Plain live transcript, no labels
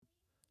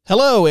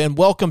Hello and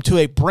welcome to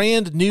a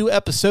brand new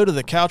episode of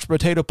the Couch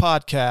Potato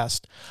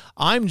Podcast.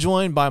 I'm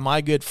joined by my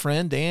good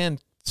friend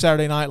and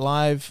Saturday Night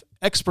Live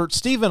expert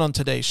Steven on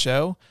today's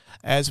show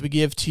as we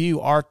give to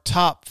you our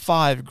top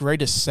 5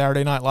 greatest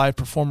Saturday Night Live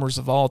performers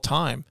of all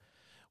time.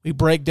 We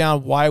break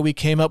down why we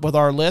came up with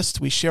our list,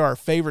 we share our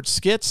favorite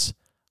skits,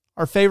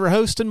 our favorite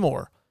host, and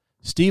more.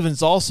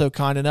 Steven's also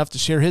kind enough to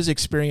share his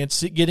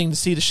experience getting to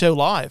see the show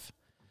live.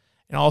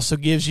 And also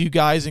gives you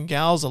guys and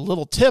gals a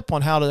little tip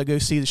on how to go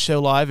see the show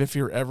live if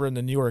you're ever in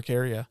the New York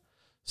area.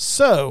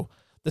 So,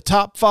 the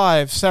top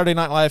 5 Saturday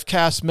Night Live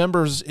cast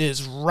members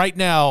is right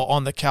now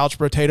on the Couch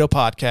Potato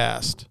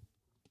Podcast.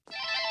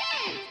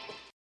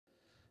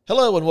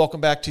 Hello and welcome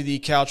back to the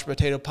Couch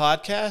Potato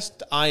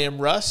Podcast. I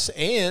am Russ,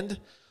 and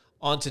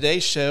on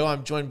today's show,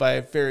 I'm joined by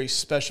a very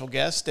special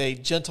guest, a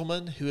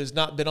gentleman who has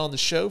not been on the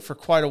show for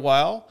quite a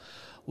while.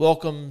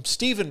 Welcome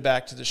Steven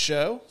back to the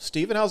show.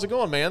 Steven, how's it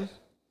going, man?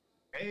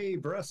 Hey,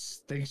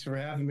 Bruce. Thanks for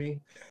having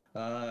me.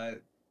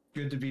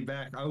 Good to be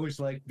back. I always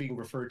like being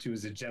referred to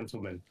as a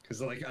gentleman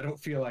because, I don't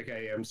feel like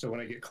I am. So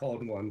when I get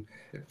called one,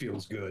 it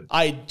feels good.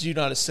 I do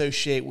not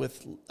associate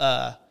with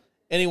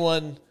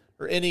anyone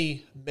or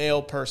any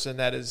male person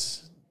that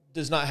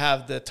does not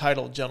have the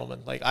title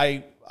gentleman. Like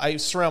I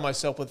surround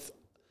myself with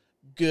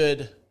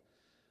good,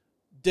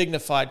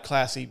 dignified,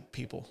 classy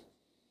people.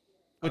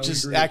 Which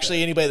is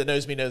actually anybody that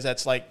knows me knows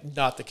that's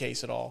not the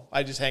case at all.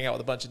 I just hang out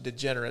with a bunch of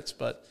degenerates,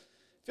 but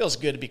feels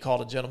good to be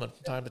called a gentleman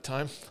from time to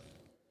time.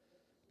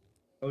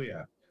 Oh,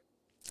 yeah.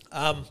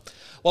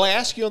 Well, I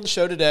asked you on the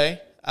show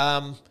today.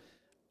 About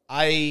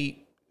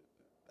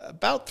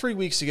 3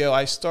 weeks ago,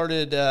 I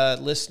started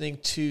listening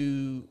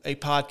to a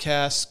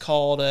podcast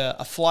called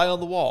A Fly on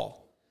the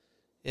Wall.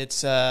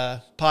 It's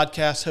a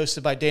podcast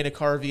hosted by Dana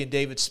Carvey and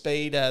David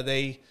Spade.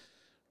 They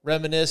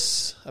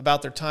reminisce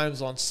about their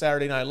times on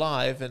Saturday Night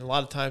Live, and a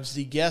lot of times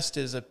the guest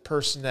is a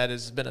person that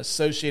has been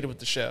associated with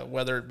the show,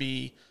 whether it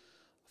be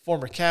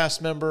former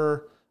cast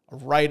member, a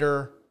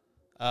writer,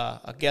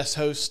 a guest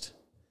host.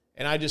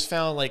 And I just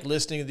found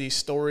listening to these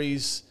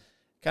stories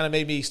kind of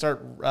made me start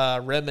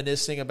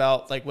reminiscing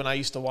about when I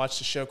used to watch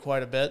the show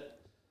quite a bit.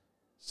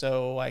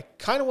 So I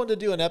kind of wanted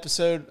to do an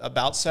episode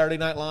about Saturday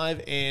Night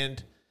Live.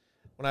 And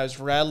when I was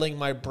rattling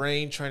my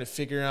brain trying to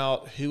figure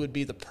out who would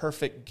be the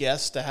perfect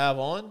guest to have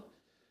on,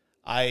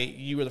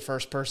 you were the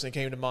first person that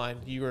came to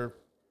mind. You were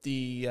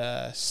the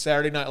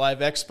Saturday Night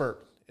Live expert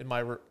in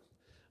my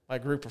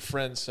group of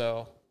friends.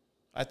 So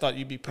I thought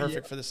you'd be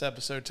perfect for this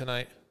episode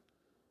tonight.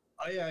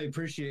 I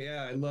appreciate it.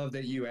 Yeah, I love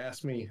that you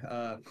asked me.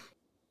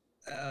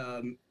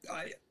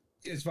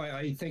 It's why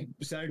I think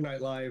Saturday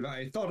Night Live,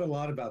 I thought a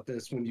lot about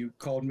this when you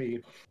called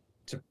me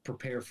to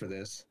prepare for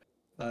this.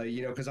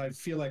 Because I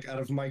feel like out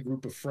of my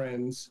group of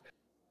friends,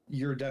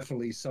 you're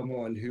definitely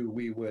someone who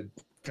we were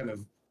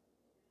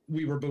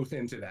both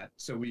into that.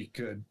 So we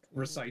could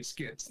recite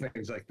skits,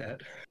 things like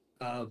that.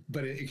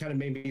 But it kind of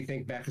made me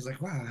think back. It's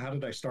wow, how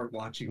did I start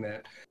watching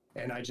that?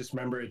 And I just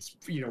remember it's,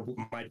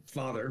 my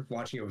father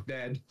watching it with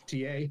Dad,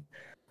 TA,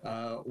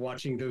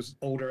 watching those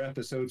older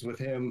episodes with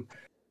him.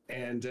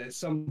 And at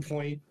some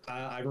point,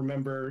 I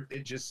remember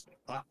it just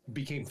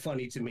became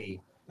funny to me.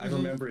 I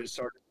remember it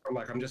started from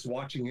I'm just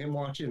watching him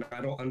watching.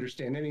 I don't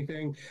understand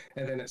anything.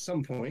 And then at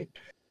some point,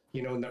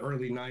 in the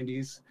early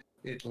 90s,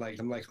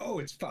 I'm oh,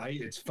 it's fun.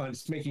 It's fun.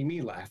 It's making me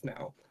laugh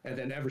now. And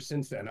then ever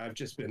since then, I've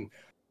just been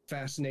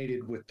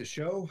fascinated with the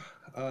show.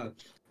 And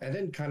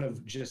then kind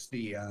of just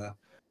the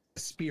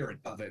spirit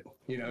of it,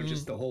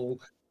 just the whole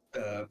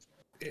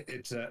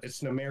it's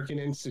an American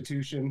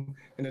institution,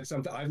 and it's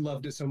something I've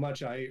loved it so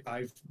much.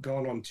 I've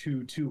gone on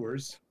 2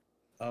 tours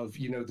of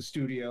the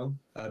studio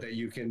that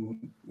you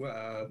can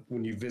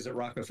when you visit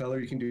Rockefeller,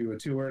 you can do a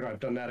tour, and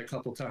I've done that a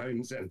couple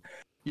times, and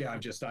I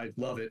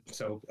love it.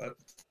 So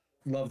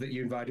love that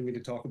you invited me to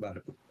talk about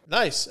it.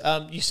 Nice.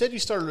 You said you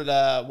started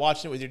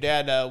watching it with your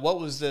dad. What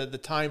was the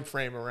time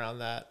frame around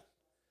that?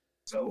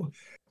 So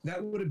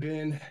that would have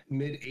been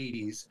mid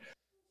 80s.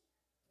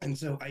 And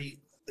so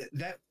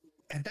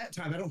at that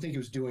time, I don't think it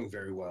was doing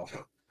very well.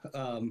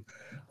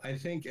 I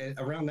think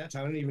around that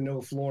time, I don't even know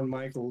if Lorne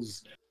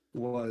Michaels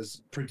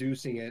was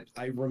producing it.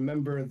 I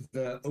remember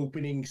the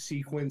opening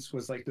sequence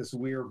was this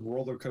weird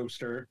roller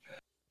coaster.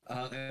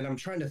 And I'm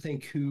trying to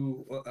think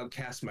who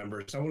cast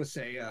members. I want to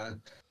say,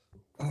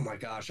 oh my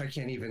gosh, I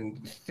can't even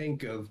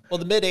think of. Well,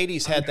 the mid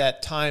 80s had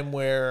that time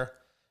where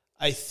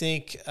I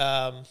think,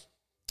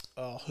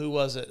 who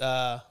was it?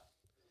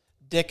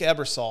 Dick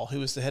Ebersol, who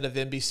was the head of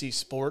NBC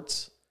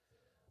Sports,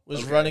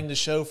 was running the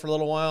show for a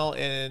little while,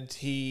 and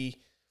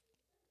he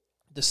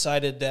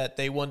decided that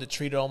they wanted to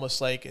treat it almost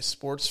like a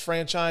sports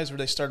franchise where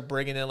they started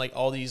bringing in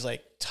all these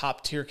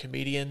top-tier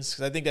comedians.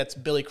 Because I think that's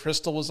Billy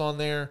Crystal was on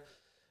there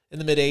in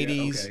the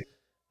mid-'80s.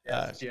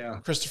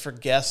 Christopher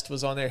Guest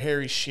was on there,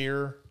 Harry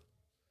Shearer.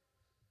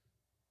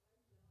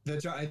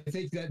 I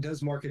think that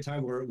does mark a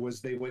time where it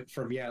was they went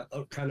from,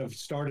 kind of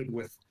started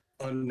with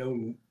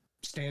unknown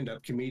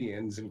stand-up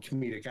comedians and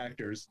comedic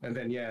actors, and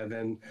then you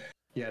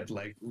had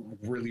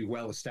really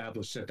well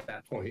established at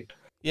that point.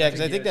 Yeah,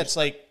 because I think that's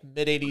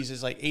mid 80s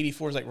is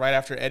 84 is right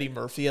after Eddie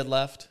Murphy had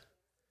left.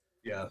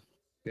 Yeah.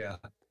 Yeah.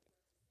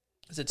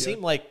 Because it Yep.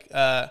 seemed like,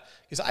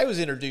 because I was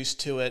introduced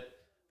to it,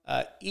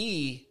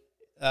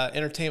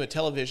 Entertainment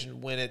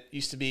Television, when it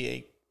used to be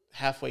a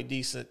halfway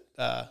decent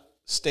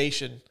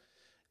station,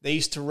 they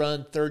used to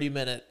run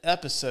 30-minute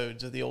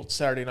episodes of the old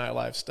Saturday Night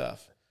Live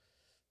stuff.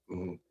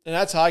 Mhm. And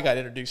that's how I got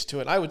introduced to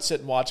it. And I would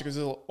sit and watch it because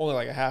it was only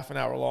like a half an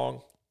hour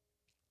long.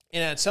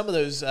 And some of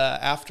those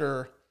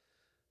after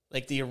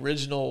like the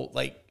original,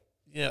 like,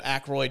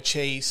 Aykroyd,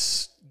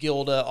 Chase,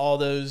 Gilda, all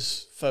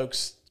those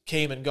folks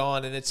came and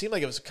gone. And it seemed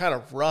like it was kind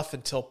of rough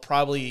until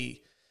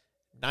probably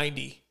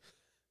 90.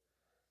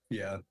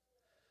 Yeah.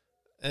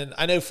 And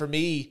I know for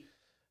me,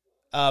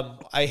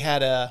 I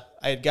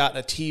had gotten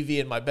a TV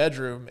in my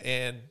bedroom,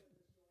 and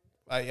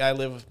I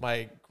live with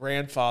my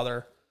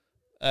grandfather,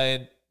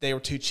 and they were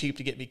too cheap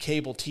to get me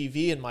cable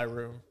TV in my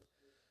room.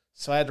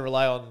 So I had to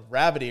rely on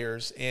rabbit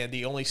ears, and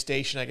the only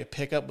station I could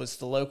pick up was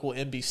the local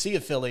NBC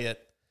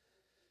affiliate.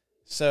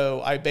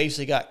 So I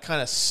basically got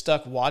kind of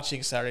stuck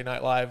watching Saturday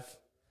Night Live,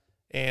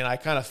 and I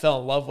kind of fell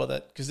in love with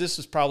it because this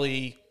was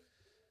probably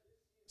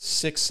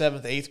 6th,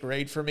 7th, 8th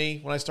grade for me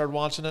when I started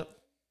watching it,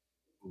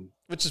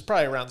 which is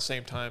probably around the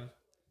same time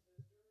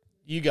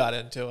you got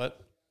into it.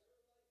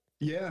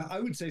 Yeah, I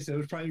would say so. It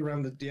was probably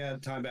around the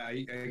time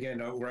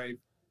where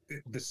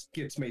the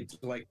skits made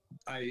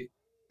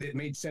it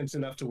made sense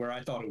enough to where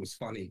I thought it was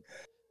funny,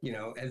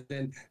 And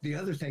then the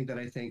other thing that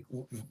I think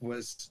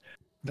was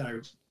that I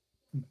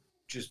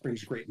just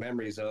brings great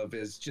memories of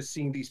is just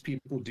seeing these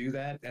people do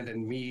that, and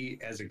then me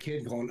as a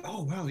kid going,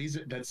 "Oh wow,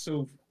 that's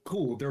so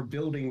cool! They're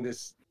building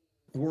this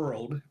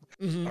world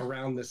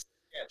around this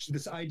sketch,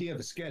 this idea of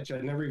a sketch.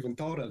 I never even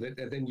thought of it,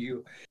 and then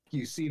you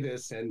see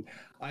this, and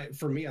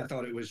for me, I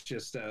thought it was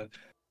just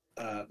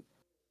I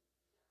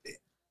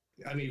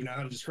don't even know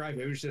how to describe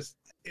it.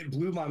 It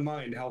blew my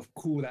mind how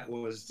cool that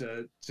was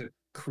to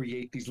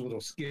create these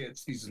little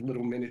skits, these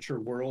little miniature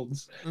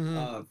worlds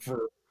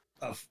for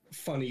a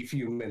funny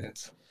few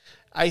minutes.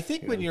 I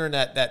think when you're in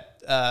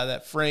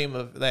that frame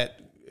of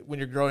that, when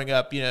you're growing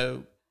up,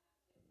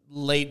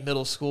 late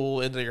middle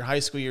school into your high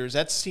school years,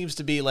 that seems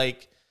to be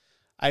like,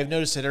 I've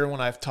noticed that everyone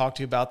I've talked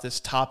to about this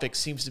topic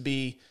seems to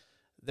be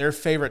their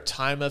favorite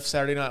time of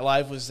Saturday Night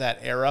Live was that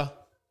era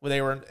when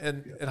they were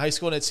in high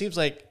school. And it seems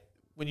like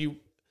when you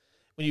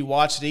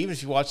watch it, even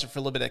if you watch it for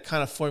a little bit, it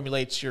kind of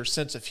formulates your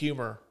sense of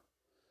humor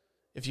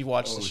if you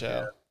watch the show.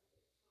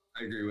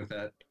 Yeah. I agree with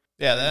that.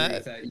 Yeah,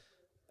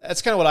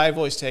 that's kind of what I've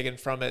always taken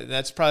from it. And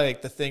that's probably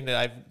like the thing that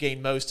I've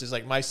gained most is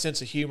like my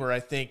sense of humor,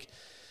 I think,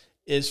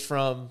 is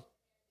from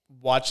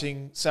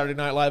watching Saturday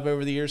Night Live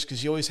over the years,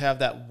 because you always have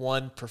that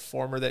one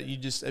performer that you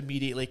just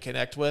immediately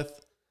connect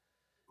with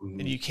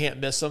and you can't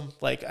miss them.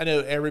 Like, I know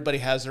everybody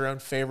has their own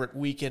favorite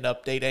weekend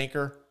update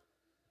anchor.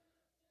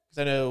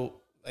 I know,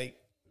 like,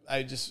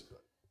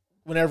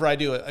 whenever I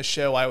do a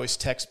show, I always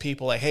text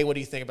people like, hey, what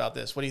do you think about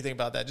this? What do you think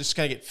about that? Just to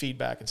kind of get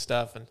feedback and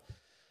stuff. And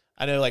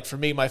I know, like, for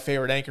me, my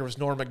favorite anchor was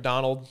Norm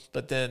Macdonald,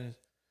 but then,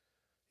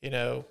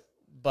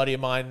 buddy of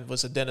mine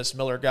was a Dennis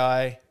Miller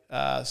guy.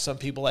 Some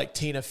people like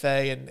Tina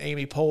Fey and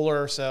Amy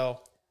Poehler. So,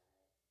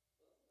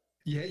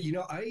 yeah,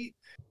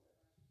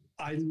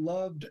 I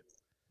loved.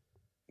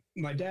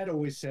 My dad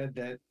always said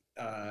that.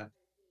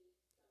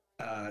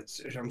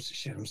 I'm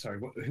sorry.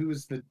 Who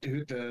was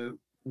the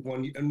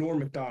one? Norm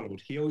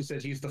Macdonald. He always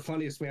said he's the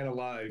funniest man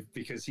alive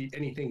because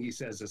anything he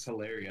says is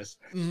hilarious,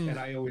 and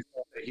I always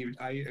thought that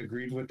I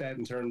agreed with that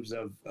in terms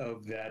of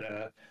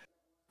that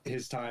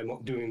his time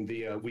doing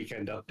the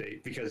weekend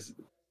update, because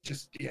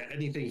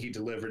anything he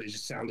delivered, it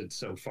just sounded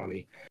so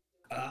funny.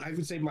 I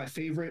would say my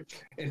favorite,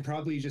 and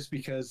probably just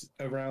because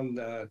around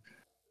the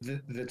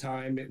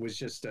time it was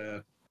just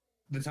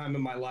the time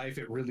in my life,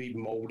 it really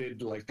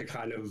molded like the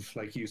kind of,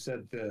 like you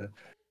said, the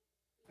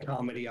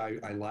comedy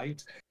I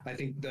liked. I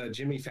think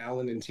Jimmy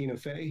Fallon and Tina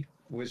Fey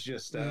was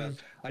just I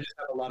just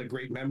have a lot of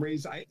great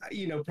memories. I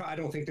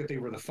don't think that they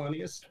were the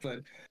funniest,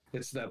 but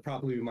it's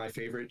probably my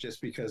favorite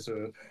just because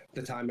of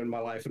the time in my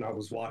life when I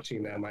was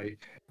watching them. I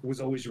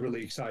was always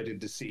really excited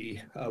to see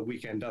a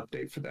weekend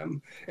update for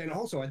them. And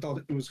also I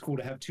thought it was cool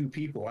to have two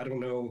people. I don't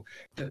know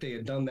that they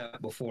had done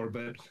that before,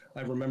 but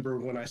I remember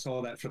when I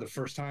saw that for the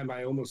first time,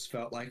 I almost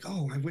felt like,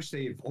 oh, I wish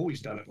they had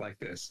always done it like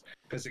this,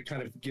 because it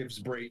kind of gives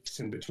breaks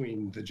in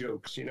between the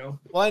jokes,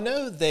 Well, I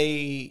know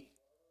they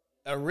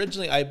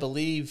originally, I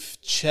believe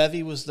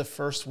Chevy was the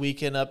first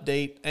weekend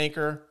update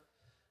anchor,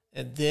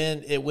 and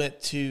then it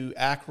went to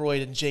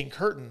Aykroyd and Jane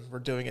Curtin were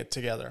doing it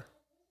together.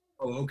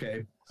 Oh,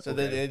 okay. So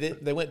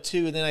they went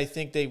two, and then I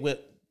think they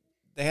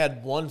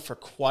had one for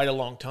quite a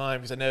long time,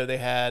 because I know they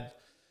had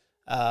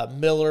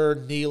Miller,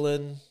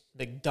 Nealon,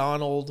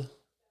 McDonald.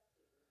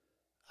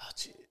 Oh,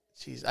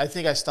 geez, I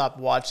think I stopped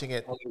watching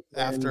it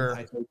after.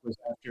 I think it was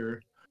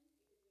after.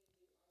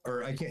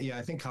 Or I can't. Yeah,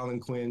 I think Colin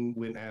Quinn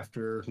went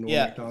after Norm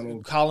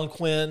Macdonald. Colin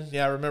Quinn.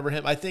 Yeah, I remember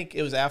him. I think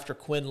it was after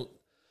Quinn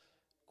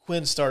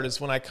started is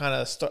when I kind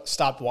of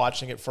stopped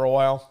watching it for a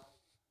while.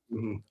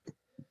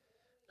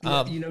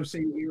 Yeah,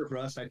 same here for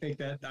us. I think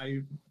that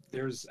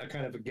there's a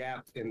kind of a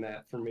gap in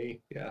that for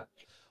me. Yeah.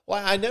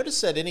 Well, I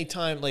noticed that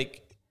anytime,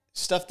 like,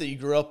 stuff that you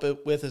grew up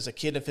with as a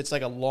kid, if it's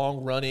like a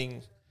long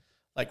running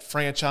like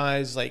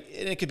franchise, like,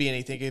 and it could be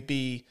anything. It could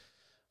be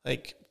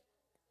like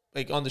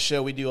on the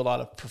show, we do a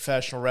lot of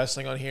professional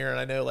wrestling on here. And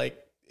I know like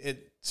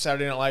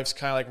Saturday Night Live's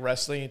kind of like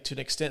wrestling to an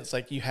extent. It's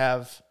like you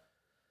have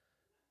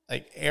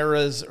like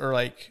eras or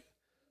like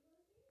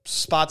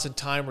spots in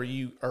time where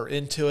you are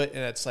into it.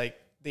 And it's like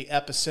the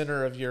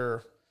epicenter of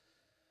your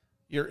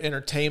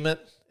entertainment.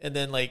 And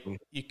then like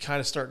you kind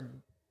of start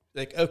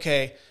like,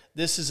 okay,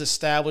 this is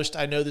established.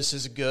 I know this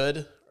is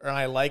good, or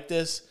I like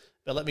this,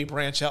 but let me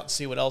branch out and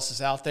see what else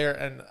is out there.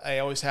 And I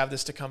always have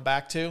this to come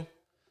back to.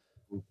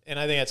 And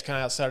I think that's kind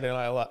of how Saturday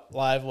Night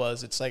Live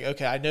was. It's like,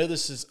 okay, I know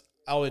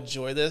I'll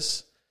enjoy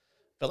this,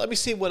 but let me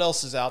see what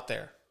else is out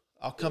there.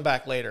 I'll come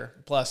back later.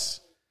 Plus,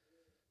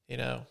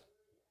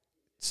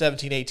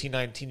 17, 18,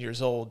 19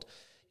 years old,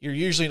 you're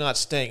usually not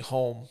staying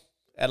home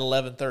at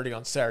 11:30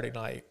 on Saturday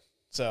night.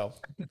 So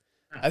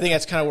I think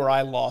that's kind of where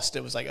I lost.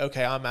 It was like,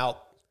 okay, I'm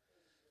out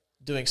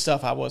doing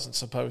stuff I wasn't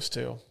supposed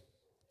to.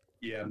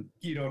 Yeah,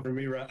 for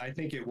me, I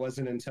think it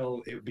wasn't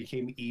until it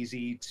became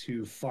easy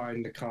to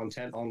find the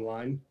content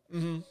online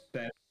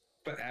that,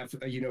 but after,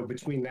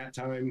 between that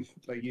time,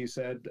 like you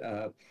said,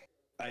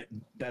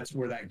 that's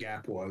where that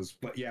gap was.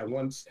 But yeah,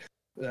 once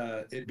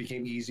it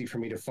became easy for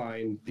me to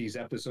find these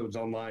episodes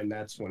online,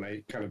 that's when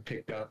I kind of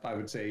picked up, I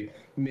would say,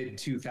 mid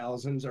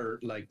 2000s or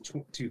like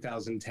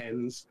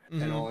 2010s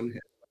and on.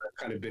 I've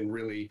kind of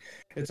been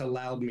it's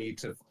allowed me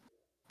to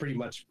pretty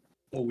much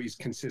always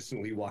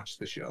consistently watch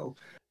the show.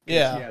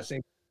 Yeah,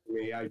 same for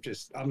me.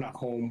 I'm not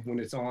home when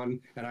it's on,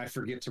 and I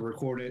forget to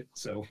record it.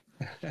 So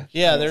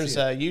yeah, there's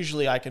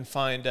usually I can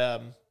find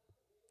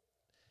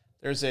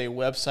there's a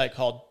website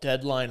called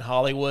Deadline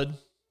Hollywood,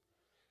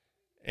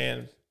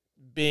 and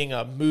being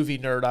a movie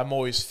nerd, I'm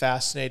always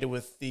fascinated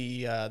with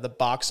the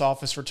box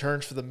office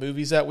returns for the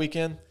movies that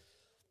weekend.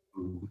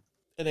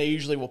 And they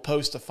usually will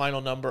post a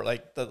final number,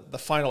 like the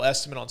final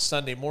estimate on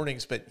Sunday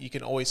mornings, but you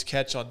can always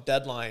catch on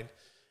Deadline.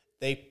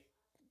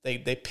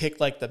 They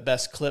pick like the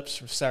best clips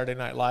from Saturday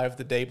Night Live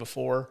the day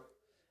before.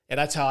 And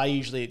that's how I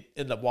usually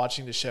end up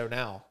watching the show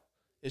now.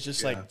 It's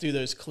just like through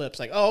those clips,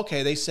 like, oh,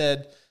 okay, they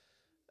said,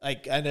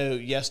 like, I know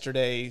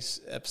yesterday's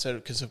episode,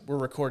 because we're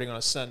recording on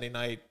a Sunday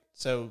night.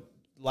 So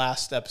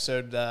last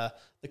episode, the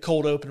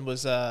cold open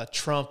was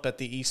Trump at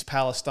the East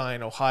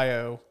Palestine,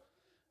 Ohio,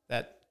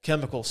 that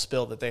chemical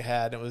spill that they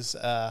had. It was,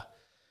 I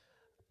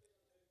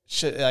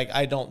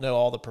don't know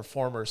all the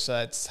performers, so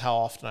that's how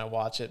often I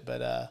watch it.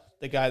 But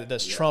the guy that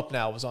does Trump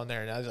now was on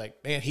there, and I was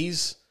like, man,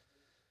 he's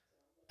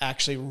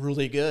actually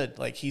really good.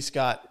 Like, he's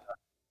got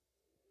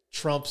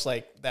Trump's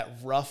like that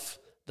rough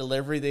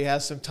delivery that he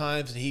has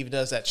sometimes, and he even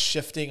does that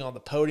shifting on the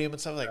podium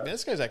and stuff. Like, man,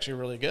 this guy's actually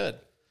really good.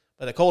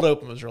 But the cold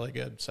open was really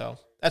good. So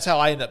that's how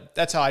I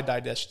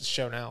digest the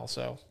show now.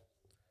 So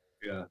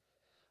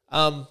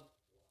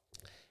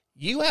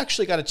you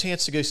actually got a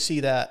chance to go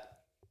see that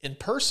in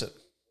person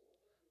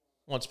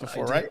once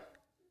before, right?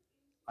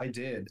 I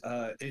did.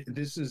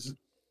 This is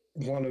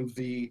one of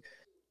the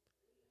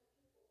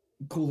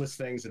coolest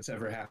things that's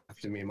ever happened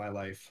to me in my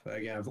life.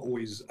 Again, I've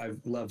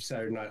loved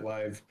Saturday Night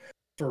Live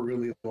for a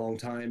really long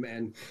time,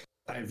 and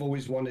I've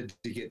always wanted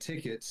to get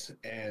tickets.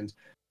 And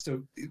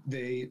so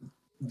the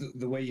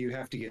way you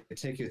have to get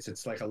tickets,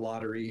 it's like a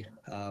lottery.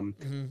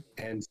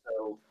 And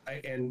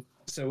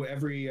so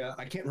every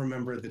I can't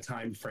remember the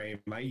time frame.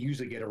 I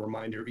usually get a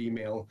reminder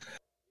email,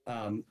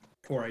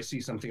 or I see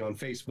something on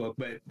Facebook,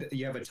 but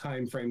you have a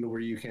time frame where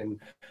you can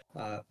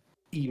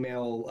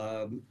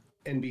email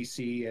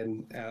NBC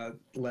and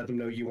let them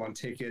know you want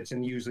tickets.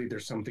 And usually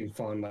there's something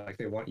fun, like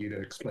they want you to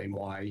explain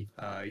why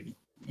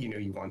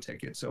you want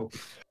tickets. So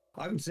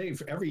I would say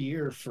for every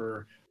year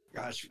for,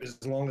 gosh,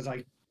 as long as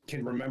I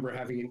can remember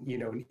having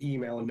an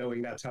email and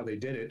knowing that's how they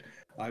did it,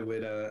 I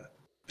would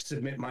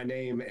submit my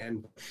name.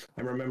 And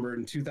I remember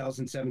in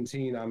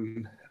 2017,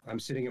 I'm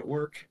sitting at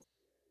work.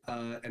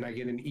 And I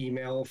get an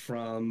email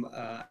from,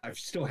 I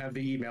still have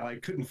the email. I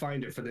couldn't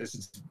find it for this.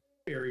 It's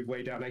buried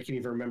way down. I can't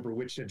even remember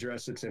which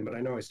address it's in, but I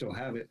know I still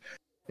have it.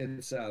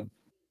 It's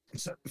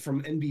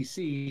from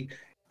NBC.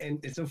 And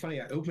it's so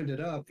funny. I opened it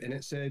up and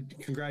it said,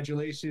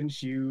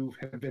 "Congratulations, you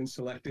have been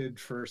selected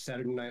for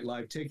Saturday Night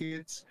Live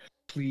tickets.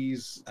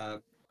 Please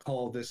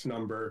call this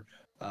number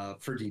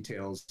for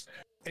details."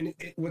 And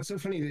what's so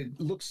funny, it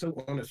looked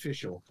so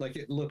unofficial. Like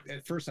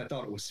at first I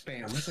thought it was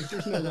spam. I was like,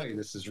 there's no way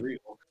this is real,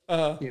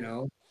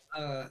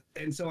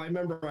 and so I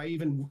remember I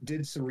even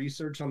did some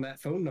research on that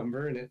phone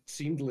number and it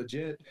seemed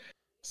legit.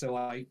 So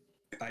I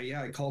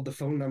called the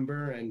phone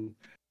number and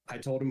I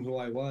told him who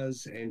I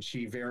was, and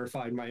she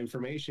verified my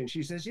information.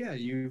 She says, "Yeah,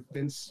 you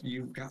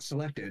got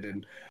selected,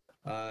 and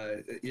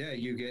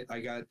you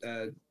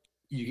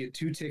get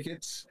 2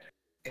 tickets."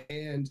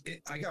 And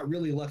I got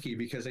really lucky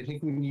because I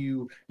think when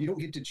you don't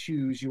get to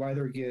choose, you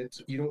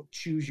don't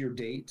choose your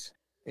date,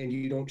 and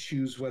you don't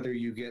choose whether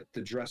you get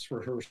the dress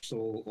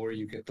rehearsal or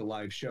you get the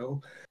live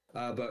show.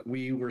 But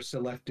we were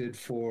selected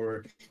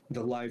for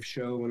the live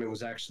show, and it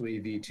was actually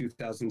the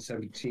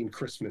 2017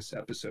 Christmas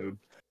episode.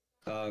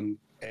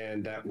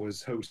 And that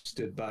was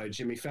hosted by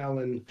Jimmy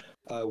Fallon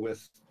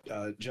with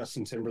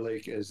Justin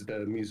Timberlake as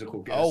the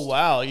musical guest. Oh,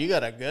 wow. You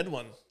got a good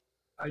one.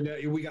 I know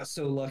we got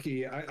so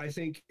lucky. I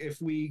think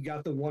if we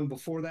got the one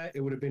before that,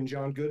 it would have been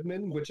John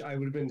Goodman, which I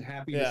would have been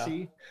happy to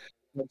see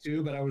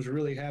too. But I was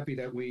really happy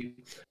that we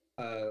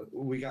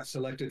got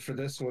selected for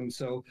this one.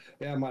 So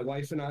yeah, my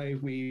wife and I,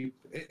 we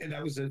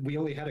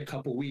only had a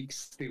couple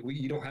weeks.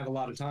 You don't have a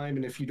lot of time,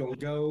 and if you don't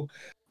go,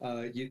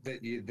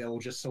 they'll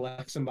just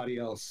select somebody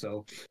else.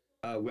 So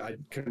I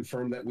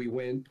confirmed that we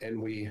went,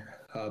 and we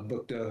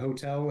booked a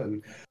hotel,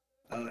 and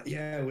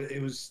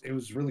it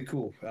was really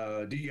cool.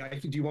 Do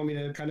you want me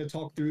to kind of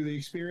talk through the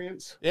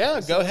experience?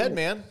 Yeah, go ahead,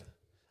 man.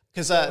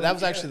 Because that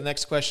was actually the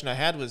next question I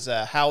had was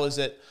how is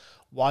it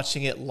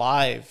watching it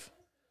live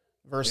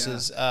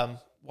versus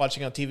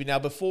watching on TV? Now,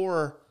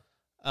 before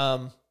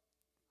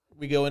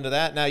we go into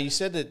that, now you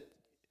said that,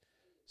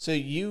 so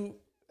you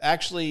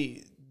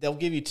actually, they'll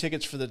give you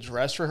tickets for the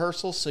dress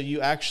rehearsal, so you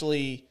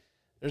actually,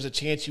 there's a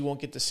chance you won't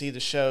get to see the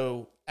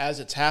show as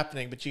it's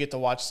happening, but you get to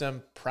watch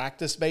them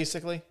practice,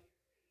 basically?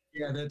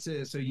 Yeah, that's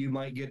it. So you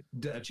might get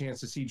a chance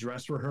to see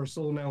dress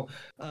rehearsal. Now,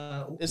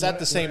 is that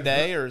the same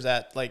day, or is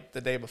that like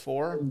the day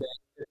before?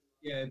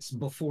 Yeah, it's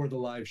before the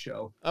live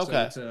show.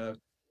 Okay. So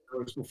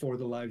it's before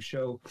the live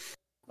show.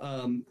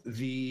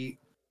 The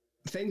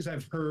things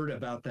I've heard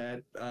about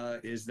that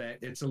is that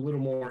it's a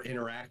little more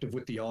interactive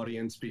with the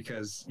audience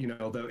because,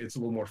 though it's a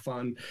little more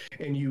fun,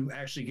 and you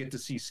actually get to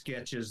see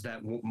sketches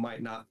that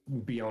might not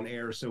be on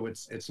air, so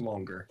it's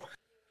longer.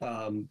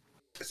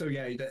 So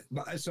yeah,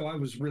 so I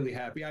was really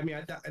happy. I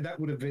mean, that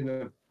would have been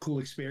a cool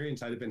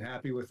experience. I'd have been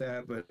happy with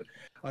that, but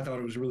I thought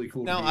it was really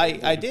cool. Now,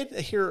 I did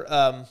hear,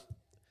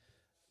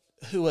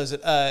 who was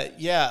it?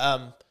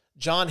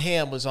 John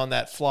Hamm was on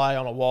that Fly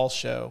on a Wall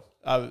show.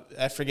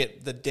 I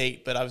forget the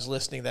date, but I was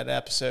listening to that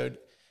episode,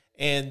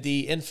 and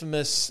the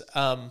infamous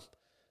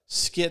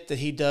skit that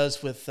he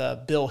does with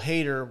Bill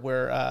Hader,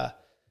 where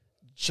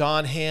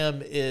John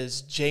Hamm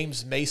is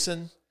James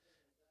Mason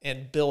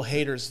and Bill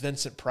Hader's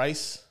Vincent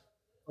Price.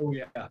 Oh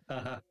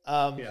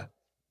yeah.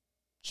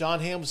 John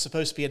Hamm was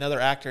supposed to be another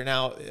actor.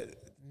 Now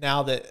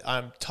that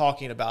I'm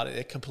talking about it,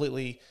 it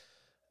completely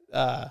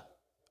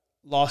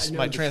lost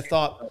my train of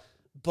thought.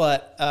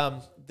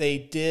 But they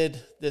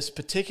did this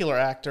particular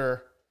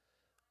actor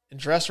in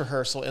dress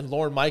rehearsal, and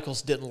Lorne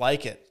Michaels didn't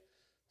like it.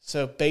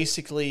 So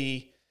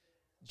basically,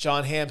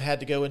 John Hamm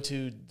had to go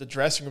into the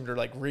dressing room to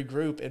like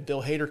regroup, and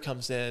Bill Hader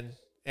comes in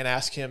and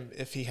asks him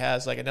if he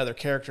has like another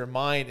character in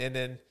mind, and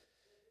then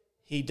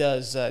he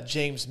does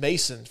James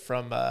Mason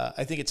from,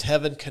 I think it's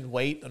Heaven Can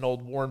Wait, an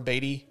old Warren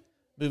Beatty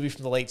movie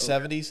from the late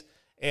 70s.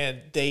 And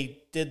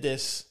they did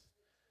this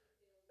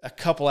a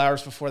couple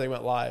hours before they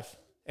went live.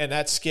 And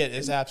that skit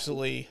is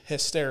absolutely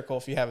hysterical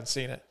if you haven't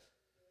seen it.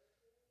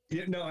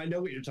 Yeah, no, I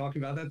know what you're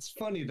talking about. That's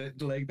funny.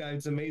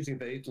 That's amazing.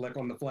 They,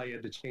 on the fly, you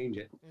had to change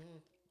it. Mm-hmm.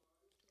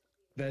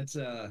 That's,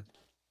 that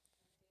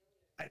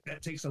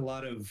takes a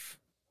lot of,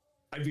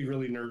 I'd be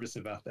really nervous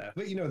about that.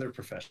 But, they're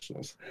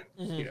professionals,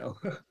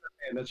 mm-hmm.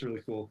 And that's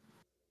really cool.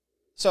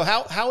 So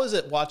how is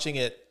it watching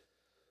it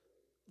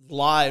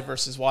live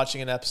versus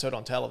watching an episode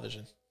on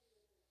television?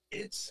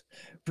 It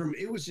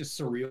was just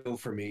surreal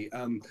for me.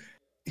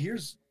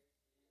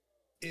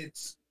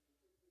 It's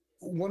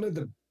one of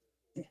the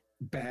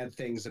bad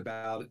things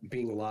about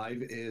being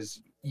live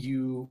is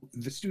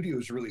the studio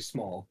is really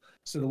small.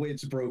 So the way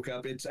it's broke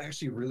up, it's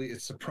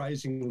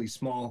surprisingly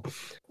small.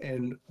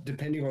 And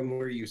depending on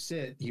where you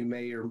sit, you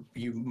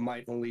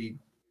might only,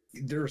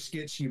 there are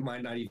skits you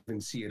might not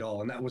even see at all.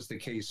 And that was the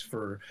case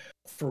for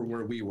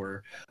where we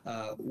were.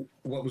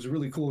 What was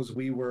really cool is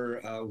we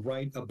were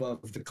right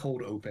above the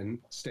cold open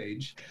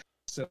stage.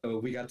 So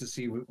we got to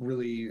see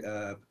really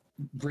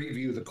great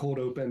view of the cold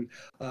open.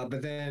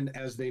 But then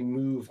as they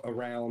move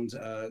around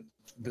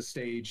the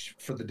stage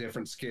for the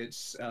different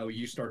skits,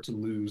 you start to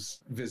lose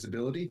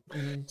visibility.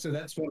 Mm-hmm. So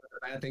that's one of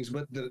the bad things.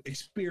 But the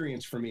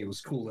experience for me was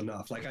cool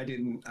enough. Like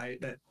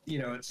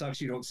it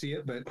sucks you don't see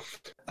it,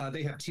 but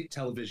they have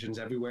televisions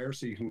everywhere,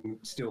 so you can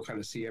still kind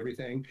of see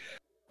everything.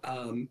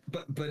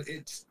 But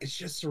it's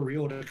just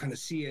surreal to kind of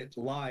see it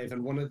live.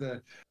 And one of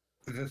the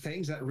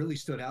things that really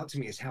stood out to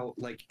me is how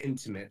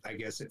intimate, I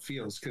guess it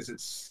feels, because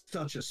it's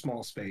such a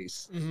small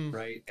space, mm-hmm.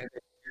 right? And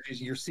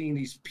you're seeing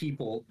these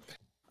people,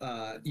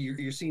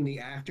 you're seeing the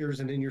actors,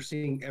 and then you're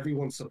seeing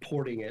everyone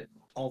supporting it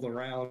all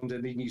around,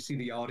 and then you see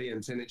the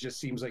audience, and it just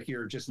seems like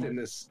you're just in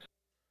this.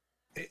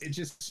 It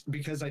just,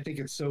 because I think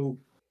it's so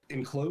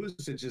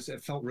enclosed,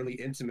 it felt really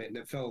intimate, and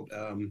it felt.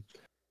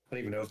 I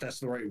don't even know if that's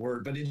the right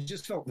word, but it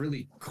just felt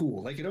really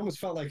cool. Like it almost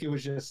felt like it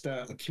was just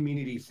a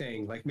community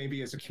thing, like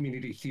maybe it's a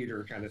community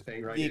theater kind of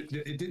thing, right? It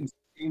didn't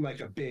seem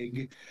like a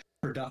big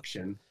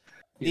production.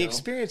 The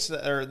experience,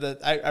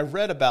 I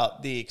read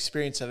about the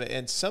experience of it,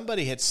 and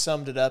somebody had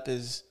summed it up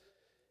as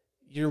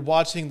you're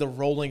watching the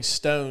Rolling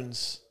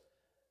Stones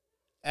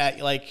at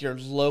like your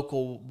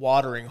local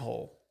watering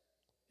hole.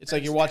 It's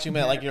like you're watching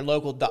them at like your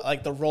local,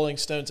 like the Rolling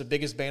Stones, the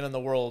biggest band in the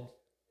world,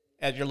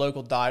 at your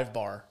local dive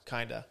bar,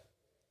 kind of.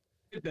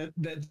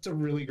 That's a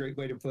really great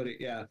way to put it.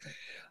 Yeah.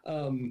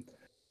 Um,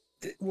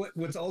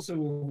 what's also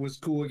was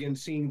cool again,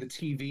 seeing the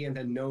TV and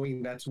then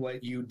knowing that's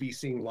what you'd be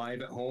seeing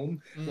live at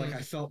home. Like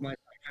Mm. I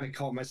kind of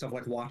caught myself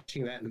like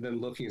watching that and then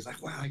looking. It's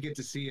like, wow, I get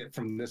to see it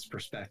from this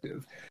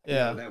perspective.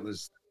 Yeah. That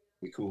was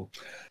really cool.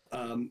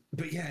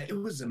 But yeah, it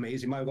was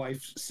amazing. My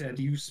wife said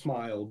you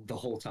smiled the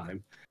whole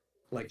time.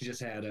 Like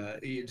just had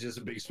just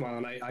a big smile,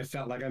 and I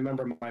felt like I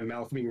remember my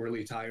mouth being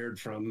really tired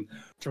from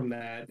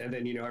that, and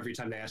then every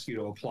time they ask you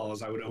to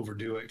applause, I would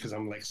overdo it because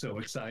I'm like so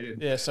excited.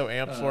 Yeah. So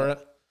amped for it.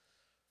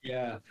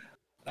 Yeah,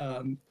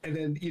 and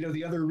then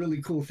the other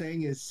really cool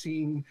thing is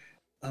seeing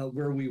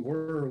where we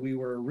were. We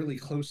were really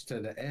close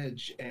to the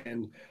edge,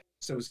 and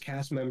so as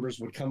cast members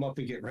would come up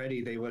and get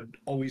ready, they would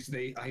always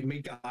I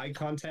make eye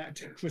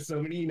contact with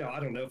so many. I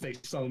don't know if they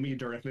saw me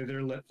directly.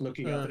 They're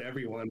looking up at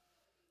everyone,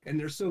 and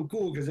they're so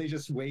cool because they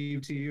just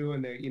wave to you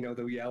and they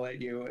they'll yell at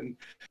you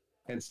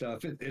and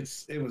stuff.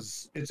 It's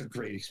a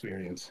great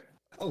experience.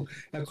 Oh,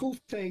 a cool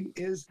thing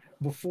is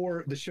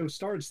before the show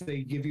starts,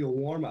 they give you a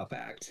warm up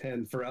act,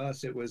 and for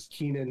us, it was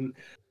Keenan.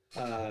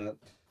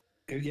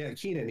 Yeah,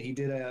 Keenan.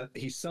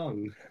 He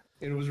sung.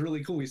 And it was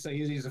really cool. He's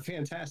a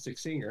fantastic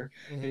singer,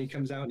 and he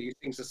comes out and he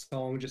sings a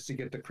song just to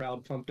get the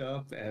crowd pumped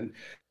up. And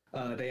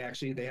they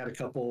had a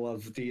couple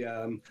of the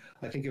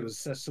I think it was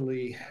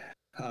Cecily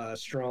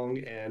Strong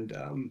and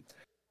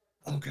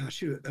oh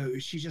gosh,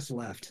 she just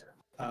left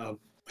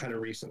kind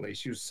of recently.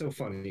 She was so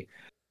funny.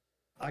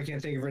 I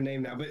can't think of her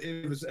name now, but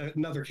it was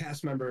another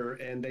cast member,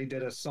 and they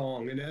did a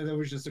song, and that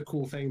was just a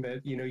cool thing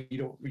that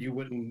you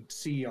wouldn't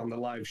see on the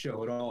live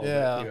show at all.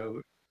 Yeah.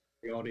 But,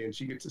 the audience,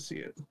 you get to see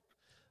it.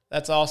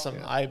 That's awesome.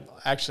 Yeah.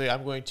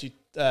 I'm going to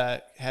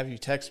have you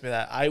text me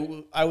that. I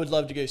would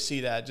love to go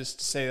see that, just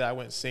to say that I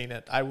went and seen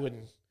it. I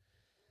wouldn't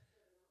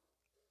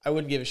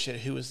give a shit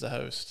who was the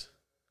host.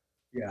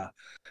 Yeah,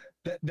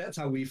 that's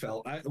how we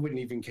felt. I wouldn't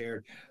even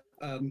care.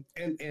 And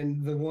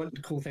the one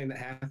cool thing that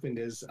happened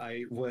is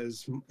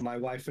my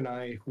wife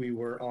and we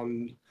were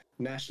on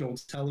national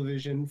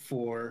television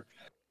for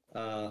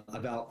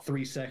about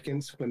 3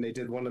 seconds when they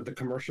did one of the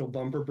commercial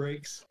bumper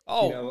breaks.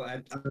 Oh,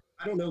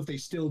 I don't know if they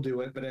still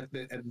do it, but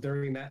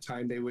during that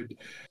time they would,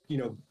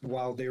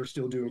 while they were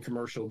still doing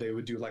commercial, they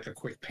would do like a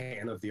quick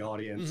pan of the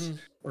audience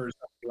or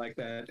something like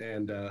that.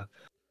 And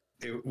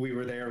we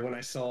were there when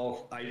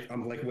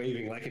I'm like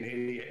waving like an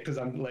idiot because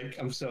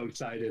I'm so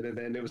excited. And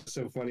then it was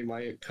so funny.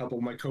 A couple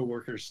of my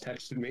coworkers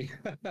texted me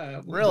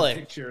really? the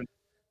picture and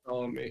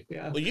calling me.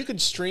 Yeah. Well, you can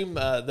stream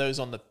those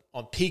on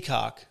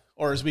Peacock,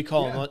 or as we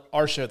call them on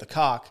our show, the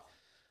Cock.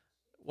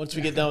 Once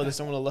we get done with this,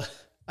 I'm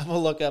gonna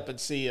look up and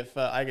see if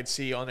I could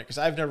see you on it, because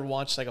I've never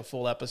watched like a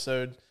full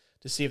episode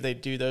to see if they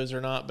do those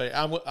or not. But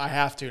I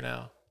have to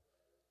now.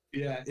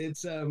 Yeah,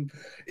 it's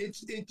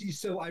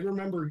so I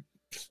remember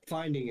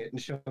finding it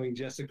and showing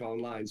Jessica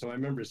online, so I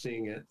remember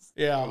seeing it.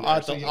 Yeah,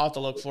 I'll have to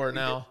look for it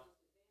now.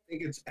 I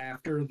think it's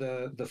after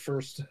the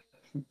first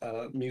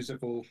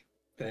musical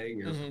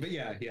thing, but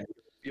yeah,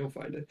 you'll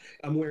find it.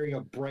 I'm wearing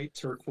a bright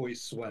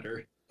turquoise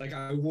sweater. Like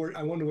I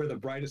want to wear the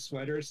brightest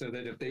sweater so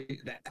that if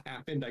that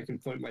happened, I can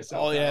point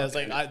myself. Oh yeah, it's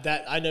like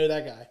I know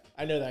that guy.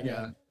 I know that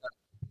guy.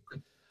 Yeah.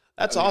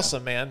 That's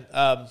awesome, man.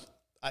 I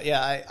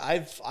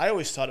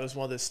always thought it was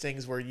one of those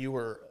things where you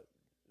were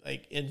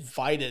like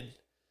invited,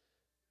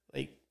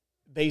 like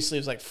basically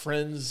it was like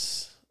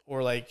friends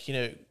or like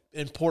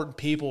important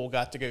people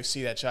got to go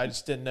see that show. I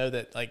just didn't know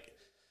that like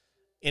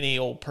any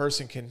old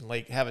person can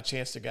like have a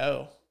chance to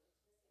go.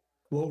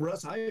 Well,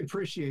 Russ, I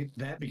appreciate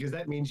that because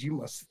that means you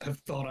must have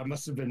thought I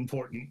must have been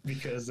important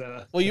because.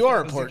 Well, you are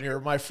important.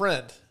 You're my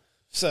friend,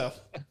 so.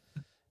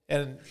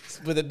 And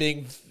with it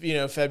being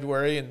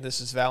February and this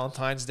is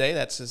Valentine's Day,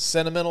 that's as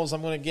sentimental as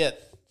I'm going to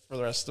get for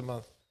the rest of the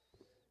month.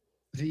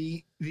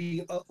 The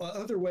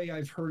other way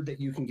I've heard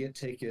that you can get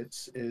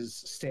tickets is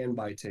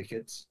standby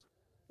tickets,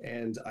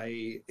 and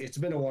it's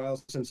been a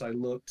while since I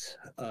looked,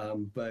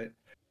 but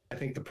I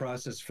think the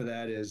process for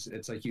that is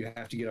it's like you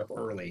have to get up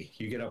early.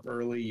 You get up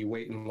early, you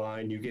wait in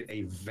line, you get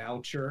a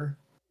voucher,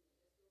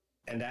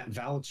 and that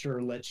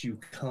voucher lets you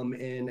come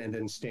in and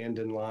then stand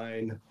in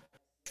line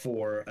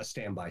for a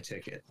standby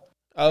ticket.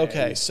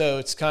 Okay, so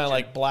it's kind of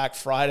like Black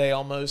Friday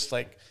almost.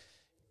 Like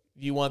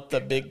you want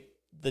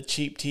the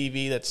cheap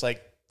TV that's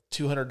like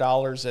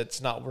 $200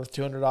 that's not worth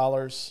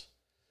 $200.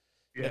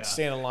 Yeah. And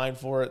stand in line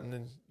for it, and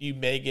then you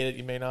may get it,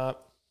 you may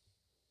not.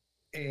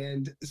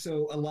 And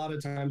so a lot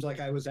of times,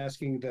 like I was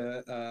asking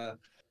the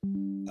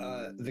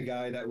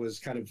guy that was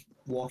kind of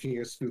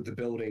walking us through the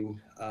building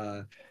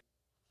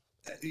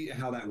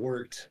how that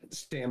worked,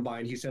 standby,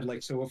 and he said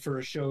like, so for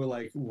a show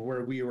like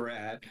where we were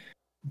at,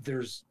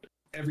 there's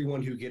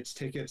everyone who gets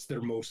tickets,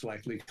 they're most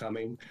likely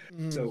coming.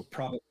 So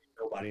probably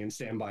nobody in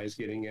standby is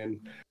getting in,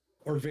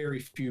 or very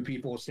few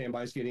people in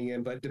standby is getting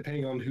in. But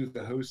depending on who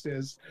the host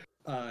is,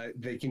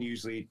 they can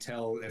usually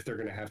tell if they're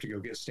going to have to go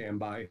get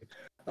standby,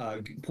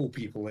 pull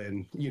people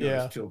in,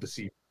 fill the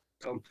seat.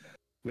 But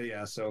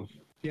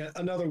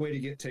another way to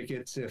get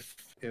tickets if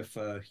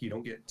you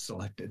don't get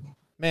selected.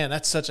 Man,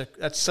 that's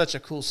such a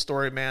cool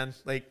story, man.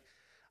 Like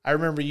I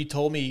remember you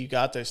told me you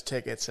got those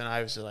tickets, and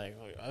I was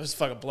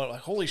fucking blown.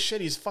 Like, holy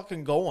shit, he's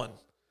fucking going.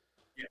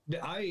 Yeah,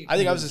 I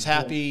think I was as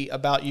happy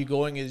about you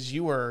going as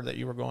you were that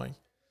you were going.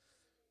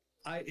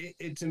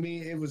 To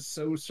me, it was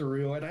so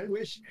surreal, and I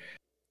wish.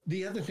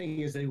 The other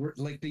thing is they were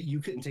like that you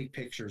couldn't take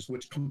pictures,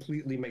 which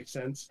completely makes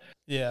sense.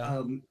 Yeah.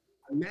 I'm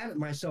mad at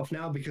myself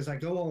now because I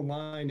go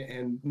online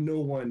and no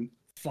one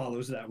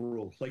follows that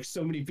rule. Like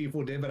so many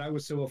people did, but I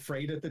was so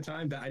afraid at the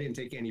time that I didn't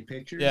take any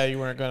pictures. Yeah, you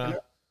weren't gonna.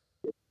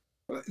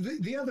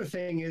 The other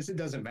thing is, it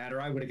doesn't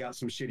matter. I would have got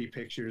some shitty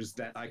pictures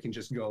that I can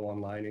just go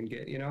online and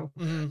get.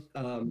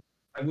 Mm-hmm.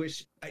 I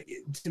wish.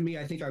 To me,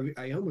 I think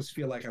I almost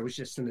feel like I was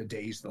just in a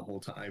daze the whole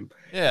time.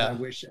 Yeah. And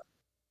I wish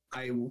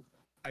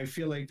I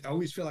feel like I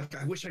always feel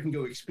like I wish I can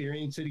go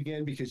experience it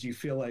again, because you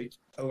feel like,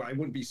 oh, I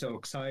wouldn't be so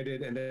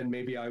excited, and then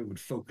maybe I would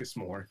focus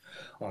more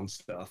on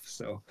stuff.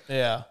 So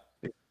yeah.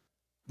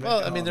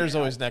 Well, I mean, there's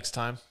always next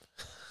time.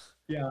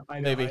 Yeah, I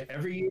know. Maybe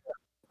every year,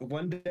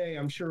 one day,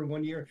 I'm sure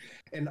 1 year,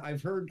 and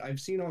I've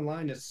seen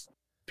online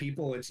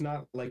it's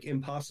not like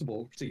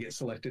impossible to get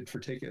selected for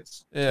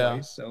tickets. Yeah.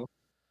 Twice, so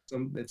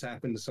it's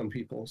happened to some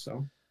people.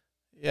 So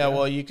yeah.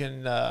 Well, you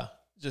can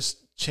just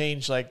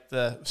change like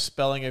the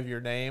spelling of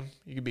your name.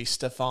 You could be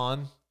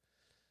Stefan.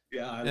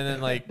 Yeah. And then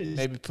like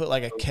maybe put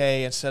like a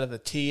K instead of a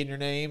T in your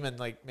name, and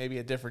like maybe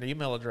a different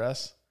email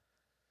address.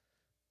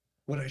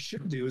 What I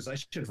should do is I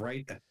should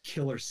write a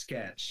killer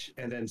sketch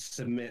and then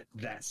submit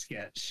that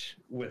sketch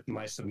with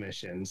my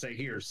submission. Say,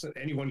 here, so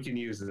anyone can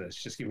use this.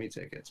 Just give me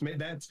tickets.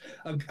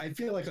 I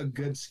feel like a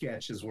good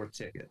sketch is worth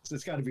tickets.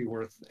 It's got to be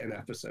worth an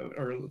episode,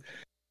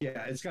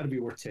 it's got to be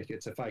worth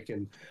tickets if I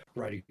can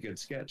write a good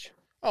sketch.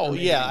 Oh,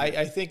 yeah.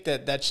 I think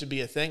that should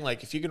be a thing.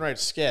 Like, if you can write a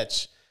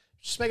sketch,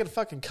 just make it a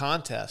fucking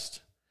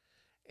contest.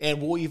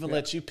 And we'll even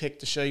let you pick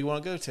the show you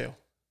want to go to.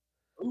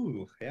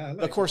 Ooh, yeah.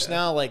 Of course,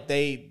 now, like,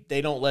 they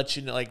don't let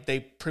you know. Like, they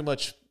pretty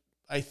much,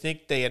 I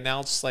think they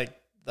announce, like,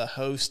 the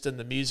host and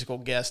the musical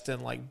guest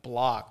in, like,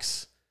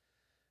 blocks.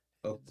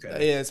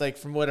 Okay. Yeah, it's like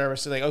from whatever.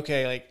 So, like,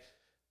 okay, like,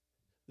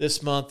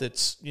 this month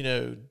it's,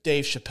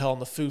 Dave Chappelle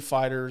and the Foo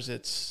Fighters.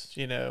 It's,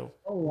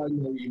 Oh, I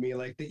know what you mean.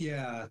 Like,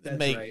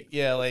 that's right.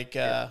 Yeah, like,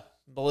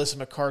 Melissa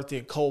McCarthy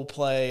and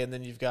Coldplay, and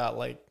then you've got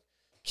like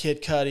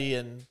Kid Cudi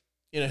and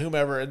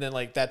whomever, and then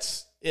like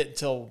that's it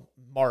until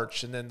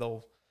March, and then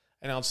they'll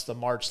announce the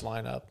March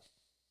lineup.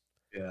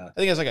 Yeah, I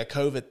think it's like a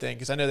COVID thing,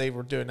 because I know they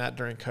were doing that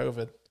during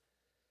COVID.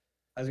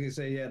 I was gonna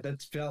say, yeah,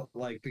 that's felt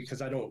like,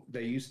 because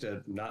they used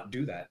to not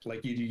do that.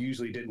 Like you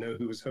usually didn't know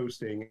who was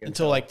hosting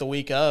until like the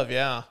week of.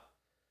 Yeah.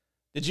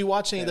 Did you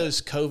watch any of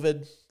those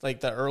COVID, like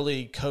the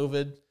early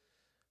COVID?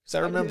 Because I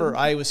remember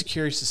I was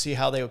curious to see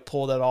how they would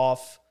pull that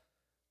off.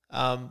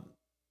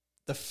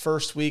 The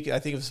first week, I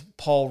think it was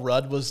Paul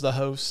Rudd was the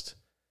host.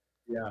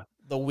 Yeah.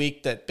 The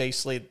week that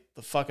basically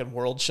the fucking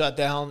world shut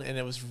down, and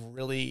it was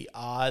really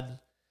odd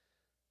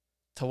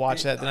to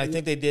watch that. And I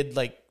think they did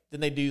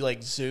didn't they do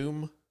like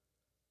Zoom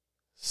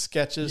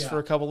sketches for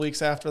a couple of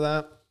weeks after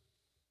that?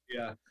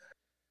 Yeah.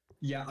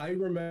 Yeah, I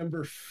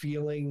remember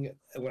feeling,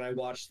 when I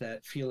watched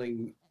that,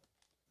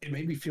 it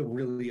made me feel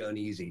really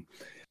uneasy.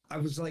 I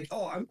was like,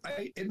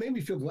 it made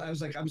me feel glad. I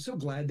was like, I'm so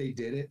glad they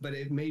did it, but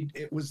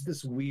it was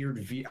this weird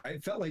view. I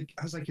felt like,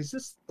 I was like, is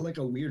this like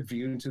a weird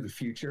view into the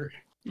future?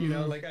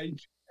 Like I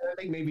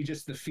think maybe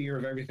just the fear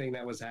of everything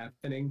that was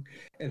happening.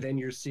 And then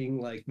you're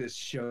seeing like this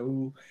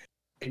show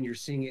and you're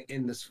seeing it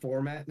in this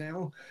format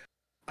now.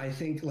 I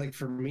think like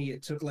for me,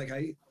 it took like,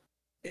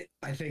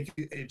 I think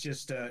it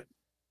just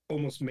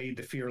almost made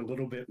the fear a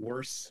little bit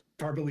worse,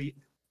 probably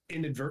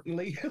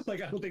inadvertently.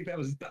 Like, I don't think that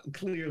was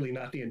clearly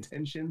not the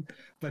intention,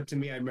 but to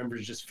me, I remember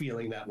just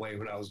feeling that way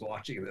when I was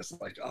watching this.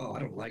 Like, oh, I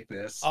don't like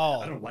this.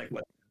 I don't like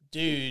what.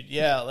 Dude,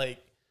 yeah, like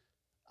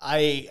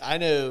I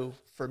know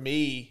for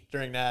me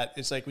during that,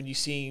 it's like when you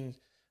seen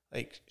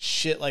like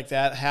shit like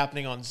that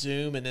happening on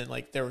Zoom, and then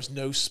like there was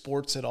no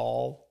sports at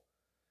all.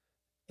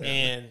 Yeah.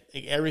 And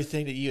like,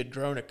 everything that you had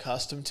grown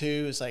accustomed to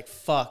is like,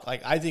 fuck.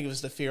 Like, I think it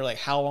was the fear, like,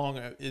 how long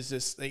is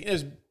this? Like, it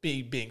was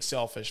being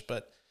selfish,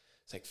 but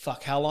it's like,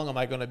 fuck, how long am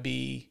I going to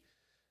be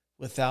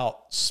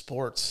without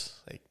sports?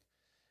 Like,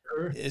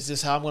 is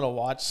this how I'm going to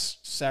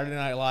watch Saturday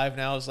Night Live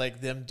now? Is like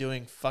them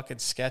doing fucking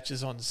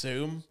sketches on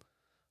Zoom?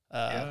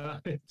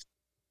 It's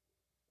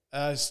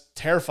a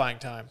terrifying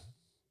time.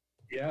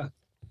 Yeah.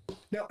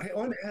 Now, I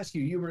want to ask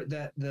you, you were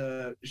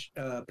the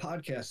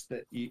podcast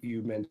that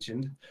you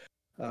mentioned,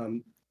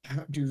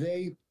 do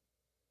they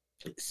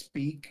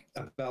speak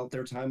about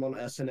their time on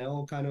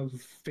SNL kind of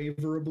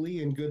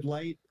favorably, in good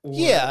light? Or?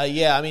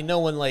 Yeah. I mean, no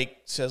one like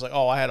says like,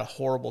 oh, I had a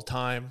horrible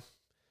time.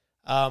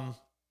 Yeah,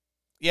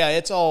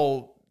 it's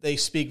all, they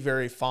speak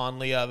very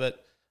fondly of it.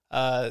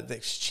 I'm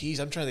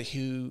trying to think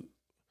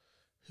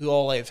who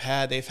all they've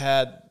had. They've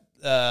had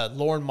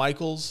Lorne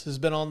Michaels has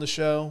been on the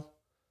show,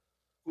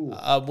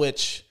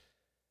 which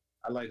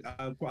I'm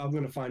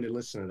going to find and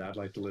listen to that. I'd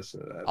like to listen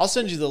to that. I'll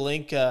send you the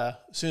link as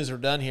soon as we're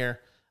done here.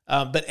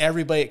 But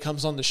everybody that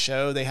comes on the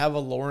show, they have a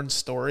Lorne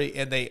story,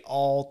 and they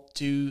all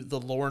do the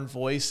Lorne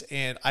voice.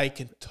 And I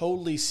can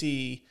totally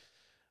see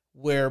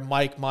where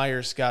Mike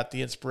Myers got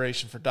the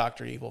inspiration for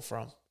Dr. Evil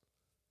from.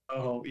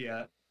 Oh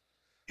yeah,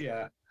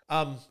 yeah.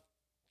 Um,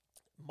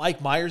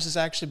 Mike Myers has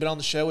actually been on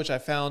the show, which I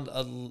found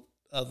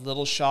a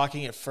little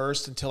shocking at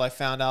first until I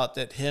found out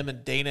that him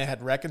and Dana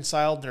had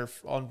reconciled and they're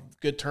on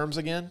good terms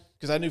again.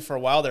 Because I knew for a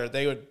while there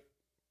they would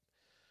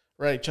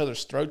right each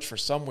other's throats for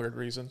some weird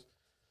reason.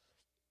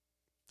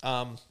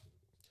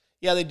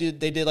 Yeah, they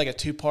did like a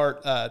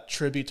 2-part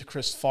tribute to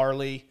Chris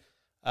Farley.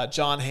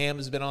 John Hamm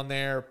has been on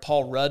there.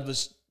 Paul Rudd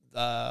was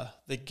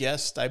the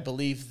guest, I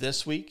believe,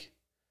 this week.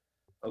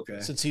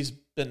 Okay. Since he's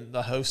been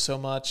the host so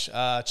much.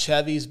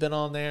 Chevy's been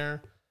on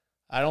there.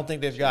 I don't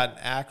think they've gotten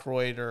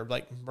Aykroyd or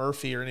like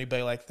Murphy or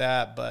anybody like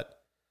that, but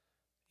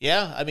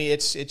yeah, I mean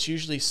it's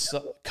usually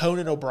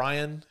Conan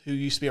O'Brien, who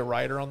used to be a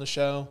writer on the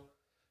show.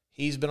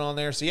 He's been on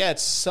there. So yeah,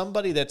 it's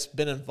somebody that's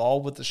been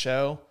involved with the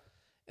show.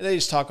 And they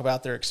just talk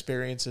about their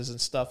experiences and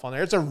stuff on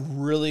there. It's a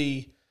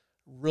really,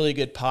 really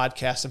good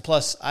podcast. And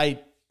plus,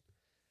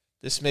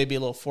 this may be a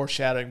little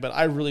foreshadowing, but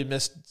I really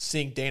missed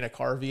seeing Dana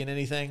Carvey in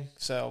anything.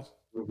 So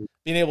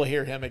being able to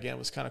hear him again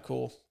was kind of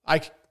cool.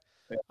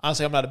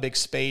 Honestly, I'm not a big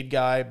Spade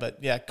guy, but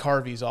yeah,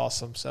 Carvey's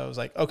awesome. So I was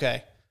like,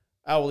 okay,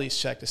 I'll at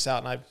least check this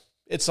out. And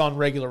it's on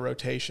regular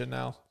rotation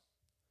now.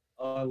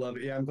 Oh, I love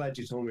it. Yeah, I'm glad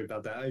you told me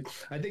about that.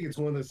 I think it's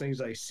one of those things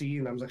I see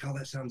and I was like, oh,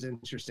 that sounds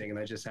interesting. And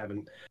I just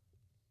haven't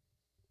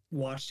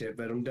watched it,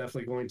 but I'm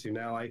definitely going to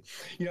now. I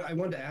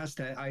wanted to ask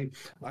that.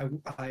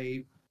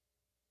 I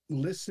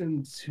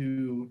listened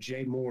to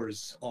Jay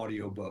Moore's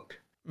audiobook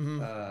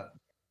for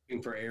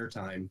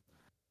airtime,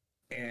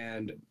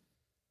 and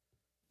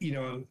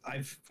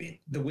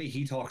the way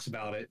he talks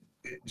about it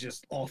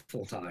just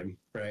awful time,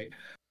 right?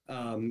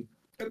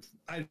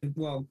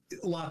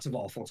 Lots of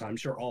awful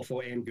times, sure, awful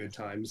and good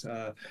times.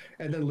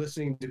 And then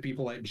listening to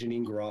people like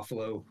Janeane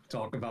Garofalo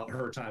talk about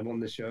her time on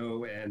the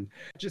show, and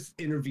just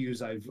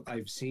interviews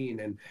I've seen,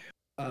 and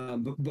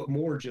but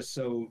more just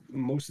so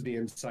most of the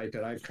insight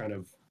that I've kind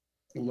of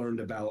learned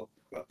about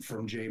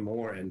from Jay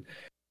Moore, and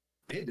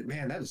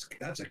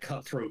that's a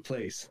cutthroat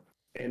place,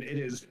 and it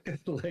is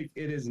like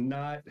it is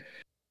not.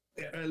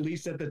 At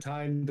least at the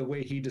time, the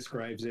way he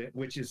describes it,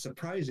 which is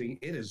surprising,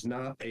 it is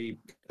not a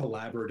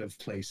collaborative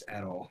place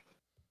at all.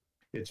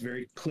 It's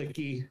very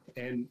cliquey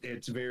and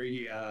it's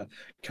very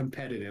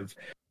competitive.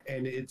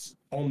 And it's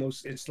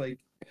like,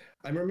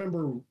 I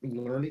remember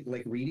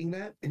reading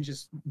that and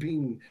just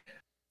being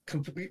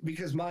complete,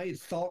 because my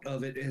thought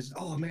of it is,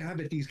 oh man, I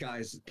bet these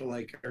guys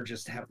are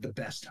just have the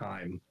best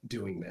time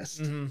doing this.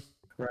 Mm-hmm.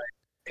 Right.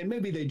 And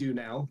maybe they do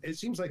now. It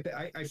seems like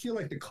I feel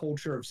like the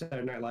culture of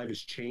Saturday Night Live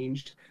has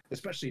changed,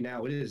 especially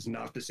now. It is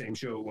not the same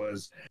show it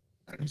was,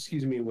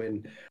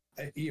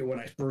 when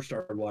I first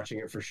started watching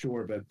it, for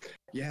sure. But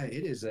yeah,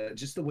 it is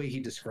just the way he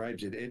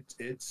describes it.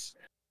 It's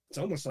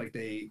almost like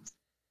it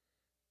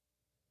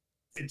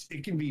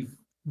can be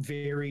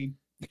very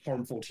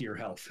harmful to your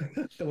health.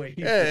 The way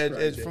he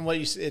describes it. From what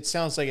it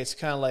sounds like it's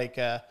kind of like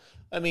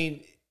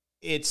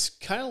it's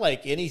kind of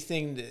like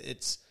anything.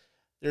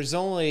 There's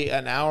only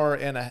an hour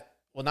and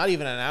not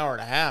even an hour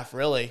and a half,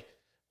 really.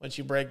 Once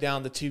you break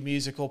down the two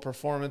musical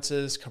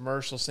performances,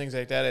 commercials, things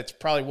like that, it's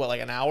probably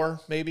like an hour,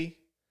 maybe.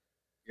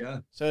 Yeah.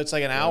 So it's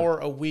like an hour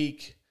a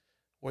week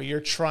where you're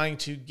trying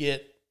to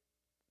get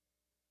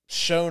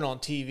shown on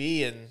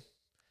TV, and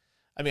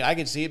I mean, I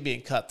could see it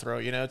being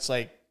cutthroat. It's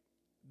like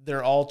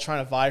they're all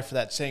trying to vie for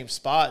that same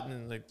spot,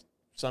 and like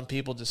some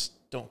people just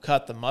don't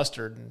cut the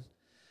mustard. And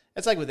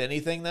it's like with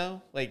anything,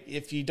 though. Like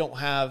if you don't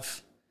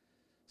have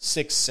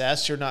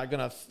success, you're not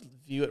going to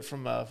view it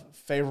from a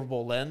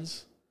favorable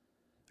lens.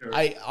 Sure.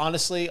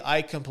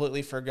 I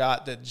completely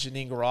forgot that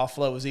Janeane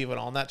Garofalo was even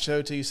on that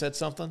show till you said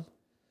something.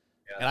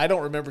 Yeah. And I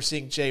don't remember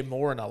seeing Jay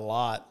Moore in a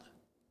lot.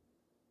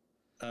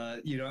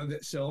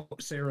 So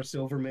Sarah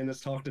Silverman has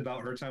talked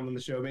about her time on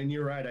the show. Man,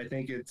 you're right. I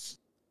think it's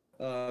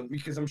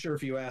because I'm sure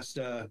if you asked,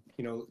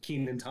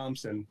 Kenan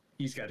Thompson,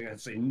 he's got to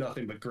say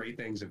nothing but great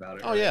things about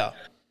it. Oh, right? Yeah.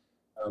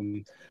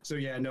 So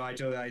yeah, no, I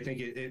think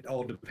it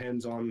all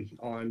depends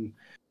on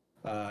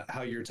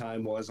how your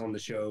time was on the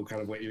show,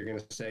 kind of what you're going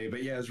to say.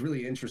 But yeah, it was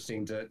really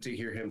interesting to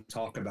hear him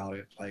talk about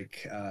it,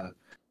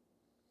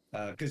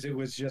 because it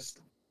was just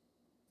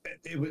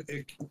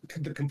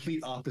the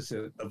complete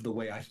opposite of the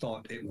way I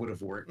thought it would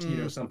have worked.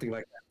 Something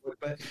like that.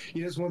 But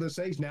it's one of those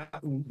things. Now,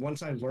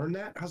 once I learned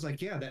that, I was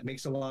like, yeah, that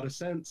makes a lot of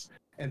sense.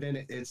 And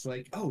then it's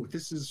like, oh,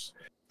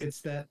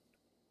 it's that.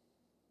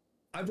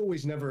 I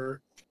always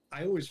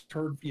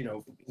heard,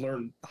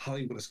 learn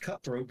Hollywood is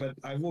cutthroat, but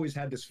I've always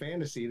had this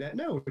fantasy that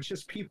no, it's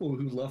just people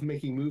who love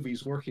making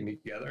movies working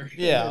together.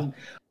 Yeah.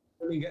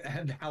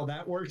 And how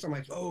that works, I'm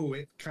like, oh,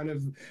 it kind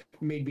of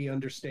made me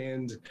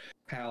understand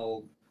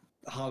how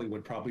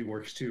Hollywood probably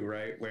works too,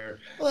 right?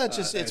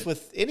 It's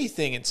with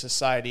anything in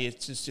society.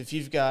 It's just if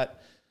you've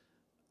got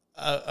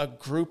a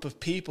group of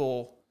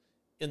people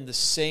in the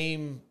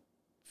same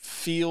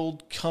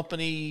field,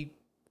 company,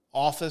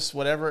 office,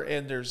 whatever,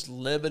 and there's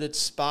limited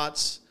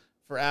spots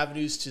for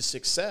avenues to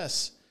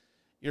success,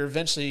 you're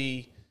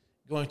eventually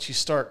going to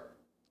start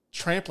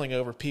trampling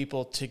over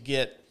people to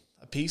get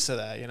a piece of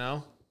that,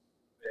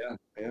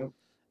 Yeah.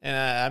 And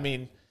I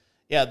mean,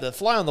 Yeah, the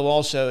Fly on the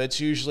Wall show, it's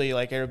usually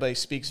like everybody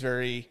speaks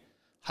very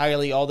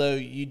highly, although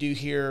you do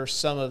hear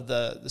some of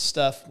the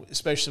stuff,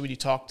 especially when you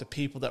talk to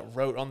people that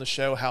wrote on the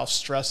show, how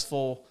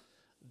stressful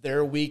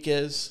their week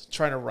is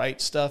trying to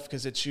write stuff,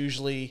 because it's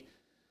usually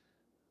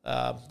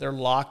they're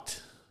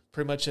locked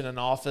pretty much in an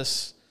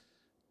office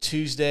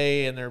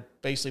Tuesday, and they're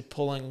basically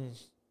pulling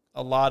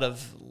a lot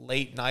of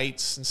late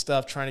nights and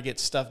stuff, trying to get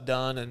stuff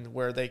done, and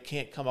where they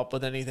can't come up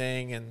with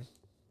anything, and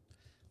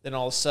then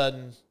all of a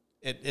sudden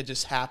it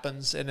just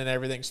happens, and then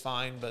everything's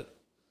fine. But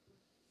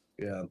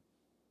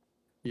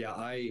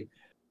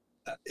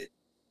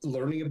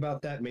learning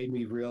about that made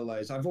me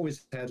realize I've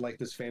always had like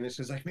this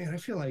fantasy. It's like, man, I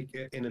feel like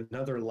in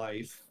another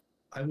life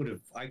I would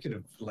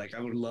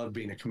love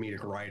being a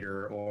comedic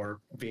writer or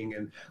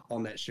being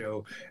on that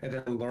show. And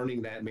then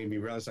learning that made me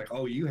realize, like,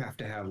 oh, you have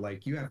to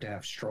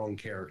have strong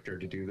character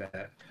to do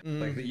that.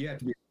 Like, that you have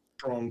to be a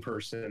strong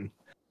person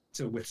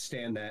to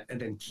withstand that and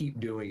then keep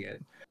doing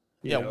it.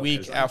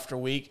 Week after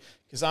week.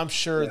 Because I'm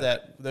sure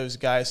that those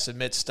guys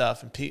submit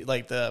stuff, and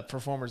like the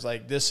performers,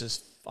 like,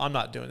 I'm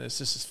not doing this.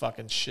 This is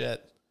fucking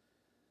shit.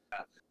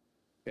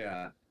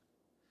 Yeah.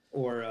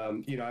 Or,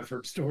 I've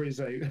heard stories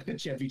like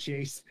Chevy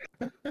Chase,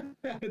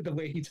 the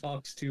way he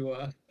talks to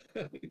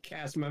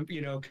cast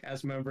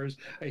members.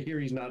 I hear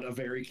he's not a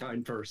very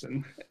kind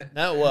person.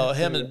 No, well,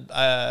 him and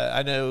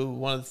I know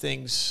one of the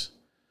things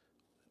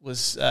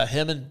was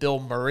him and Bill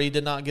Murray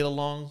did not get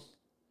along.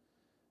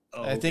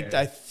 Oh, I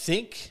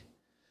think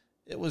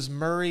it was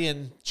Murray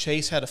and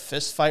Chase had a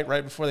fist fight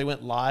right before they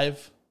went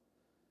live.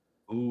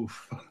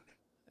 Oof.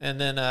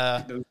 And then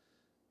and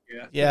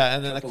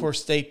then of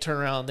course they turn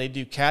around and they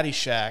do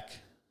Caddyshack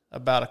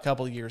about a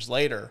couple of years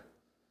later,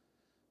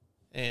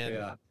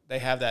 and they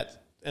have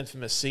that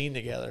infamous scene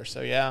together.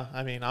 So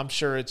I mean, I'm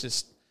sure it's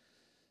just.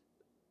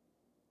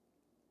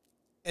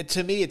 And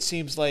to me, it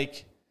seems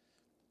like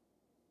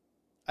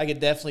I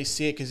could definitely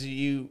see it, because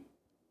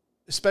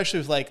especially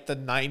with like the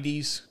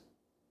 '90s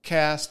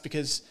cast,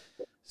 because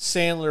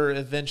Sandler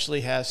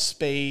eventually has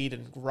Spade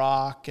and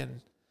Rock,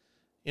 and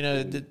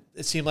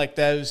it seemed like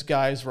those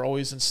guys were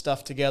always in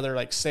stuff together,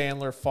 like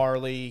Sandler,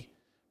 Farley,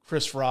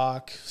 Chris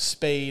Rock,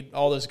 Spade.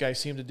 All those guys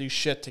seem to do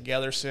shit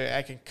together, so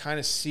I can kind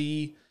of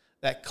see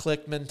that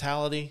clique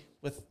mentality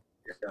with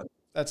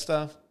that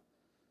stuff.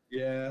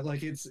 Yeah,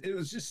 like it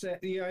was just that.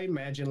 I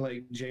imagine,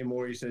 like, Jay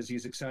Moore says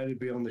he's excited to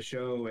be on the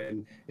show,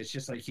 and it's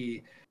just like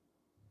he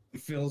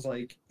feels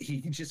like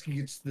he just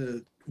gets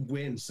the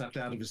wind sucked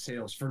out of his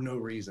sails for no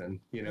reason,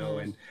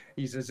 and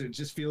he says it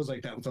just feels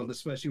like that,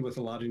 especially with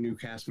a lot of new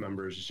cast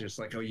members. It's just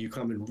like, oh, you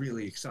come in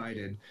really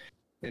excited,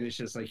 and it's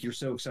just like you're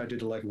so excited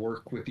to like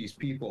work with these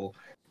people,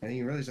 and then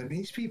you realize like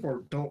these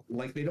people don't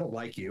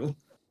like you,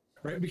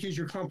 right? Because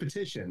you're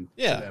competition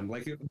to them.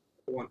 Like, they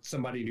want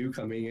somebody new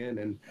coming in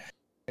and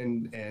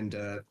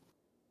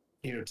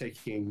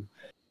taking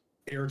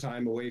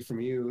airtime away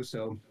from you.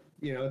 So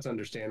it's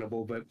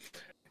understandable, but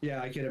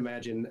I can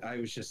imagine. I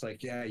was just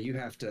like, you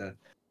have to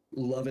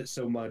love it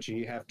so much, and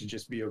you have to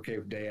just be okay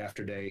with day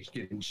after day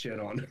getting shit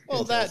on.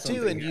 Well, that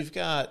too, and you've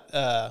got,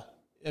 I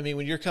mean,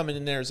 when you're coming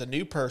in there as a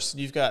new person,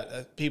 you've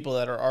got people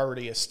that are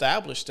already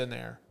established in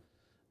there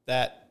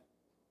that,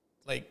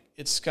 like,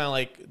 it's kind of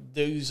like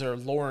those are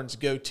Lauren's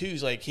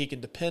go-tos. Like, he can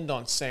depend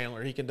on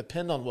Sandler, he can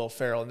depend on Will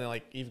Ferrell, and then,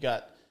 like, you've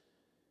got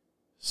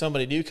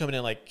somebody new coming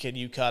in, like, can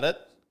you cut it?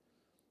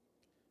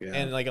 Yeah.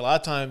 And, like, a lot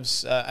of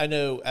times, I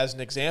know, as an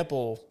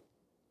example,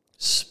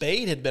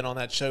 Spade had been on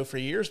that show for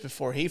years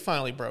before he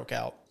finally broke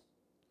out.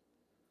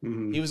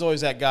 Mm-hmm. He was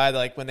always that guy,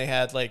 like, when they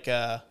had, like,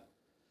 I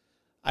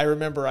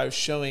remember I was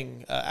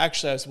showing,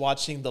 actually I was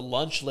watching the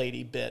Lunch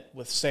Lady bit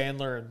with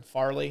Sandler and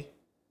Farley,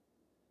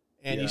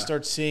 and you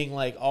start seeing,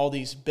 like, all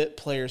these bit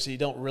players that you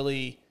don't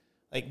really,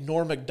 like,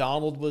 Norm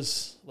Macdonald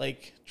was,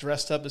 like,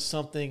 dressed up as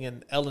something,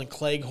 and Ellen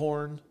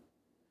Cleghorn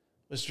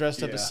was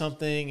dressed up as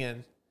something,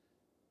 and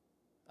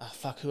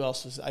who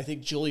else was, I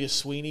think Julia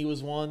Sweeney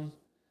was one.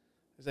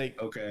 It's like,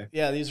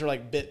 these are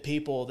like bit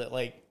people that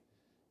like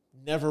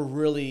never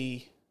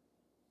really,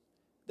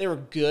 they were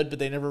good, but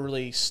they never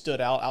really stood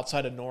out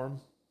outside of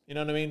norm. You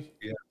know what I mean?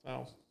 Yeah.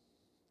 Oh.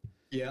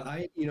 Yeah,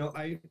 I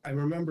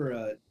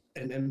remember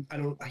and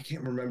I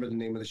can't remember the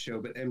name of the show,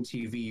 but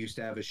MTV used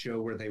to have a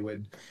show where they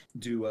would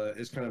do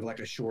it's kind of like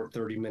a short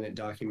 30-minute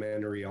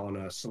documentary on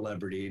a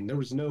celebrity, and there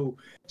was no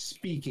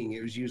speaking.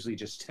 It was usually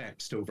just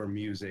text over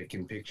music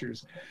and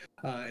pictures.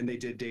 And they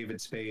did David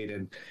Spade,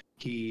 and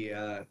he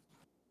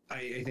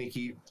I think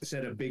he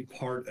said a big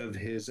part of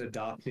his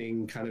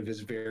adopting kind of his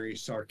very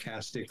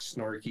sarcastic,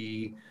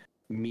 snarky,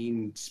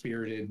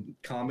 mean-spirited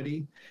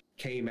comedy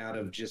came out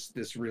of just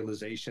this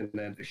realization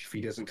that if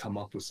he doesn't come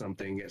up with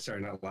something at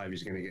Saturday Night Live,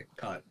 he's going to get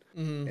cut.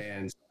 Mm-hmm.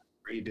 And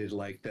he did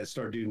like that,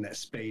 started doing that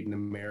Spade in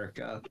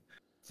America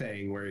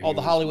thing where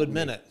the Hollywood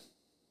Minute.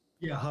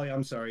 Yeah,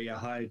 I'm sorry. Yeah,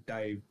 I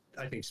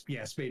think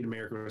Spade in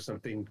America or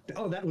something.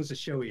 Oh, that was a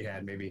show he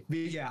had maybe.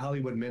 Yeah,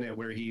 Hollywood Minute,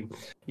 where he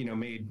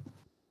made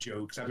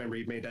jokes. I remember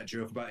he made that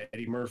joke about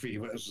Eddie Murphy.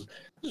 It was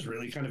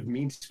really kind of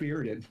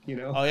mean-spirited,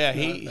 Oh yeah,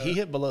 he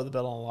hit below the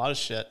belt on a lot of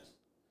shit.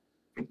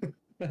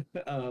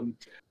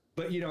 But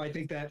but I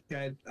think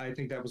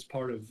that was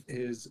part of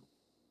his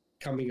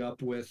coming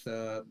up with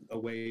a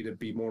way to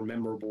be more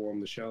memorable on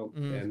the show,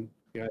 and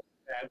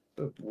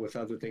that with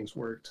other things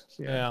worked.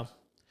 Yeah.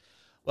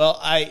 Well,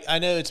 I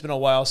know it's been a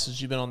while since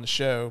you've been on the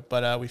show,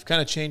 but we've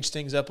kind of changed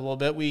things up a little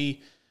bit.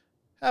 We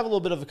have a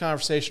little bit of a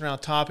conversation around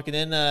topic,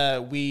 and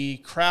then we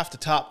craft a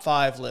top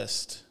 5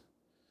 list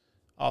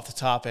off the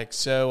topic.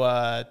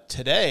 So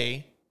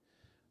today,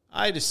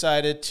 I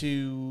decided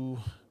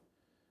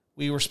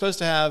we were supposed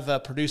to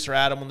have producer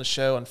Adam on the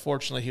show.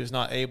 Unfortunately, he was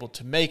not able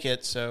to make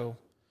it, so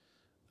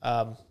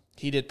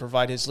he did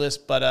provide his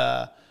list. But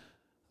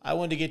I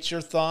wanted to get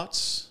your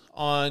thoughts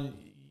on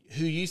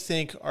who you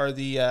think are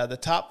the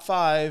top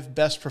 5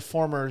 best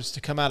performers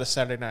to come out of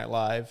Saturday Night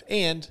Live,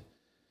 and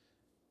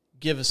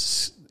give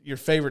us your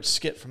favorite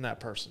skit from that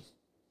person.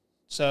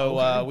 So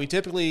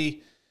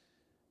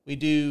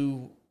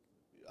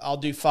I'll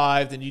do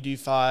 5, then you do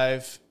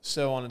 5,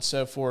 so on and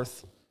so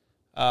forth.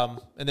 And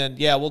then,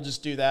 we'll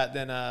just do that.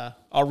 Then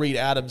I'll read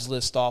Adam's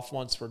list off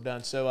once we're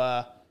done.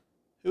 So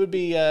who would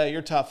be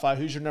your top 5?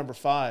 Who's your number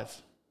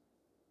 5?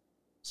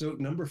 So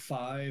number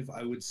 5,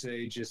 I would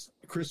say just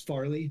Chris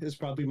Farley is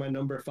probably my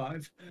number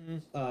 5.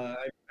 Mm-hmm. I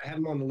have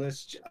him on the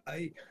list.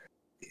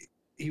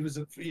 He was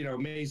a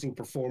amazing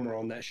performer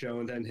on that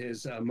show, and then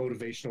his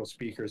motivational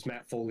speakers,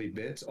 Matt Foley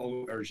bits,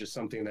 are just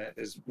something that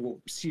is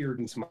seared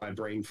into my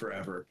brain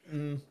forever.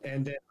 And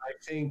then I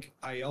think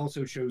I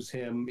also chose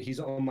him. He's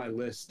on my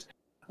list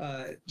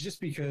just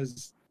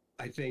because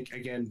I think,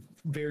 again,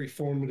 very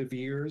formative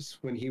years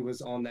when he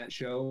was on that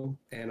show,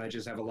 and I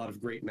just have a lot of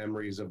great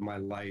memories of my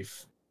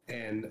life.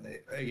 And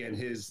again,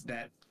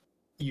 that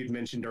you'd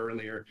mentioned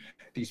earlier,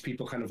 these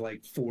people kind of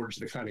like forge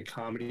the kind of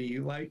comedy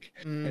you like,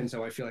 and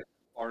so I feel like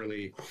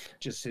Farley,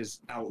 just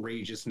his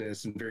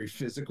outrageousness and very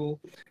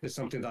physical, is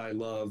something that I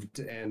loved,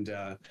 and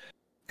I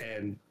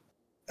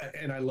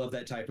love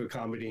that type of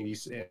comedy,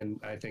 and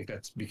I think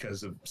that's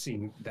because of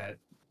seeing that,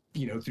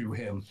 through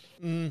him.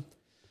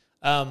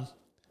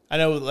 I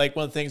know, like,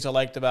 one of the things I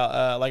liked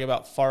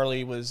about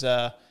Farley was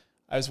I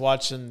was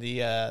watching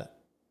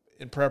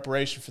in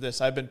preparation for this,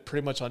 I've been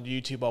pretty much on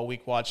YouTube all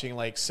week watching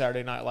like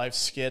Saturday Night Live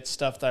skits,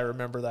 stuff that I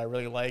remember that I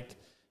really liked,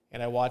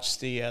 and I watched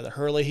the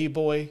Hurley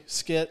Boy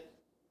skit,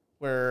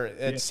 where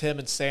it's him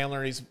and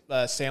Sandler.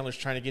 Sandler's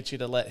trying to get you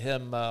to let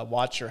him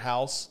watch your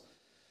house.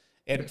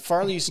 And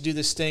Farley used to do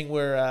this thing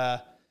where,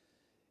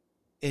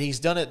 and he's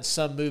done it in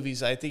some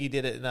movies. I think he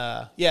did it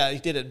he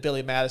did it in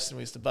Billy Madison when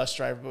he was the bus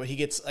driver, but he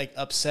gets like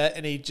upset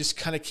and he just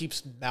kind of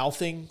keeps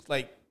mouthing,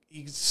 like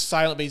he's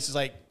silent, but he's just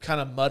like kind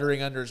of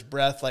muttering under his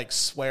breath, like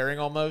swearing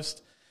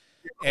almost.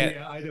 And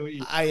I know what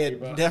I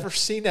had never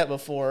seen that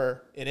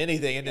before in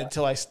anything, and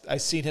until I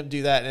seen him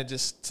do that, and it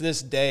just, to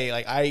this day,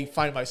 like I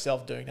find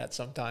myself doing that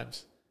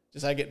sometimes.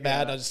 Just I get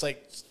mad, and I just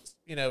like,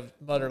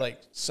 mutter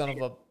like "son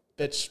of a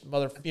bitch,"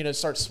 mother,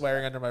 start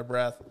swearing under my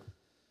breath.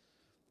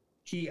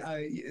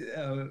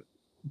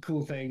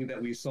 Cool thing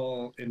that we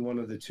saw in one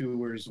of the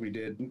tours we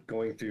did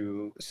going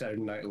through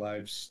Saturday Night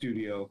Live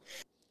studio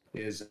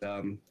is,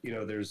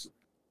 there's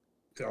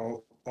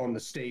on the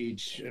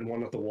stage in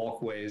one of the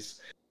walkways,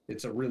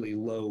 it's a really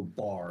low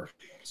bar.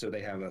 So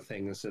they have a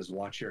thing that says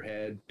 "Watch Your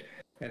Head."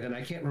 And then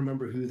I can't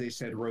remember who they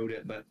said wrote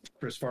it, but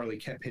Chris Farley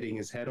kept hitting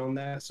his head on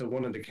that. So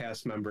one of the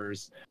cast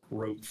members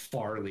wrote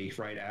Farley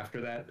right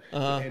after that.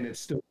 And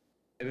it's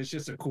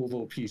just a cool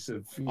little piece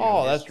of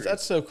history.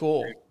 That's so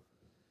cool.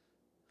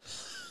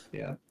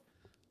 Yeah.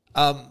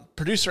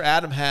 Producer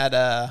Adam had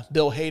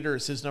Bill Hader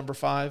as his number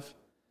 5.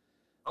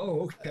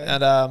 Oh, okay.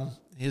 And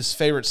his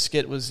favorite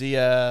skit was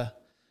the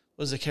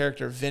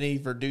character Vinny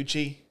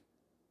Verducci.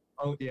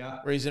 Oh, yeah.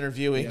 Where he's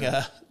interviewing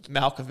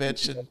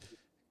Malkovich, and of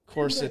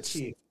course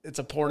it's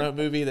a porno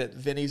movie that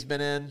Vinny's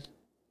been in.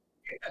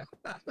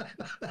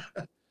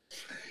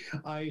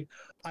 I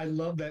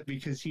love that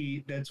because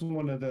that's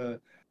one of the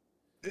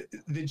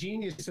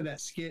genius of that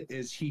skit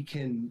is he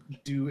can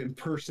do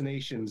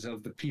impersonations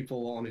of the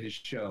people on his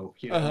show,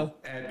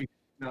 and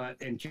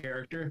not in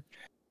character.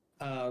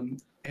 And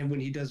when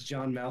he does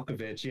John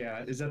Malkovich,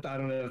 I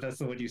don't know if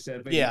that's what you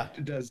said, but he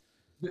does.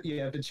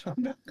 Yeah, the John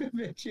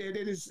Malkovich, and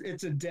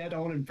it's a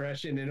dead-on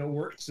impression, and it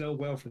worked so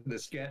well for the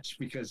sketch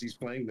because he's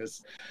playing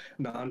this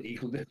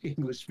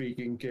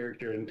non-English-speaking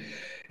character, and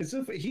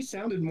he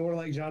sounded more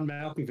like John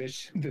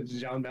Malkovich than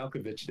John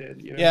Malkovich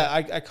did. Yeah,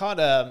 I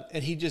caught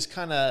and he just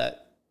kind of,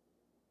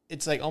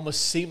 it's like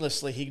almost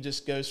seamlessly he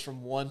just goes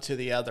from one to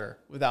the other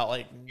without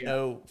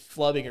no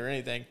flubbing or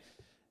anything.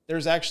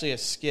 There's actually a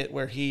skit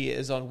where he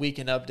is on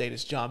Weekend Update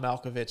as John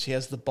Malkovich. He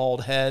has the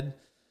bald head.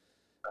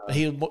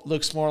 He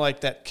looks more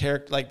like that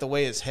character, like the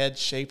way his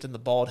head's shaped and the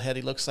bald head.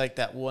 He looks like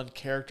that one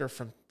character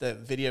from the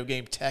video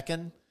game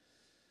Tekken.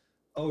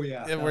 Oh,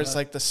 yeah. Where it's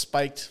like the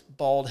spiked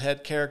bald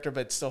head character,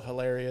 but it's still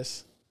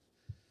hilarious.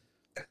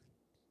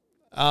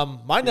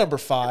 My number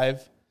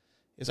 5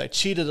 is I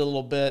cheated a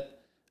little bit.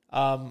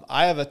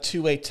 I have a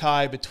 2-way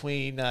tie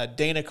between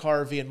Dana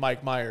Carvey and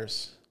Mike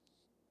Myers.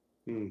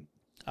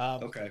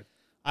 Okay.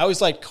 I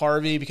always liked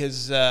Carvey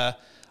because I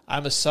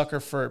I'm a sucker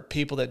for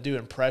people that do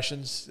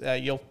impressions.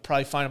 You'll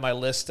probably find on my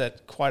list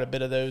that quite a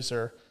bit of those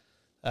are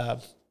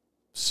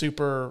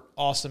super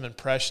awesome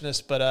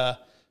impressionists. But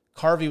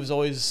Carvey was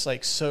always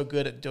like so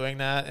good at doing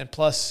that. And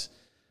plus,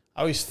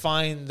 I always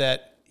find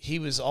that he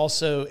was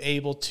also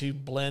able to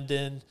blend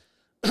in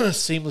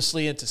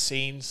seamlessly into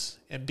scenes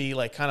and be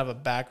like kind of a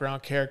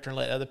background character and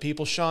let other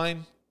people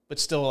shine, but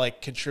still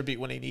like contribute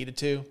when he needed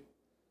to.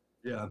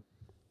 Yeah.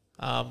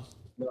 No,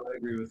 I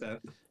agree with that.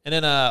 And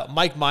then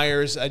Mike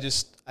Myers, I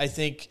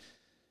think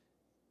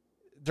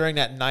during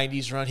that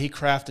 90s run, he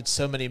crafted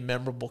so many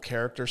memorable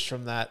characters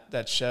from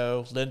that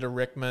show. Linda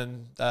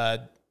Rickman,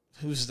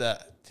 who's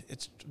the,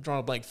 it's drawing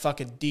a blank,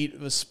 it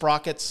was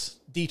Sprockets,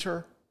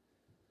 Dieter.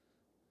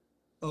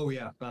 Oh,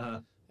 yeah.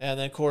 And then,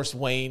 of course,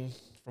 Wayne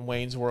from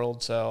Wayne's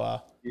World.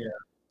 So,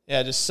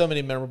 yeah, just so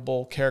many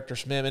memorable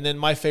characters from him. And then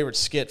my favorite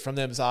skit from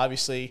them is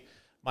obviously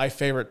my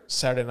favorite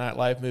Saturday Night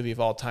Live movie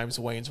of all time is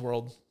Wayne's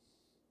World.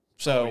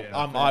 So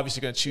I'm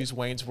obviously going to choose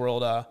Wayne's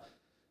World.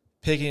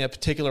 Picking a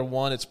particular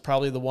one, it's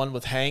probably the one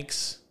with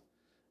Hanks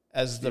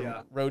as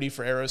the roadie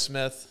for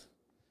Aerosmith.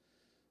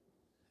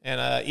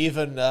 And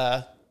even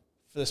for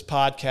this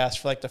podcast,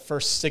 for like the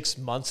first 6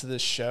 months of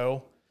this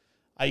show,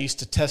 I used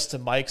to test the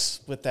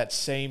mics with that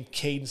same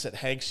cadence that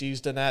Hanks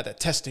used in that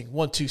testing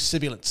 1 2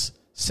 sibilance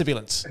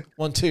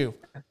 1 2.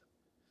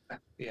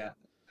 Yeah.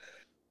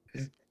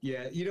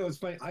 Yeah, it's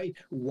funny. I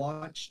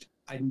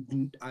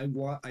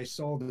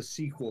saw the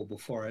sequel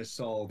before I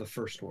saw the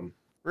first one.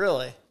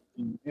 Really?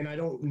 And I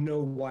don't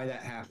know why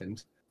that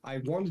happened. I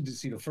wanted to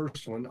see the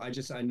first one. I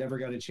never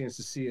got a chance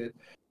to see it.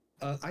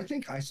 I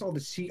think I saw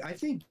I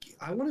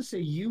want to say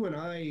you and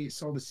I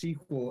saw the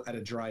sequel at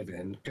a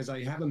drive-in because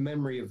I have a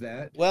memory of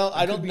that. Well,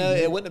 I don't know.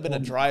 It wouldn't have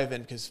been a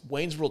drive-in because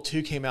Wayne's World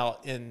 2 came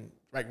out in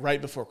right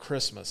before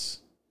Christmas.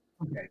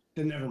 Okay,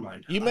 then never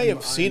mind. You may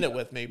have seen it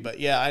with me, but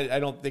yeah, I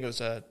don't think it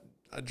was a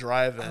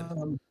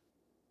drive-in.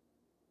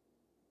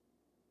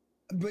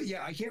 But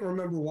yeah, I can't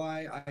remember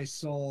why I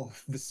saw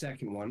the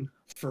second one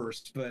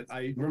first, but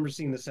I remember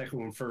seeing the second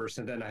one first,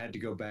 and then I had to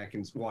go back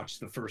and watch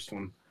the first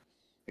one.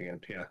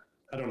 And yeah,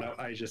 I don't know.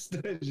 It's just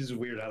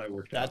weird how that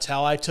worked out. That's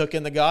how I took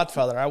in The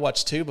Godfather. I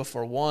watched 2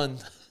 before 1.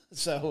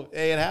 So,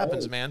 hey, it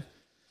happens, man.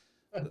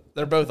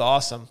 They're both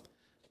awesome.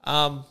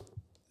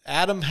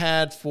 Adam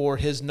had for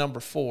his number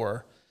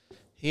 4,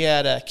 he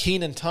had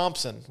Kenan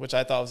Thompson, which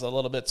I thought was a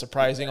little bit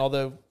surprising,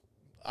 although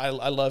I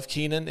love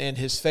Kenan, and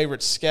his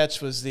favorite sketch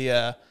was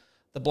the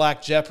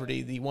Black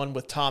Jeopardy, the one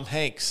with Tom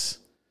Hanks.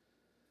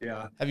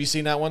 Yeah. Have you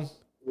seen that one?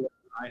 Yeah,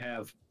 I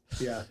have.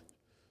 Yeah.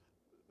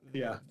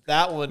 Yeah.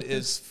 That one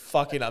is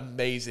fucking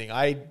amazing.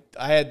 I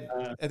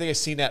think I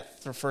seen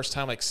that for the first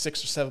time like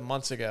 6 or 7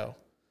 months ago.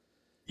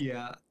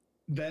 Yeah.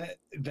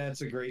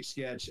 That's a great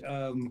sketch.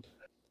 I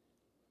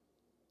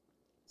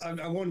want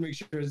to make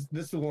sure this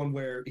is the one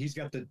where he's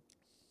got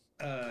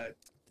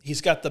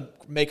the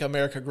Make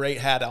America Great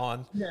hat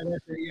on. Yeah,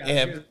 that's it.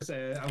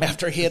 Yeah, and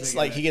after he gets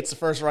the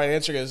first right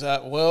answer, he goes,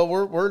 well,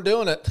 we're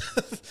doing it.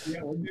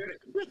 Yeah, we're doing it.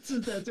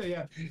 That's it,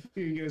 yeah.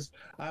 He goes,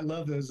 I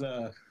love those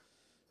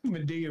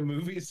Medea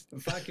movies.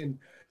 If I can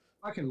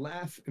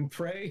laugh and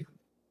pray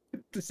at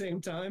the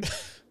same time,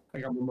 I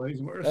got my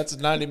money's worth. That's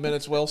 90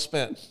 minutes well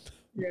spent.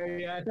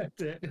 Yeah,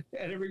 that's it.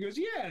 And everybody goes,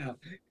 yeah,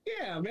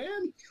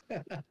 man.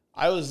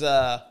 I was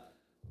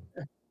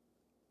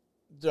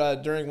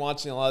during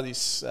watching a lot of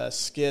these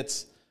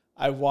skits,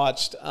 I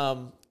watched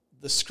the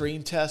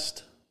screen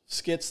test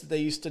skits that they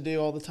used to do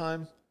all the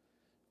time.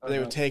 They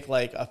would take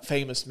like a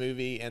famous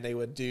movie and they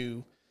would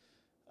do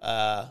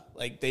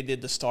like they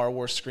did the Star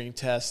Wars screen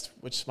test,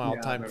 which is my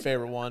all-time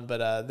favorite one.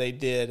 But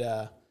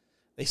they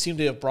seem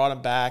to have brought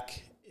him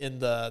back in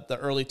the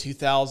early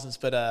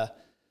 2000s. But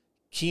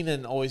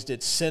Kenan always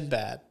did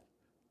Sinbad.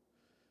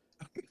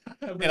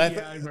 And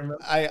I remember.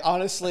 I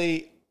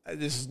honestly,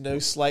 this is no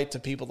slight to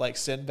people like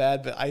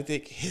Sinbad, but I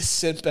think his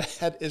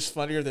Sinbad is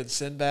funnier than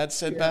Sinbad.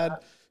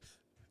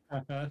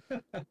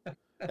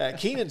 Yeah.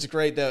 Kenan's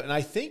great though, and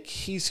I think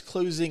he's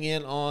closing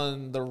in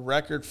on the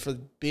record for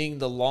being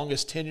the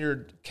longest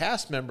tenured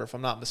cast member, if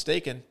I'm not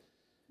mistaken.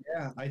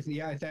 Yeah, I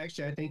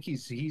think he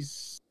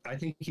is. I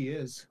think he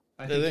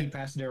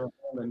passed Daryl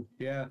Hallman.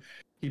 Yeah,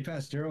 he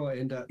passed Daryl,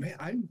 and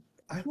man,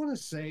 I want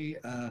to say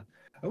I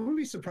wouldn't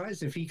be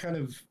surprised if he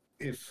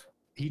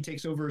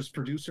takes over as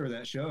producer of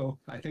that show.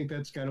 I think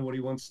that's kind of what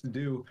he wants to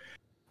do.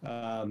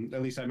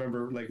 At least I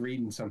remember like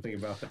reading something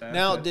about that.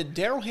 Now, did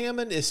Daryl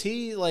Hammond, is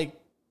he like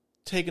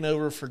taking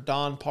over for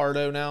Don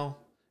Pardo now?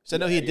 Because I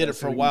know he did it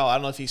for a while. I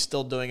don't know if he's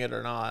still doing it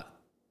or not.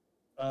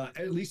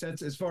 At least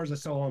that's as far as I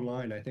saw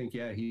online. I think,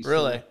 he's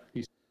really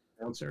he's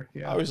an announcer.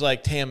 Yeah, I always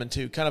liked Hammond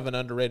too. Kind of an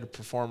underrated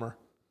performer.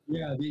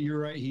 Yeah, you're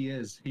right. He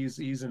is.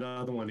 He's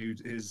another one who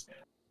is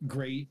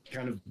great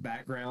kind of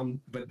background,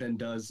 but then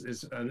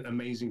is an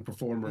amazing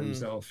performer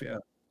himself. Yeah.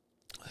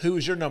 Who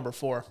is your number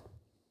 4?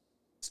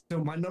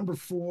 So my number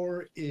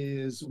 4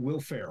 is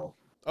Will Ferrell.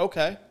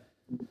 Okay.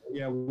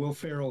 Yeah, Will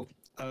Ferrell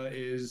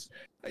is.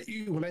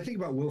 When I think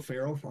about Will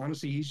Ferrell,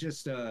 honestly, he's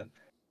just. I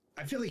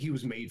feel like he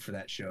was made for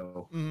that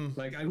show. Mm-hmm.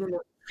 Like I remember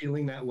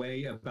feeling that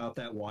way about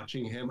that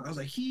watching him. I was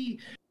like, he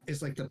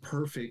is like the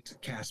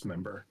perfect cast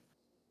member.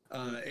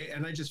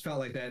 And I just felt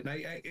like that. And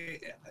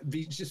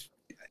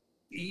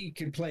he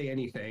could play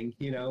anything,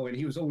 and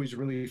he was always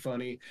really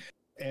funny.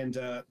 And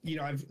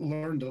I've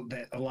learned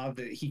that a lot of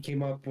he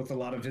came up with a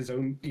lot of his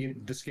own,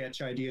 the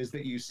sketch ideas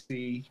that you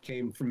see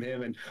came from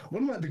him. And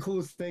one of the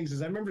coolest things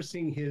is I remember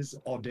seeing his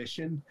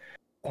audition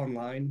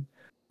online,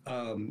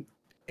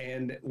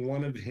 and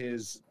one of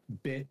his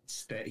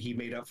bits that he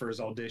made up for his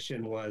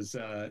audition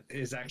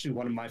is actually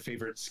one of my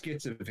favorite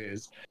skits of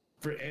his.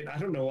 And I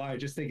don't know why. I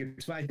just think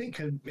I think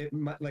it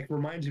like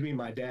reminds me of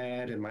my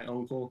dad and my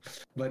uncle,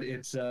 but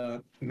it's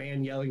a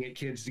man yelling at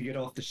kids to get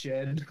off the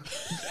shed.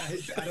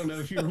 I don't know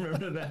if you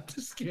remember that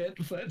skit,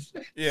 but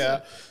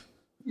yeah,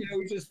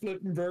 we're just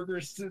flipping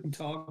burgers and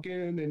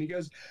talking, and he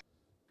goes,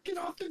 get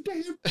off the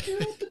damn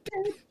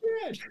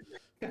shed.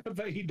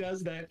 But he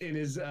does that in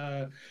his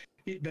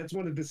that's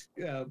one of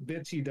the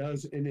bits he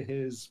does in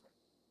his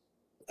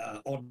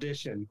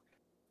audition.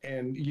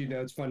 And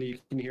it's funny, you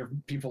can hear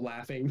people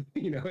laughing,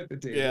 at the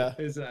table. Yeah,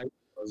 it's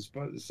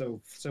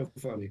so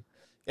funny.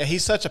 Yeah,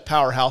 he's such a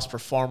powerhouse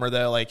performer,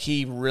 though. Like,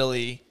 he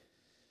really,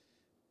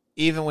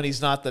 even when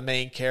he's not the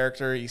main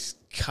character, he's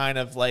kind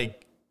of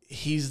like,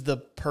 he's the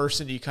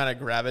person you kind of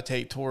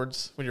gravitate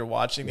towards when you're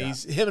watching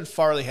these. Him and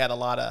Farley had a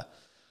lot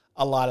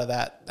of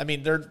that. I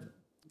mean, their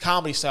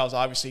comedy styles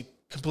obviously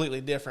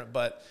completely different,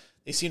 but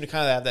they seem to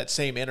kind of have that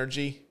same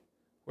energy,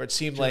 where it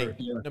seemed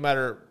no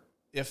matter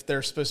if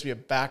they're supposed to be a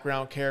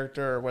background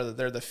character or whether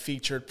they're the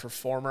featured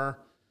performer,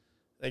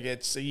 like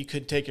you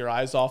couldn't take your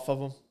eyes off of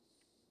them.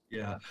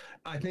 Yeah,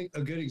 I think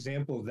a good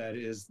example of that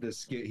is the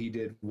skit he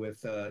did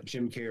with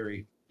Jim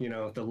Carrey.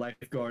 The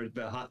lifeguard,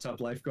 the hot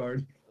tub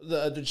lifeguard.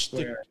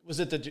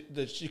 Was it the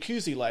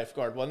jacuzzi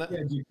lifeguard, wasn't it?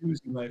 Yeah, jacuzzi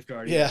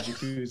lifeguard. Yeah,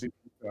 jacuzzi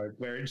lifeguard.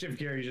 Where Jim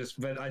Carrey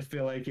but I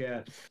feel like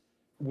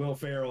Will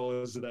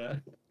Ferrell is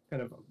the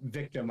kind of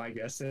victim, I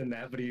guess, in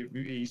that, but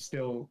he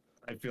still,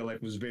 I feel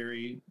like, was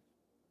very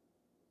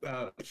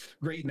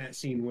great in that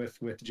scene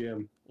with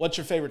Jim. What's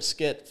your favorite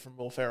skit from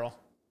Will Ferrell?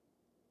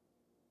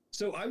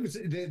 So I was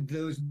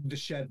the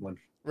shed one.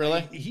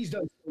 Really? He's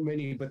done so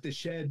many, but the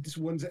shed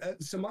ones.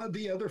 Some of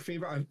the other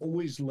favorite. I've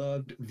always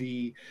loved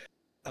the.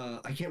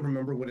 I can't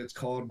remember what it's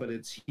called, but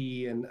it's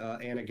he and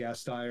Anna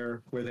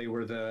Gasteyer, where they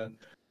were the.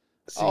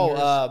 Singers.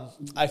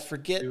 I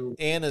forget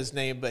Anna's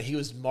name, but he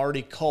was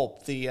Marty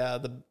Culp,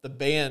 the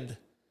band.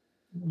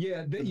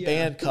 Yeah, the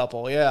band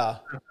couple. Yeah.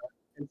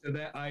 And so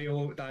that I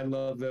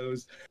love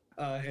those,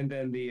 and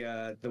then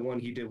the one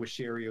he did with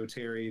Sherry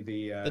O'Terry,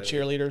 the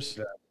cheerleaders,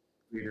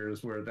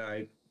 where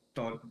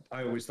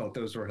I always thought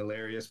those were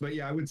hilarious. But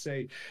yeah, I would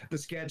say the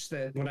sketch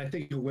that when I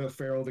think of Will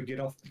Ferrell to get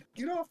off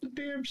the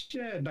damn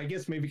shed. I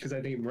guess maybe because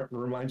I think it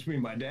reminds me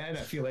of my dad.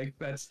 I feel like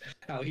that's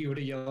how he would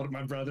have yelled at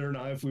my brother and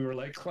I if we were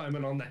like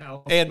climbing on the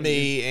house. And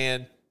me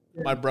and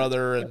my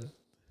brother and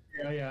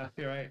yeah,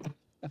 you're right.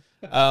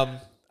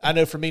 I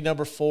know for me,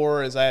 number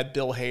 4 is I had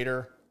Bill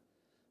Hader.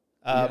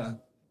 I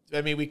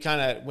mean, we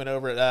kind of went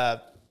over it.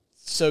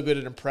 So good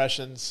at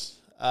impressions.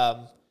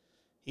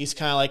 He's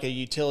kind of like a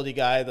utility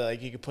guy that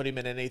like you could put him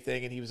in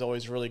anything, and he was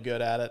always really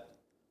good at it.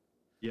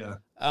 Yeah.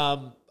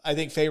 I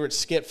think favorite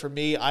skit for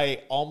me,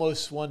 I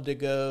almost wanted to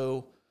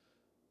go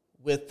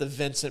with the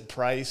Vincent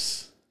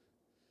Price,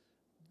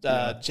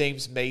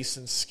 James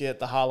Mason skit,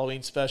 the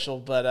Halloween special,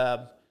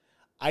 but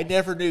I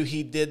never knew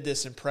he did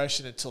this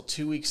impression until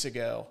 2 weeks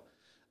ago.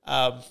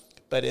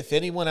 But if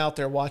anyone out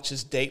there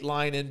watches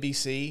Dateline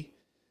NBC,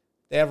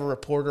 they have a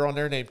reporter on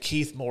there named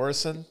Keith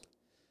Morrison,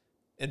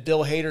 and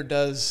Bill Hader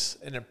does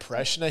an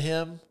impression of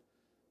him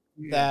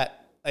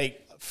that,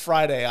 like,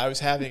 Friday, I was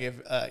having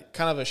a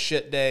kind of a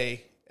shit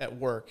day at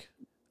work,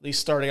 at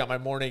least starting out my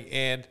morning,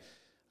 and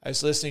I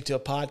was listening to a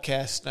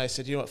podcast, and I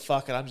said, you know what,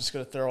 fuck it, I'm just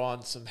going to throw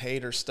on some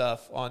Hader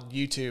stuff on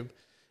YouTube,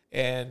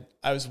 and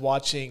I was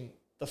watching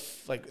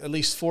at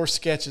least 4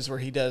 sketches where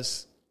he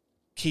does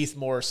Keith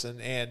Morrison,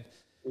 and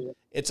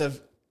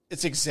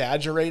it's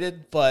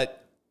exaggerated, but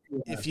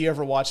if you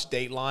ever watch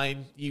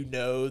Dateline, you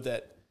know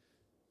that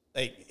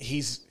like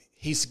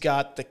he's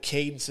got the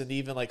cadence and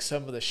even like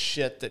some of the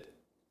shit that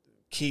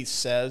Keith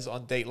says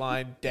on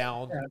Dateline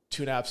down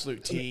to an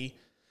absolute T.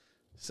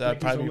 So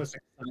like he's almost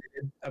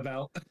excited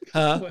about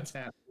what's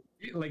happening.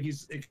 Like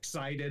he's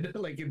excited.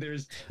 Like he's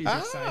excited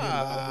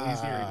about what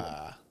he's hearing.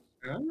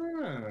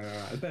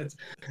 That's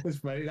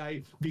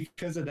funny.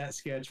 Because of that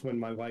sketch, when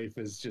my wife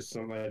is just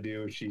something I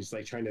do, she's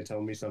like trying to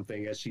tell me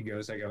something as she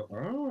goes. I go,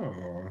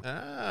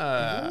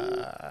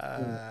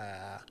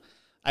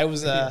 I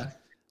was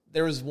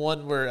there was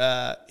one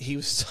where he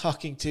was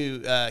talking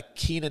to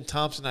Kenan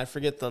Thompson. I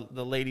forget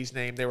the lady's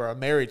name. They were a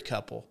married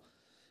couple,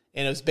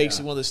 and it was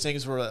basically one of those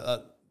things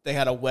where they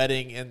had a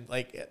wedding and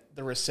like at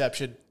the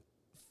reception,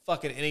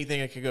 fucking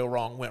anything that could go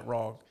wrong went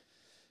wrong.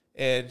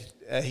 And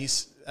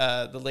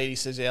the lady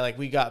says, yeah, like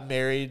we got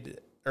married,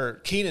 or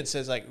Kenan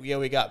says like, yeah,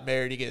 we got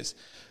married. He goes,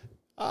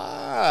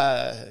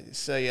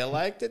 so you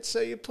liked it,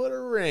 so you put a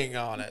ring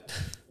on it.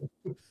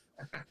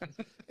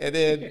 And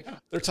then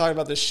they're talking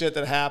about the shit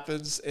that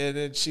happens. And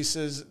then she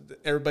says,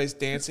 everybody's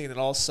dancing, and then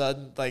all of a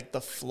sudden, like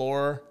the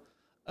floor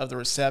of the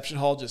reception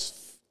hall just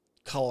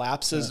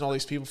collapses, and all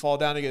these people fall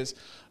down. He goes,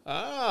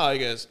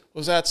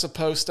 was that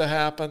supposed to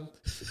happen?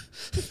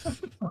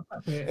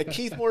 And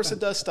Keith Morrison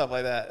does stuff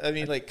like that. I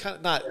mean, like, kind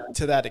of not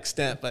to that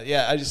extent, but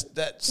yeah,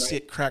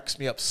 it cracks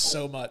me up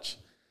so much.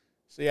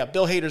 So yeah,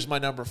 Bill Hader's my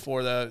number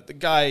 4, though. The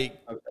guy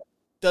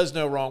does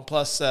no wrong.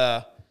 Plus,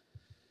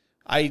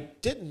 I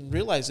didn't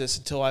realize this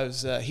until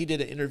he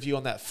did an interview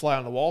on that Fly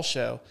on the Wall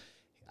show.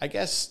 I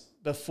guess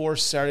before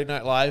Saturday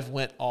Night Live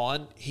went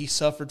on, he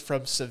suffered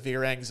from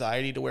severe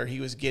anxiety to where he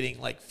was getting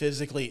like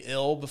physically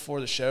ill before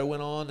the show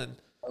went on. And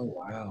oh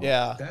wow,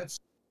 yeah, that's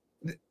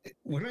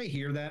when I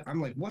hear that,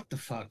 I'm like, what the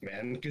fuck,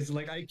 man? Because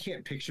like I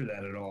can't picture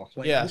that at all.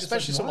 Like, yeah, I'm just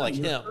especially someone like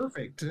him.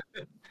 Perfect.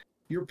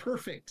 You're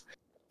perfect.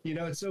 You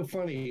know, it's so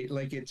funny.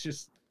 Like, it's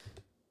just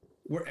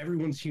where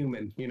everyone's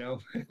human. You know,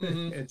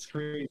 it's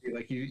crazy.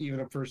 Like,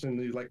 even a person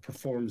who like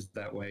performs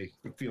that way,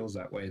 feels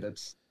that way.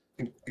 That's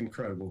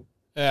incredible.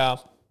 Yeah.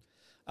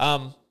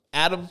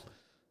 Adam,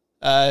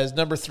 is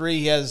number 3.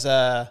 He has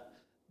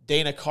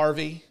Dana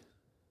Carvey.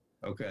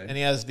 Okay. And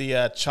he has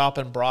the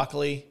chopping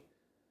broccoli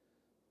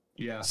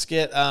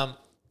skit. I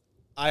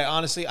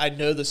honestly, I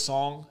know the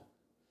song,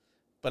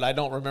 but I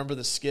don't remember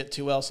the skit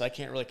too well, so I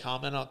can't really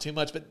comment on it too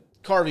much. But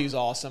Carvey's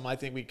awesome. I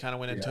think we kind of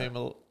went into him.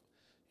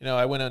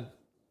 I went and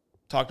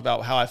talked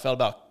about how I felt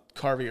about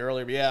Carvey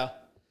earlier, but yeah,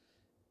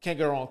 can't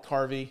go wrong with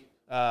Carvey.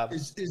 I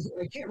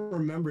can't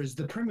remember. Is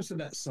the premise of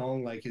that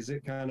song like? Is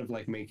it kind of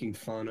like making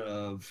fun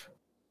of,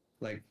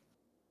 like,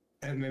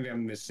 and maybe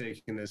I'm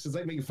mistaking this. It's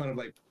like making fun of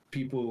like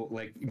people,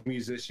 like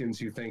musicians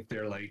who think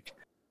they're like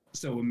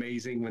so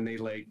amazing when they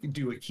like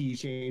do a key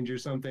change or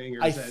something.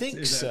 Or I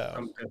think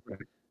so.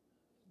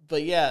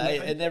 But yeah,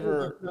 like, I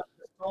never. The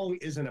song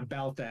isn't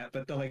about that,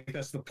 but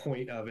that's the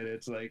point of it.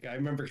 It's like I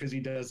remember because he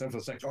does something.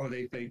 It's like, oh,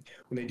 they when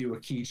they do a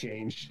key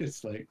change,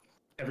 it's like.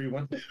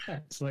 Everyone,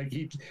 it's like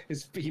he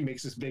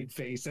makes this big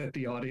face at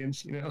the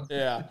audience, you know.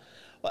 Yeah,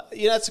 well,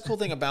 that's the cool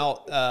thing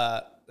about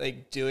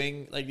like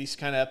doing like these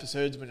kind of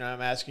episodes. When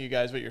I'm asking you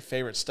guys what your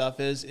favorite stuff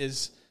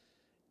is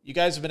you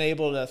guys have been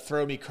able to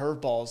throw me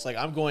curveballs. Like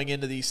I'm going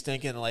into these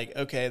thinking like,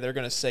 okay, they're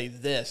going to say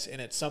this, and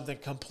it's something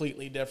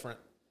completely different.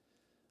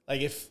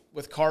 Like if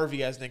with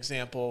Carvey as an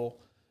example,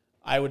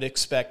 I would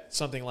expect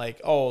something like,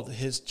 oh,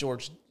 his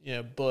George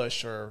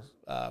Bush or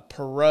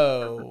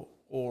Perot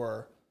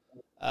or.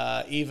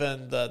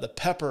 Even the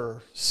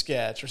Pepper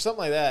sketch or something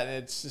like that. And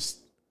it's just,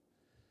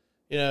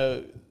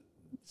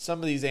 some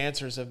of these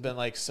answers have been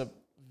like some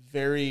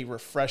very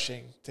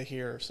refreshing to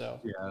hear.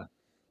 So,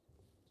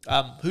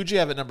 who'd you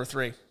have at number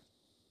 3?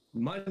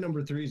 My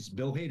number 3 is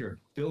Bill Hader.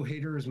 Bill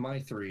Hader is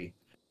my 3.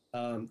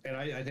 And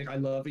I think I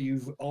love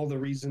you. All the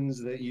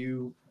reasons that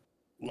you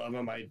love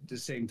him, the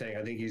same thing.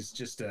 I think he's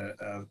just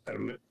a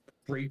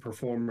great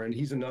performer, and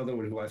he's another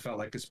one who I felt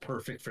like is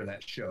perfect for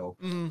that show.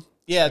 Mm-hmm.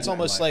 Yeah, it's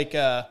almost like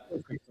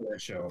perfect for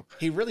that show.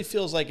 He really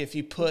feels like if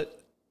you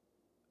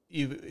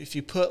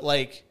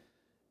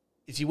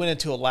went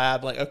into a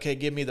lab, like, okay,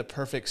 give me the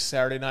perfect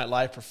Saturday Night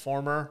Live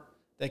performer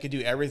that could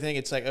do everything.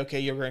 It's like, okay,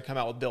 you're going to come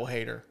out with Bill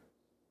Hader.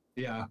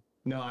 Yeah,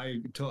 no, I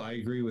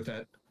agree with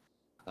that.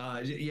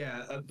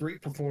 A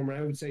great performer.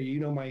 I would say,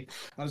 I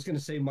was going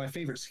to say my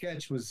favorite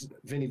sketch was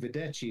Vinny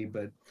Vedecci,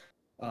 but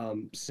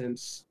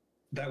since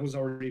that was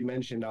already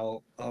mentioned,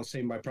 I'll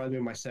say probably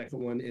my second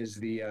one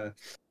is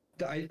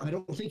I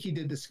don't think he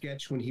did the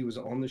sketch when he was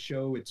on the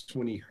show. It's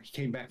when he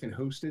came back and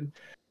hosted,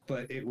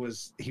 but he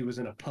was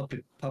in a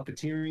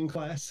puppeteering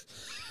class,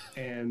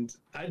 and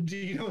do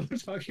you know what I'm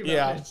talking about?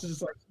 Yeah. It's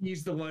just like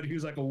he's the one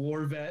who's like a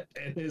war vet,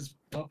 and his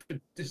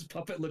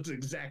puppet looks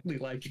exactly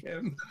like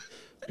him.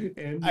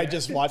 And I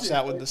just watched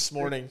that one this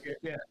morning.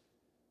 Yeah.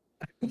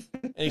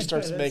 And he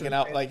starts making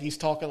out like he's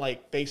talking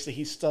like basically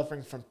he's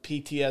suffering from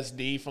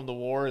PTSD from the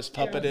war. His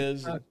puppet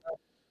is.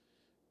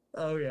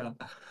 Oh yeah,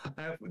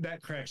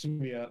 that cracks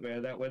me up,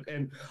 man. That one,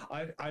 and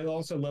I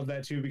also love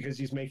that too because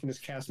he's making his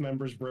cast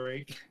members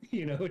break,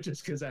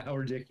 just because of how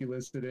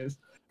ridiculous it is.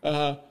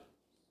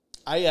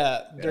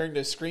 During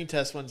the screen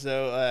test ones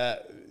though,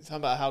 talking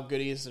about how good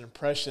he is in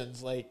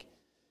impressions, like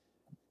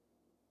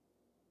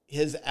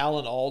his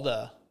Alan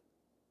Alda.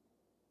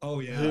 Oh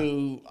yeah,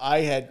 who I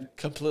had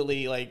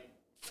completely like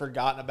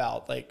forgotten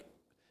about. Like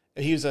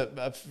he was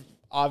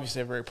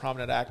obviously a very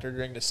prominent actor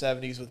during the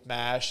 70s with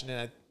MASH,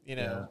 and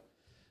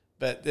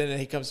but then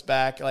he comes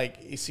back, like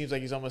he seems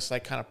like he's almost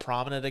like kind of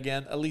prominent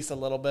again, at least a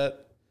little bit.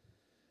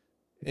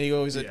 And he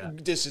always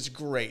this is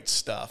great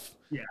stuff.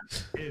 Yeah,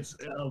 it's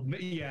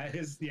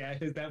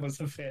that was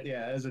a fit.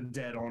 Yeah, as a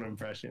dead on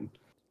impression.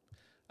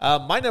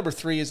 My number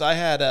 3 is I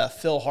had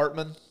Phil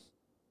Hartman.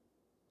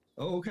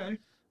 Oh, okay.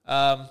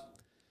 I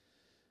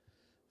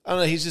don't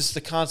know. He's just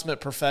the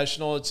consummate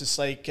professional. It's just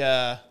like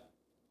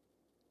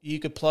you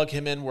could plug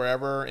him in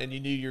wherever, and you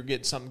knew you're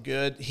getting something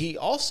good. He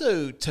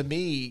also, to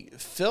me,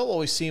 Phil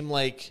always seemed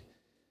like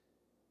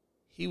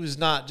he was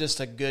not just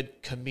a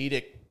good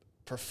comedic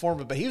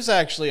performer, but he was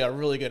actually a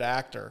really good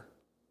actor.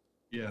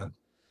 Yeah.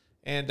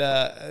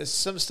 And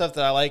some stuff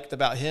that I liked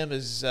about him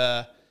is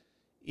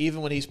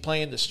even when he's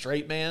playing the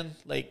straight man,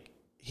 like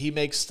he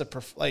makes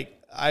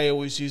I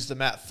always use the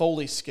Matt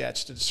Foley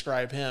sketch to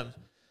describe him.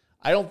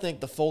 I don't think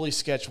the Foley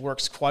sketch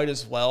works quite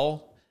as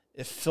well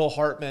if Phil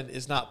Hartman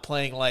is not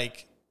playing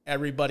like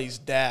everybody's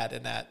dad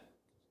in that,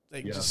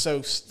 just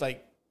so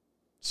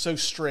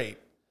straight.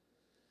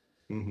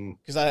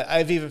 Because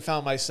I've even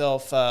found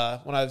myself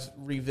when I was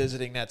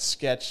revisiting that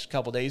sketch a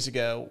couple days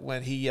ago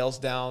when he yells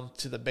down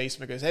to the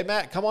basement, goes, "Hey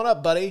Matt, come on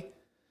up, buddy."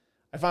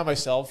 I find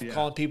myself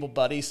calling people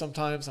buddy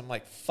sometimes. I'm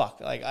like,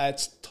 fuck,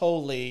 it's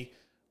totally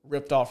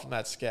ripped off from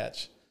that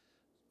sketch.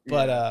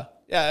 But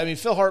I mean,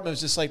 Phil Hartman was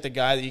just like the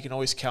guy that you can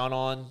always count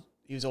on.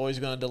 He was always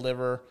going to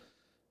deliver,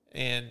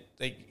 and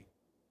they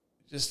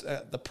just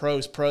the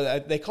pros pro.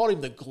 They called him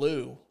the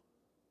Glue.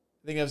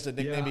 I think that was the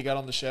nickname he got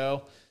on the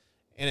show.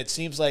 And it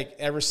seems like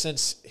ever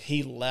since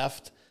he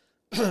left,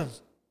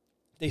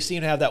 they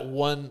seem to have that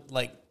one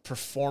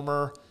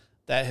performer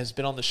that has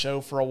been on the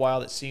show for a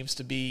while that seems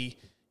to be,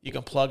 you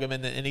can plug him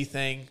into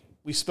anything.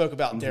 We spoke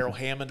about Darrell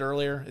Hammond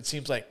earlier. It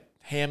seems like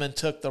Hammond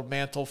took the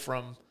mantle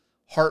from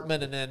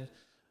Hartman, and then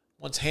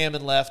once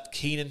Hammond left,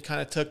 Keenan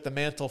kind of took the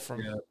mantle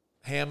from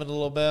Hammond a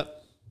little bit.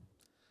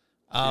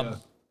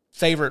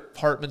 Favorite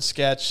Hartman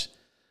sketch.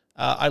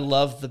 I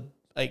love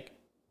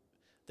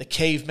the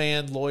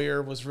caveman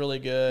lawyer was really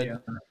good.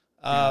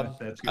 That's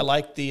good. I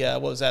like the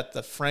what was that?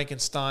 The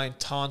Frankenstein,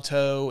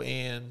 Tonto,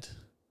 and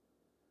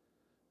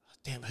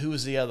who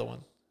was the other one?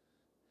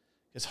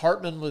 Because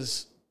Hartman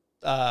was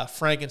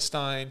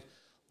Frankenstein,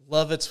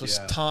 Lovitz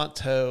was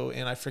Tonto,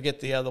 and I forget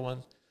the other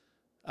one.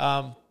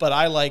 But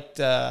I liked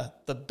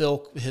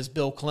his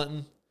Bill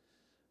Clinton,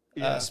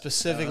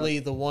 specifically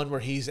the one where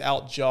he's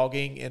out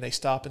jogging and they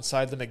stop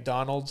inside the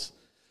McDonald's,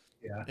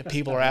 and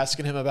people are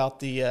asking him about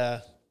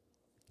the.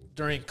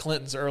 During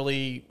Clinton's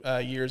early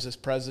years as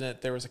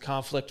president, there was a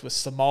conflict with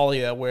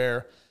Somalia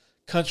where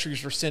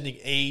countries were sending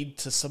aid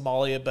to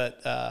Somalia,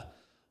 but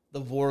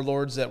the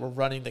warlords that were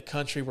running the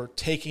country were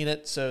taking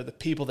it, so the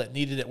people that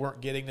needed it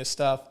weren't getting this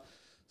stuff.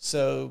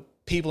 So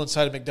people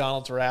inside of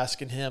McDonald's were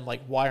asking him,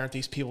 why aren't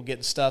these people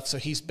getting stuff? So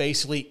he's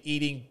basically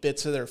eating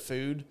bits of their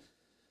food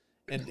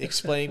and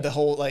explaining the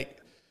whole, this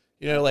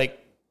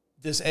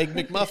Egg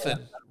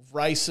McMuffin,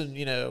 rice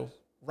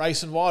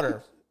and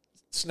water.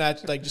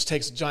 Snatch, just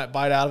takes a giant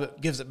bite out of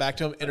it, gives it back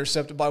to him,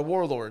 intercepted by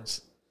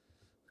warlords.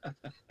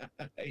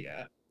 And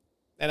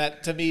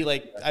that, to me,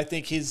 I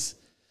think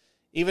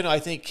even though I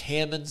think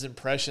Hammond's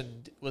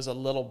impression was a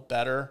little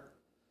better,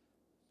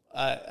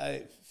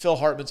 Phil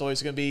Hartman's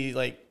always going to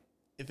be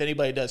if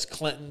anybody does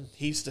Clinton,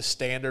 he's the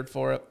standard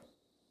for it.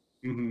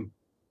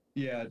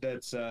 Yeah,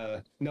 that's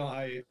no,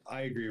 I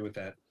agree with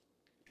that.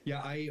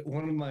 Yeah,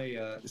 one of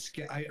my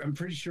I'm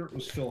pretty sure it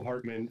was Phil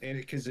Hartman, and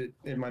because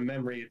in my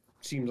memory it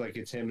seems like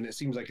it's him, and it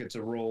seems like it's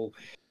a role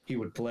he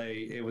would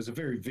play. It was a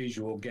very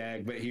visual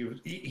gag, but he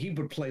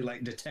would play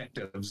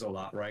detectives a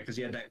lot, right? Because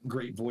he had that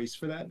great voice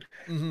for that.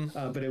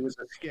 But it was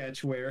a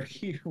sketch where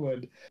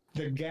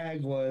the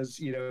gag was,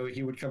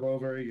 he would come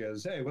over, he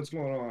goes, "Hey, what's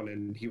going on?"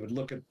 And he would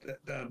look at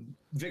the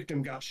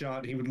victim got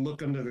shot. He would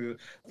look under the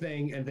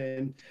thing, and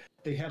then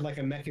they had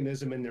a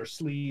mechanism in their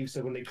sleeve,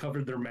 so when they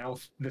covered their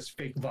mouth, this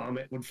fake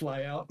vomit would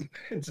fly out.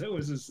 And so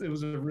it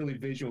was a really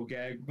visual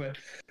gag, but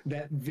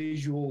that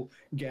visual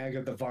gag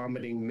of the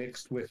vomiting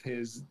mixed with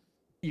his,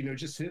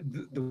 just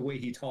the way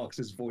he talks,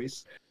 his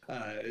voice,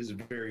 is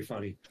very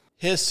funny.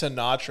 His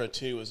Sinatra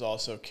too was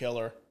also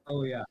killer.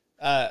 Oh yeah.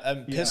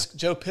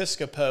 Joe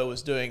Piscopo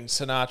was doing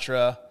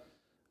Sinatra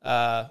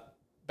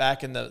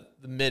back in the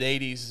mid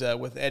 '80s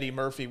with Eddie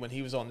Murphy when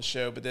he was on the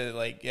show, but then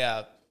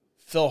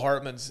Phil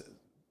Hartman's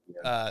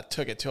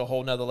took it to a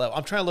whole nother level.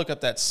 I'm trying to look up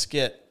that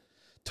skit,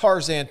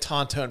 Tarzan,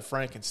 Tonto, and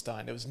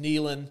Frankenstein. It was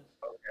Nealon,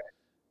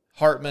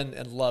 Hartman,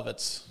 and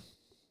Lovitz.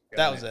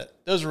 That was it.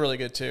 Those were really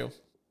good too.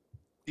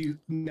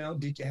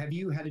 Have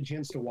you had a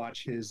chance to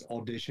watch his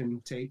audition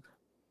tape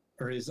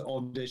or his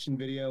audition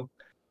video?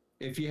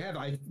 If you have,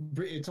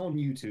 it's on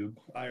YouTube.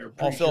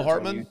 Phil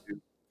Hartman?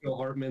 Phil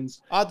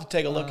Hartman's. I'll have to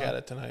take a look at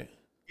it tonight.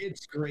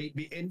 It's great.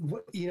 And,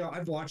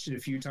 I've watched it a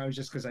few times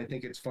just because I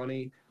think it's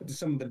funny.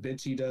 Some of the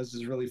bits he does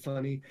is really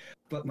funny.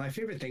 But my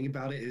favorite thing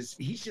about it is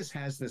he just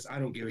has this I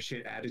don't give a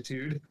shit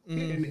attitude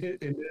in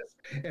this.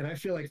 And I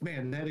feel like,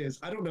 man,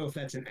 I don't know if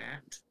that's an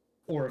act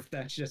or if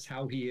that's just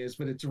how he is,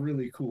 but it's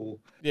really cool.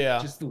 Yeah.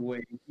 Just the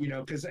way,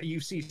 because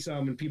you see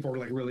some and people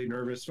are really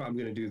nervous. I'm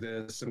going to do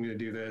this. I'm going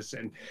to do this.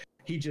 And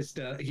he just,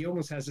 he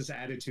almost has this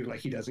attitude like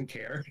he doesn't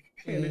care.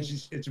 And it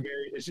just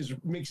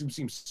makes him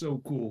seem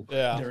so cool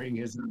during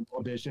his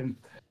audition.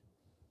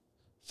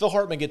 Phil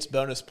Hartman gets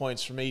bonus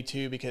points for me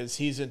too, because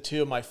he's in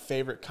two of my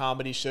favorite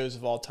comedy shows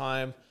of all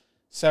time,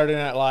 Saturday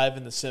Night Live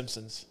and The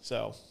Simpsons.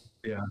 So,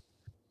 yeah.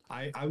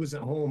 I was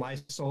at home. I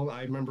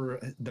remember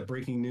the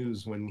breaking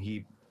news when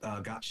he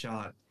got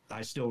shot.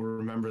 I still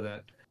remember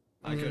that.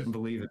 I couldn't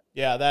believe it.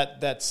 Yeah,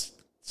 that's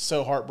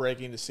so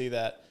heartbreaking to see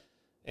that.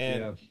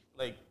 And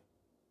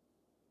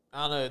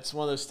I don't know, it's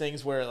one of those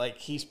things where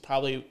he's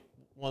probably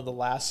one of the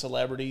last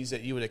celebrities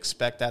that you would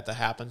expect that to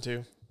happen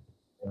to.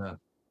 Yeah.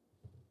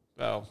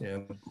 So,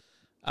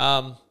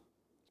 yeah.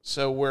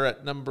 So we're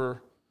at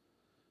number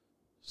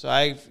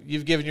So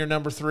you've given your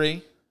number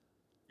 3.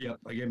 Yep,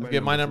 I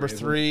gave my number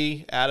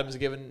 3. Adam's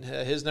given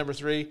his number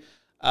 3.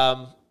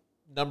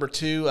 Number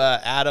 2,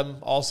 Adam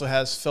also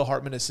has Phil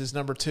Hartman as his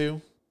number 2.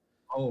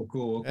 Oh,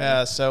 cool. Okay.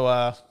 Yeah,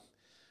 so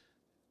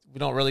we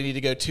don't really need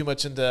to go too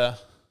much into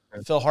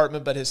Phil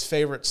Hartman, but his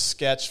favorite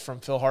sketch from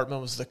Phil Hartman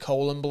was the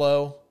colon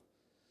blow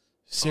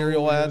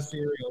cereal ad.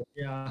 Cereal,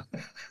 yeah.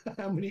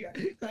 How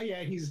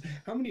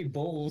many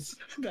bowls?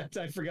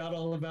 I forgot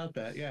all about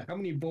that. Yeah, how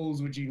many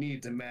bowls would you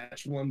need to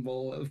match one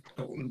bowl of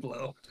colon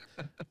blow?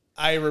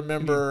 I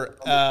remember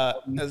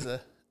as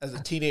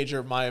a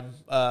teenager, my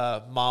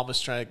mom was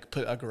trying to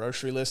put a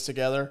grocery list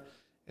together,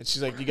 and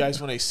she's like, "You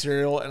guys want a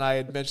cereal?" And I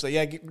had mentioned,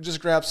 like, "Yeah,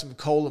 just grab some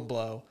colon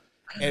blow,"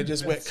 and it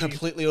just went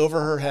completely over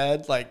her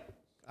head. Like,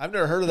 I've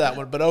never heard of that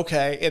one, but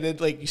okay. And then,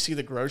 like, you see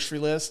the grocery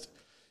list,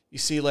 you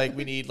see, like,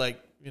 we need, like,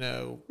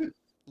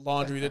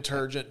 laundry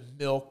detergent,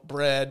 milk,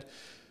 bread,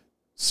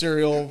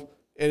 cereal,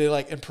 and then,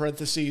 like, in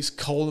parentheses,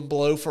 colon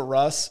blow for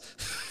Russ.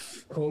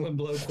 Colon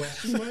blow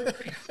question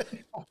mark?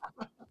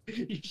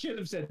 You should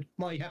have said,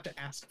 "Well, you have to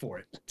ask for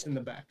it." It's in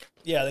the back.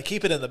 Yeah, they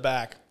keep it in the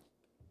back.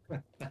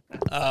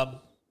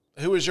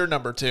 Who is your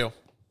number 2?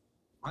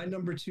 My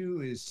number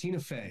 2 is Tina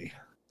Fey.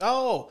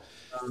 Oh,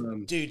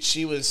 dude,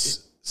 she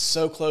was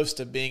so close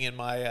to being in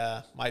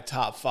my my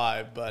top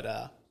 5,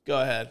 but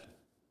go ahead.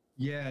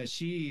 Yeah,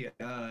 she.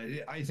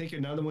 I think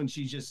another one.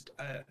 She's just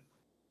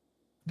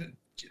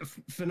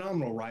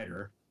phenomenal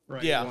writer.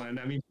 Right. Yeah. One.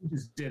 I mean, she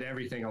just did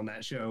everything on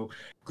that show.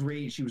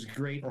 Great. She was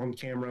great on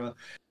camera,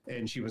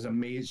 and she was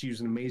amazing. She was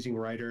an amazing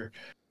writer.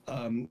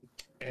 And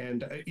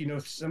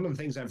some of the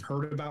things I've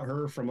heard about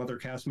her from other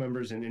cast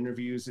members and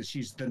interviews is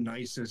she's the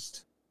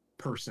nicest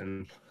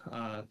person,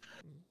 and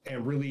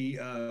really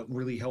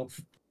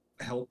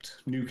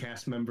helped new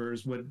cast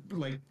members, would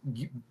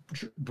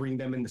bring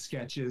them in the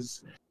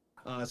sketches.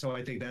 So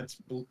I think that's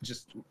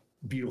just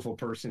beautiful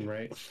person,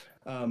 right?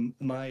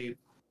 My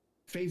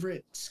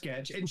favorite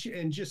sketch,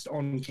 and just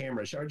on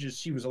camera,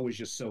 she was always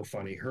just so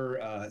funny.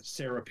 Her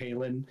Sarah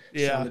Palin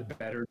sounded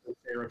better than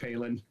Sarah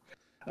Palin.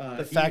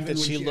 The fact that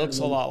she looks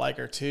a lot like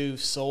her too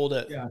sold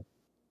it. Yeah.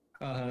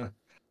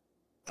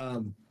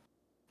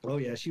 Oh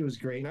yeah, she was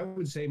great. And I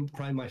would say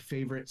probably my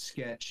favorite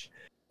sketch,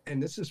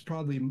 and this is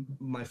probably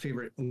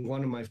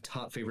one of my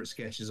top favorite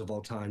sketches of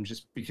all time,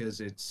 just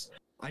because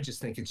I just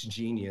think it's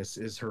genius,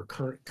 is her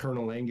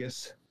Colonel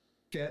Angus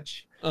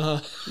sketch.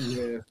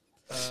 With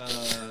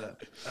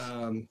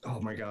oh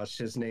my gosh,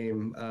 his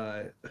name,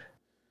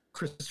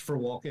 Christopher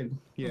Walken.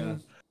 Yeah.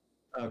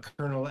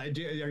 Colonel, are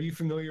you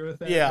familiar with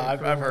that? Yeah,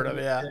 I've heard of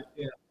it.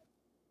 Yeah.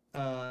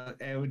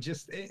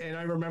 And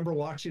I remember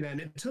watching that,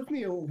 and it took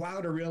me a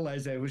while to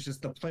realize that it was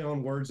just the play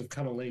on words of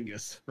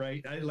cunnilingus,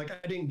 right? I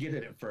didn't get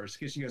it at first,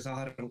 because she goes,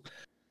 I've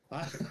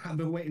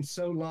been waiting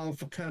so long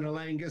for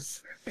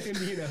cunnilingus,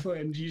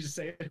 and you just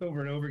say it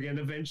over and over again.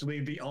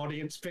 Eventually, the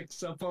audience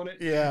picks up on it.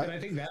 Yeah, and I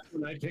think that's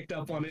when I picked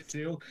up on it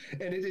too.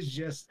 And it is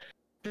just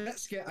that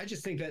sketch. I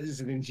just think that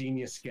is an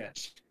ingenious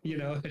sketch.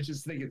 I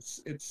just think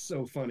it's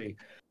so funny.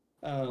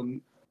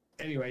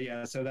 Anyway,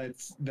 yeah. So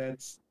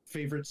that's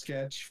favorite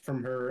sketch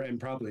from her, and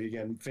probably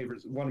again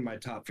one of my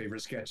top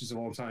favorite sketches of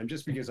all time,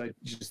 just because I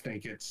just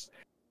think it's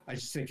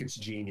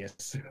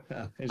genius.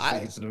 I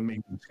think it's an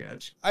amazing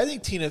sketch. I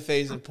think Tina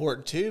Fey is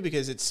important too,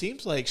 because it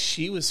seems like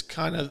she was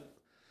kind of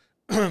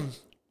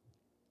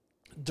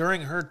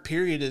during her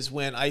period is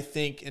when I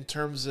think, in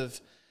terms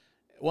of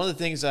one of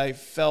the things I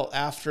felt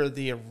after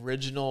the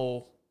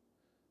original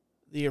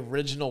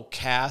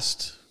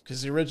cast,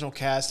 because the original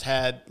cast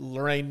had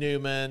Lorraine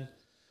Newman,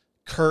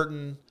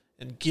 Curtin,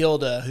 and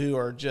Gilda, who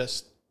are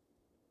just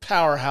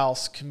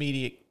powerhouse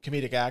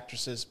comedic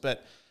actresses.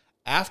 But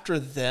after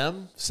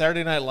them,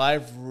 Saturday Night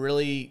Live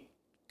really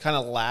kind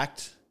of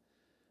lacked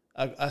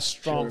a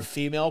strong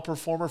female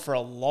performer for a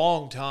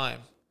long time.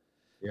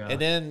 Yeah. And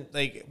then,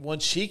 like, when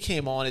she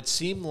came on, it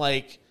seemed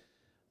like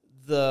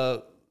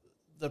the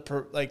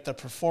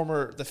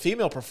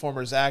female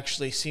performers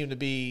actually seemed to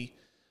be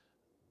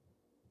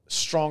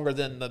stronger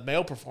than the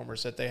male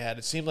performers that they had.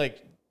 It seemed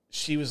like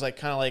she was like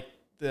kind of like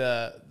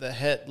the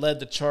head, led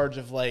the charge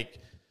of, like,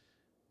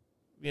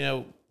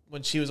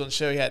 when she was on the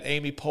show, we had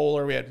Amy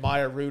Poehler, we had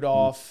Maya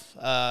Rudolph.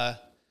 My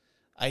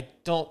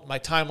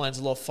timeline's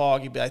a little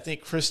foggy, but I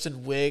think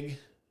Kristen Wiig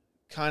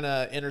kind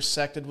of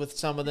intersected with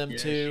some of them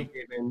too. She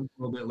came in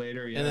a little bit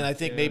later, yeah. And then I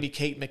think maybe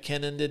Kate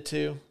McKinnon did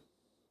too.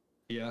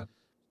 Yeah.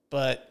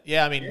 But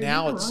yeah, I mean,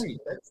 now it's right.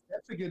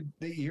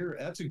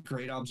 That's a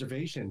great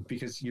observation,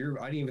 because I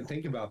didn't even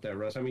think about that,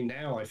 Russ. I mean,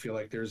 now I feel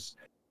like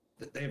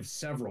they have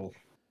several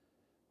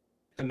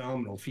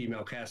phenomenal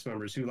female cast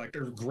members who, like,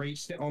 they're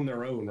great on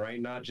their own, right?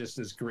 Not just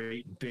as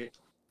great bit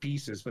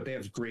pieces, but they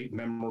have great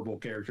memorable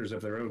characters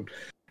of their own.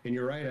 And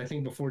you're right. I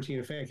think before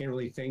Tina Fey, I can't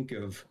really think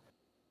of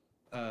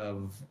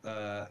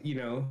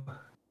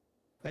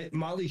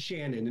Molly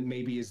Shannon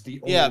maybe is the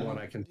only one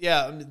I can.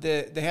 Yeah,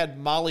 they had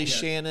Molly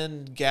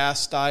Shannon,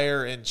 Gas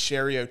Dyer, and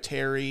Sherry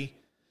O'Terry.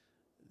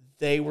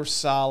 They were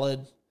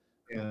solid.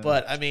 Yeah.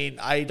 But I mean,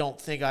 I don't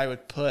think I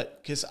would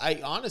put, because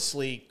I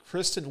honestly,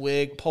 Kristen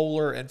Wiig,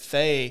 Poehler, and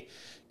Faye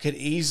could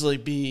easily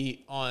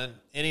be on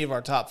any of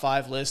our top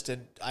 5 lists,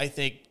 and I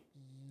think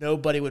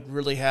nobody would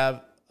really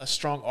have a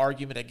strong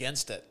argument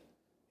against it.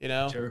 You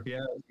know? Sure. Yeah,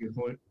 that's a good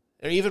point.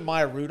 Or even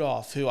Maya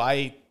Rudolph, who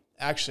I'm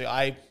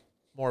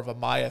more of a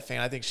Maya fan.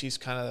 I think she's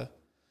kind of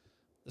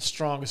the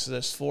strongest of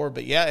those 4.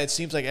 But yeah, it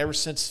seems like ever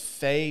since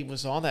Faye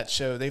was on that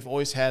show, they've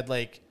always had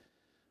like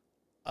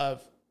at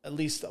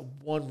least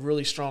one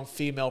really strong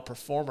female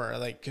performer.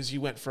 Like, because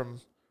you went from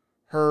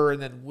her,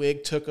 and then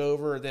Wig took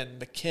over, and then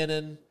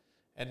McKinnon,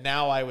 and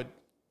now I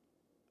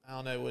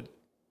know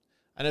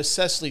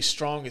Cecily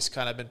Strong has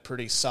kind of been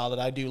pretty solid.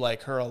 I do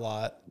like her a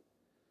lot.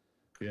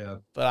 Yeah.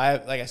 But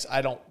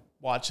I don't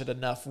watch it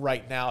enough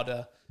right now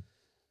to,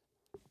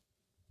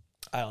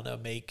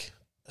 make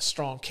a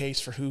strong case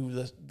for who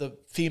the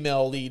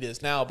female lead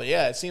is now. But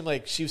yeah, it seemed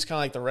like she was kind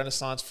of like the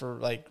renaissance for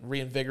like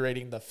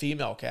reinvigorating the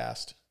female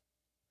cast.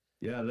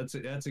 Yeah, that's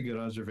a good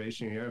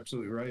observation. You're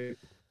absolutely right.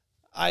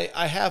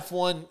 I have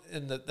one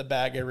in the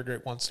bag every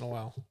once in a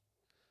while.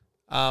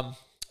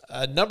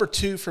 Number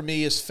 2 for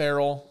me is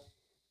Farrell.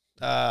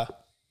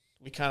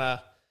 We kind of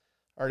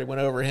already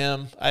went over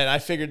him, and I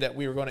figured that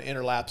we were going to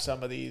interlap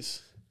some of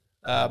these.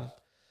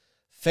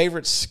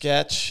 Favorite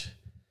sketch,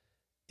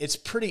 it's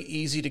pretty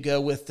easy to go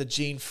with the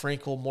Gene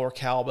Frinkle More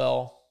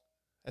Cowbell.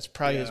 That's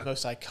probably his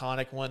most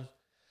iconic one.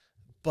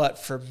 But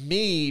for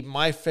me,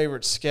 my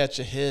favorite sketch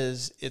of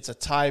his, it's a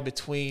tie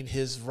between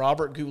his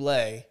Robert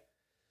Goulet,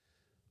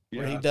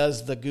 where he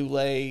does the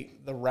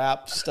Goulet, the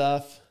rap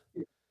stuff.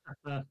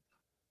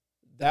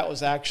 That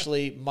was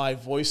actually my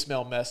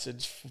voicemail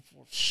message for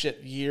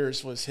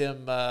years, was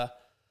him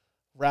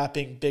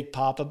rapping Big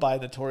Papa by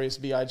Notorious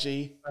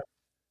B.I.G.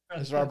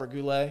 as Robert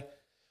Goulet.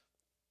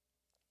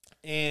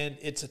 And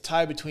it's a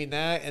tie between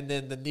that and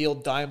then the Neil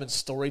Diamond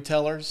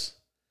Storytellers.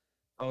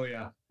 Oh,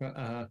 yeah.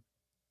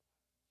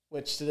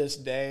 Which to this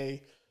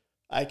day,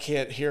 I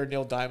can't hear a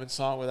Neil Diamond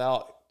song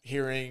without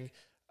hearing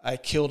I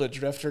killed a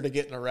drifter to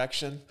get an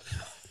erection.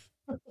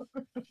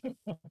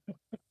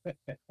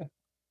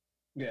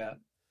 Yeah.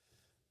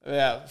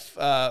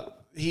 Yeah.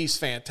 He's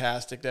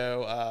fantastic,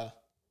 though.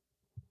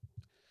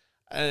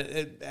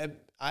 I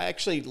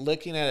actually,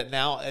 looking at it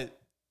now,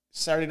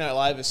 Saturday Night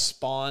Live has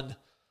spawned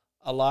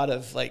a lot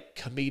of like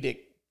comedic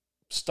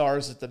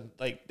stars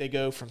that they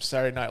go from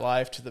Saturday Night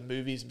Live to the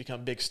movies and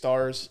become big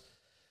stars.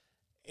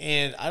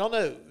 And I don't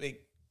know,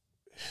 like,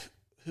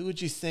 who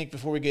would you think,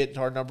 before we get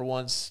into our number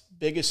ones,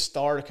 biggest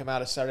star to come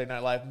out of Saturday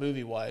Night Live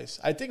movie wise?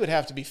 I think it would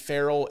have to be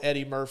Farrell,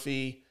 Eddie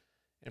Murphy,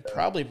 and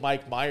probably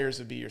Mike Myers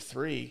would be your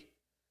 3.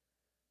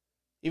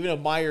 Even though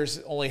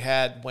Myers only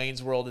had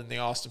Wayne's World and the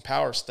Austin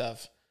Powers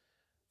stuff,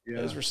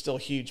 those were still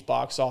huge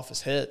box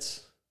office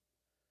hits.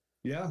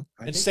 Yeah.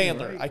 And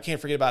Sandler. Right. I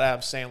can't forget about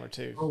Adam Sandler,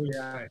 too. Oh,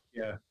 yeah.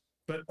 Yeah.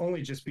 But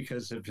only just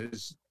because of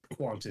his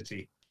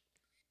quantity.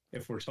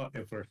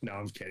 No,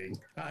 I'm kidding.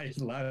 I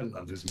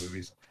love his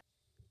movies.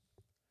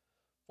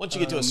 Once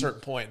you get to a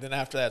certain point, then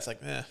after that, it's like,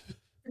 eh.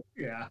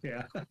 Yeah.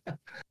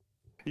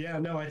 Yeah,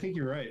 no, I think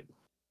you're right.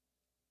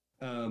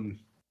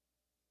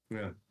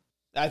 Yeah.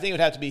 I think it would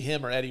have to be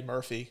him or Eddie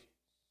Murphy.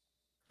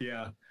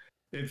 Yeah.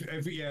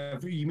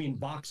 If you mean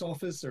box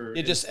office, or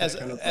it just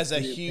as a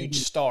huge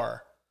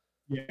star.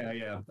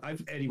 Yeah.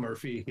 I've Eddie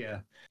Murphy. Yeah.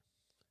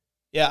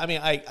 Yeah. I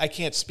mean, I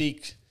can't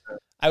speak.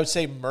 I would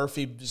say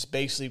Murphy, just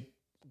basically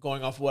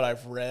going off what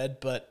I've read,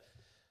 but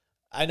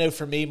I know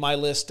for me, my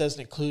list doesn't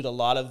include a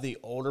lot of the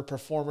older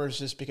performers,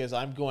 just because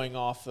I'm going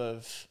off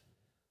of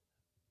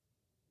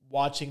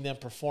watching them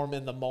perform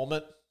in the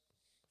moment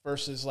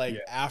versus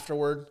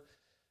afterward.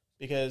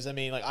 Because I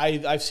mean, like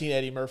I've seen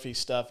Eddie Murphy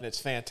stuff and it's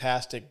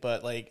fantastic,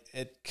 but like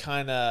it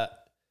kind of,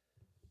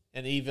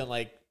 and even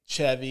like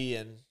Chevy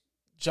and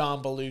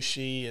John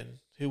Belushi and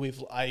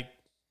I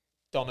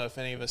don't know if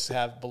any of us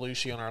have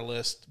Belushi on our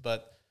list,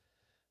 but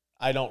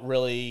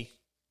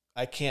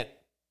I can't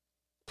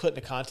put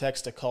into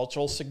context the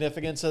cultural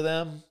significance of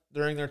them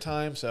during their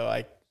time, so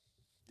I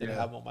didn't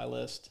have them on my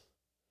list.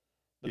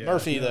 But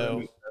Murphy,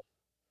 though.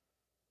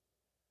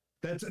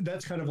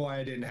 That's kind of why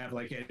I didn't have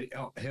like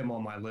him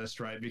on my list,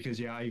 right?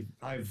 Because I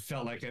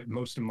felt like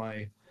most of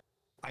my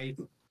I've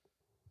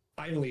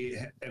only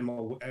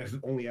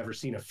ever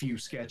seen a few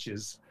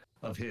sketches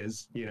of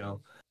his,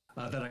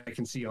 that I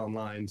can see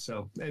online.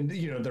 So, and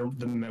they're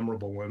the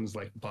memorable ones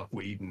like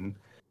Buckwheat and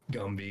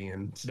Gumby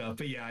and stuff.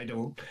 But yeah,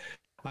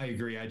 I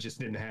agree. I just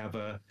didn't have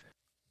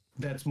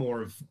that's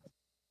more of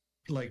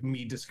like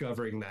me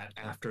discovering that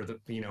afterwards.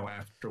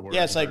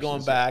 Yeah, it's like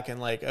going back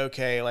and like,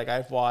 okay, like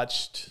I've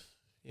watched,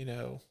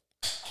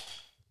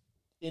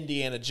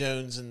 Indiana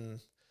Jones and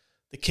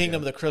the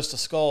Kingdom of the Crystal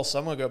Skull, so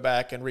I'm going to go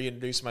back and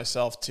reintroduce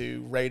myself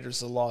to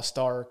Raiders of the Lost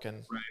Ark, and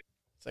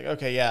it's like,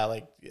 okay, yeah,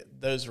 like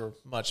those were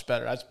much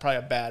better. That's probably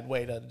a bad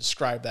way to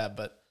describe that,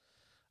 but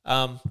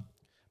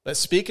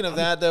speaking of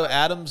that though,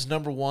 Adam's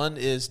number 1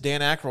 is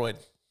Dan Aykroyd.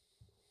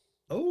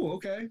 Oh,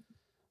 okay.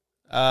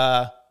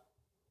 Like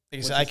I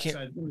said, I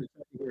can't.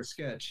 Your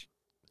sketch.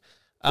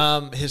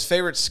 His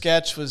favorite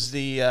sketch was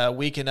the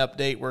Weekend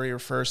Update where he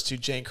refers to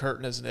Jane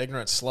Curtin as an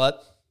ignorant slut.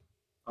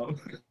 Oh.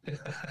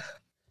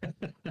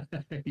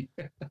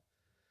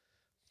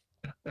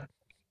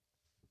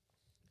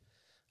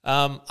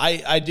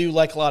 I do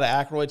like a lot of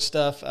Aykroyd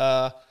stuff.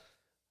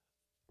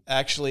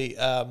 Actually,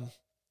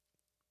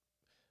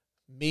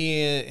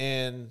 me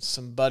and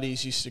some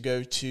buddies used to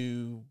go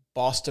to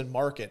Boston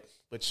Market,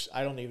 which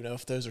I don't even know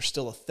if those are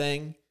still a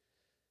thing.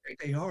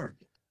 They are.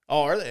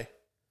 Oh, are they?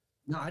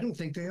 No, I don't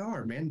think they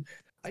are, man.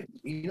 I'm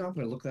going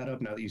to look that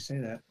up now that you say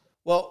that.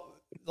 Well,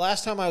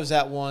 last time I was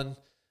at one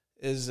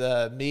is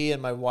me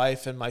and my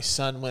wife and my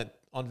son went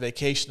on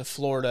vacation to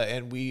Florida,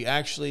 and we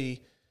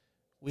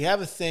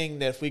have a thing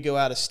that if we go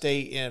out of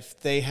state and if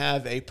they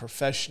have a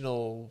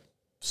professional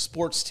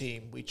sports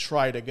team, we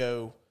try to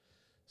go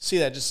see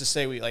that just to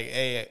say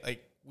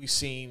we've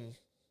seen,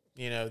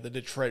 the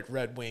Detroit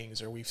Red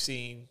Wings or we've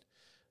seen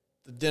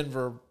the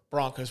Denver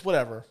Broncos,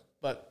 whatever.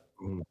 But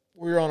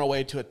we were on our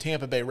way to a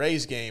Tampa Bay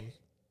Rays game,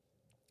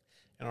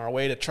 and on our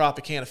way to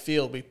Tropicana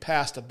Field, we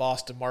passed a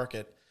Boston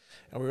Market,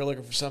 and we were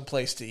looking for some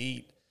place to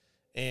eat.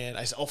 And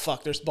I said, "Oh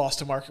fuck, there's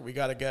Boston Market. We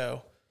got to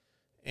go."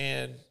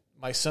 And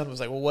my son was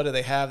like, "Well, what do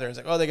they have there?" He's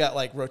like, "Oh, they got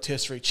like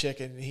rotisserie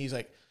chicken." And he's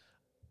like,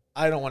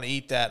 "I don't want to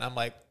eat that." And I'm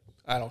like,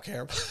 "I don't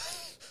care."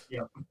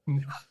 Yeah.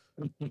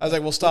 I was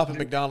like, "We'll stop at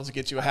McDonald's and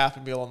get you a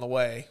Happy Meal on the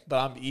way, but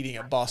I'm eating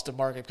at Boston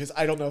Market because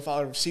I don't know if I'll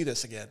ever see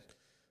this again."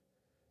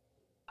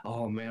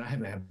 Oh man, I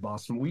haven't had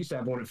Boston. We used to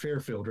have one at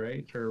Fairfield,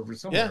 right, or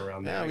somewhere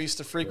around there. Yeah, we used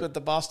to frequent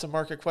the Boston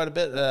Market quite a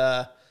bit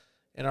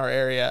in our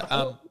area.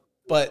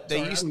 But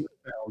they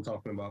I'm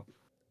talking about.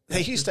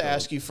 They used to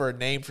ask you for a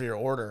name for your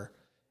order,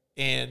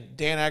 and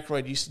Dan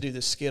Aykroyd used to do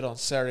this skit on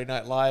Saturday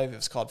Night Live. It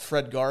was called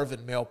Fred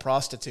Garvin, Male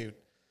Prostitute.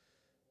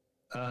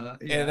 Yeah.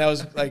 And that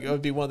was like, it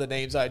would be one of the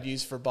names I'd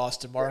use for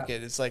Boston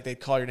Market. Yeah. It's like they'd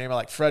call your name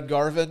like Fred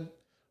Garvin,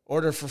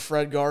 order for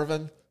Fred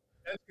Garvin.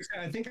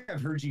 I think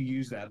I've heard you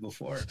use that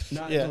before.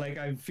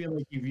 I feel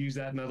like you've used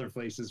that in other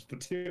places, but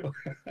too.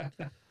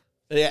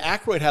 Yeah,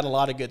 Aykroyd had a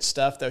lot of good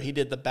stuff, though. He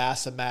did the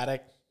Bassomatic.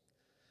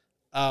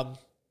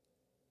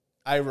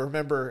 I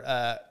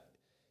remember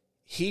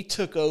he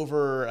took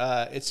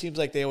over. It seems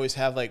like they always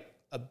have they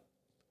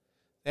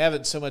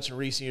haven't so much in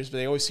recent years, but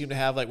they always seem to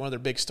have like one of their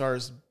big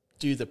stars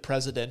do the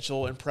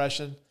presidential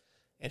impression,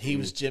 and he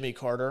was Jimmy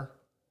Carter.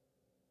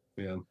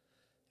 Yeah.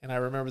 And I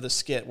remember the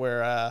skit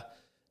where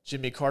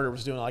Jimmy Carter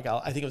was doing I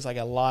think it was like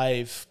a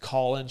live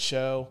call-in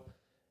show,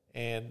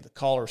 and the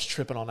caller was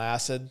tripping on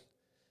acid,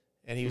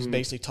 and he was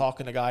basically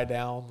talking the guy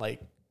down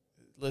like,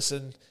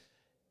 "Listen,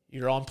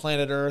 you're on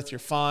planet Earth, you're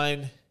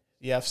fine.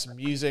 You have some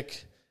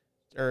music,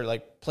 or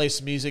like play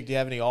some music. Do you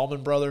have any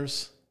Allman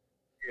Brothers?"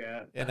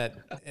 Yeah.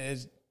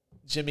 And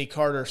Jimmy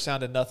Carter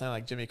sounded nothing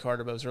like Jimmy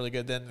Carter, but it was really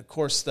good. Then, of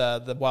course,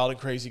 the Wild and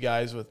Crazy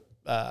Guys with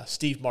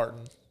Steve Martin.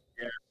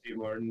 Yeah, Steve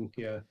Martin,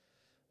 yeah.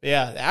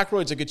 Yeah,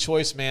 Aykroyd's a good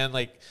choice, man.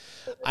 Like,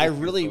 I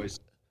really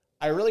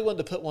wanted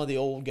to put one of the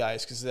old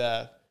guys because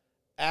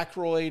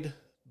Aykroyd,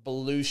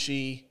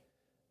 Belushi,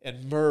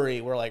 and Murray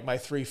were like my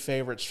three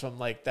favorites from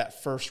like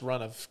that first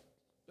run of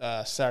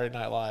Saturday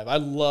Night Live. I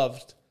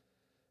loved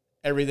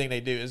everything they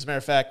do. As a matter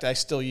of fact, I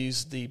still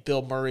use the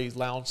Bill Murray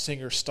lounge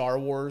singer Star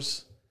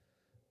Wars.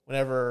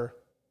 Whenever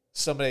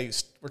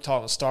we're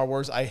talking Star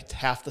Wars, I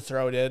have to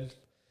throw it in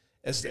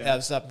as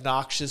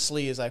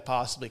obnoxiously as I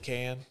possibly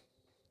can.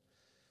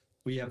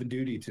 We have a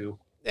duty to.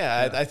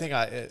 Yeah. I think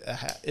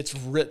it's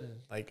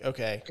written like,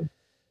 okay,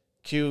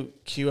 cue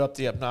up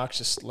the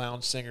obnoxious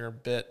lounge singer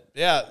bit.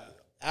 Yeah,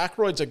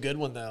 Aykroyd's a good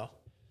one though.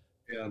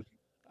 Yeah.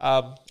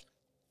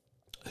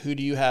 Who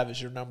do you have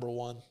as your number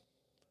one?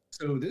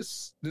 So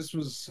this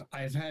was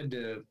a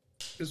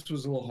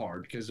little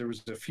hard because there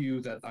was a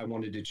few that I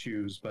wanted to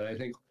choose, but I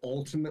think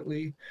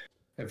ultimately,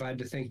 if I had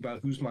to think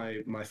about who's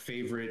my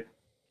favorite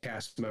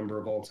cast member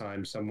of all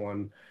time,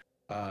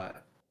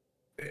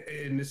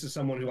 and this is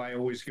someone who I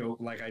always go,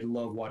 like, I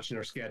love watching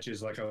their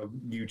sketches, like I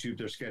YouTube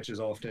their sketches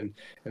often,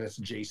 and it's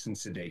Jason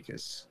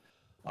Sudeikis.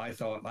 I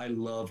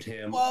loved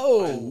him.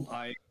 Whoa!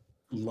 I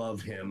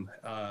love him.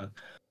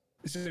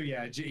 So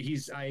yeah,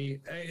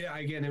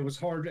 again, it was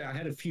hard. I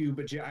had a few,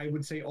 but I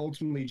would say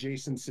ultimately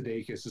Jason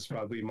Sudeikis is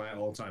probably my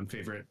all-time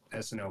favorite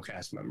SNL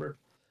cast member.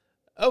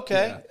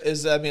 Okay,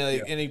 yeah.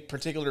 Any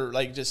particular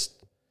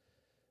just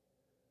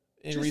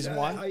any reason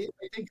why? I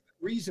think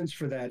reasons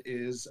for that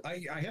is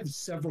I have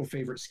several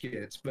favorite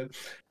skits, but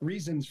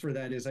reasons for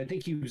that is I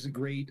think he was a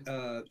great.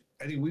 I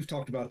think we've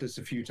talked about this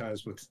a few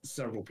times with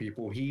several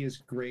people. He is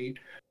great,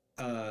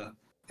 at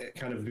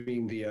kind of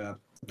being the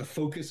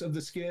focus of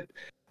the skit.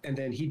 And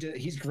then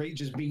he's great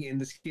just being in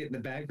the skit in the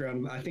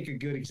background. I think a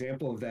good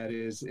example of that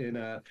is in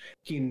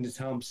Kenan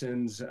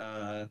Thompson's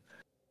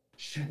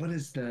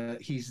he's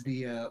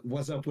the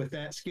What's Up With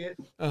That skit.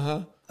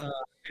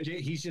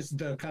 He's just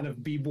the kind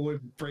of b-boy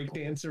break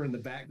dancer in the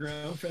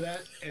background for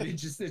that, and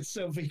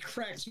he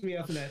cracks me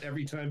up in that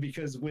every time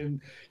because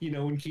when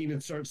Kenan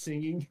starts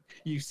singing,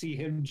 you see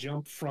him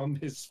jump from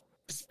his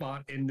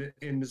spot in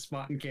the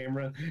spot in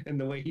camera, and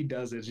the way he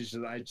does it,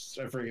 I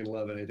freaking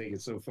love it. I think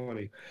it's so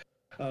funny.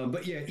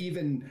 But yeah,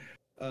 even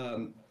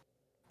Um,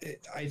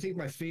 I think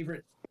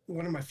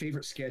one of my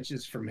favorite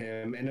sketches from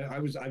him, and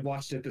I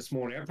watched it this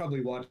morning. I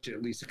probably watch it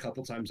at least a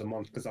couple times a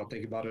month because I'll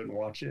think about it and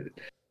watch it.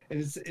 And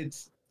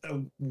it's a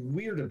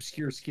weird,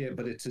 obscure skit,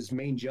 but it's his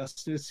Main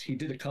Justice. He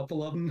did a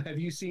couple of them. Have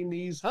you seen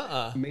these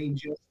Main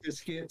Justice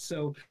skits?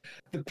 So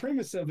the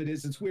premise of it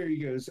is it's where he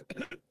goes.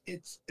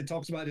 It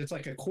talks about it's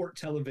like a court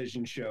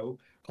television show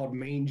called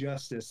Main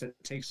Justice that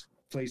takes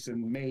place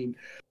in Maine.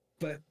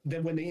 But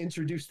then when they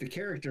introduce the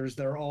characters,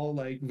 they're all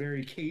like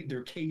they're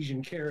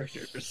Cajun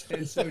characters.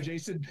 And so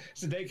Jason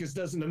Sudeikis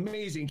does an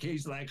amazing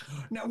case, like,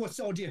 now what's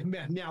all this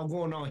now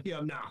going on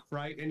here now,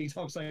 right? And he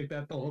talks like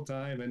that the whole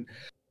time.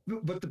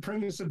 But the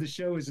premise of the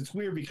show is it's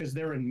weird because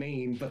they're in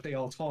Maine, but they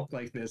all talk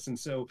like this. And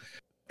so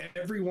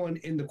everyone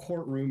in the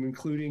courtroom,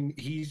 including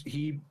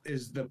he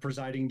is the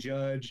presiding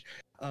judge,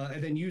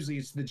 and then usually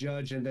it's the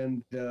judge, and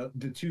then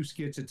the two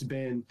skits it's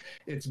been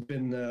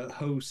the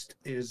host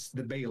is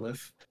the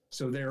bailiff.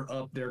 So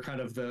they're kind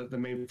of the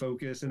main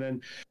focus, and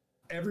then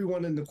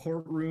everyone in the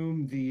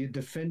courtroom, the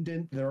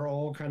defendant, they're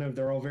all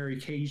very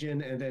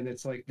Cajun, and then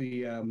it's like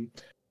the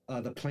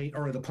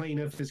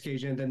plaintiff is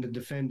Cajun, and then the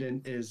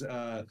defendant is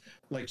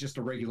like just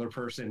a regular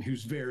person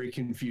who's very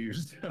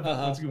confused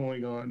about what's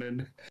going on.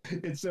 And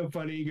it's so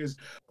funny. He goes,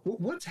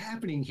 "What's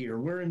happening here?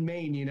 We're in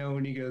Maine, you know."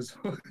 And he goes,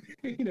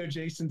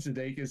 Jason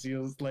Sudeikis, he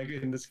was like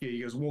in the skit,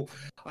 he goes, "Well,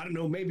 I don't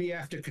know, maybe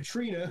after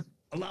Katrina,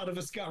 a lot of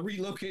us got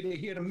relocated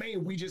here to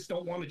Maine. We just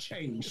don't want to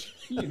change,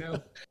 you know."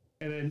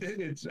 And then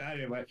it's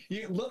anyway.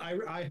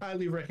 I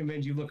highly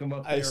recommend you look them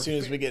up. As soon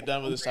as we get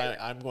done with this,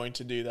 I'm going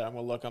to do that. I'm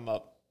going to look them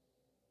up.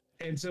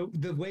 And so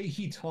the way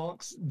he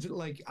talks,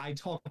 like I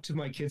talk to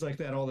my kids like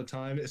that all the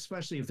time,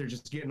 especially if they're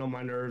just getting on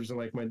my nerves and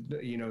like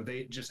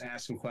they just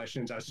ask some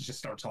questions. I just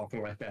start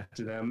talking like that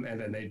to them,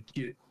 and then they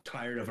get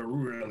tired of it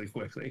really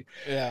quickly.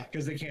 Yeah,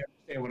 because they can't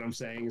understand what I'm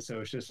saying. So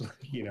it's just like,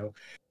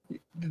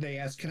 they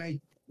ask,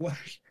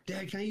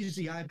 Dad, can I use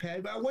the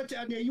iPad? What's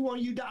out there? You want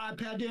to use the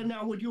iPad there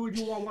now? Would you want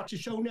to watch the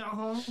show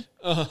now,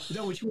 huh? Is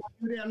that what you want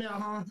to do there now,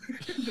 huh?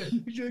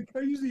 Can I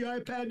use the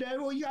iPad there?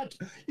 Well, you got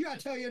to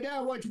tell your dad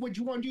what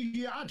you want to use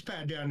your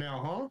iPad there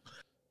now,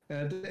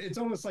 huh? It's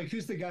almost like,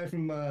 who's the guy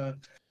from The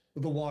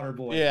Water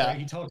Boy? Yeah. Right?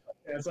 He talks like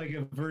that. It's like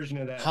a version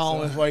of that. Colin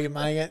with Where You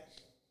Maggot.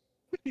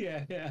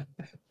 Yeah.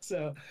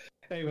 So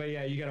anyway,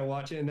 yeah, you got to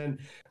watch it. And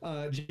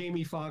then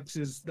Jamie Foxx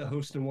is the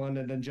host in one,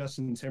 and then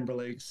Justin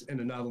Timberlake's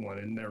in another one,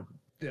 and they're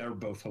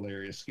both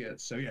hilarious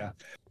skits. So yeah,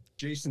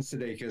 Jason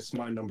Sudeikis,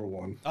 my number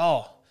one.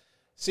 Oh,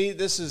 see,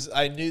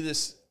 I knew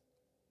this.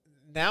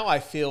 Now I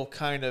feel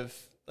kind of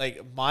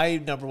like my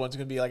number one's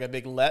going to be like a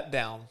big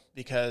letdown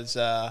because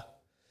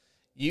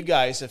you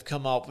guys have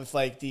come up with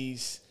like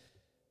these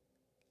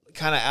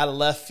kind of out of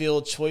left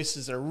field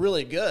choices that are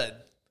really good.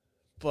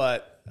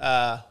 But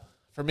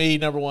for me,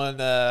 number one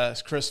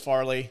is Chris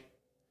Farley.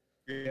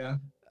 Yeah.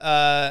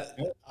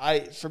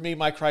 For me,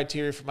 my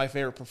criteria for my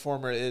favorite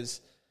performer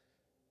is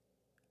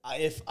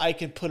if I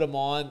can put him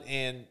on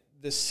and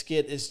the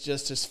skit is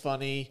just as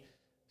funny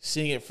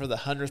seeing it for the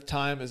 100th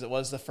time as it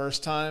was the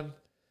first time.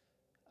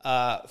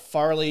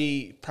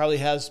 Farley probably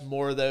has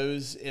more of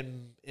those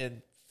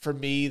in for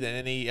me than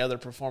any other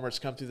performer that's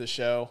come through the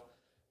show.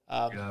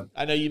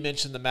 I know you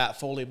mentioned the Matt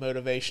Foley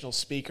motivational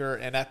speaker,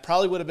 and that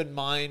probably would have been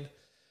mine.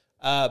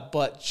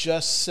 But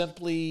just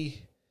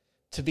simply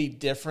to be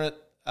different,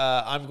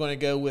 I'm going to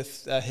go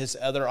with his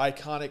other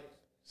iconic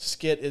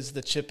skit is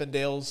the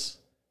Chippendales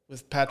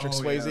with Patrick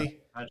Swayze. Yeah.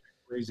 Patrick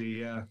Swayze,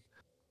 yeah.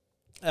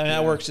 And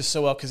that works just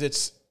so well because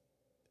it's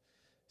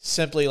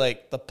simply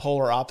like the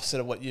polar opposite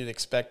of what you'd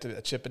expect a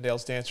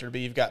Chippendales dancer to be.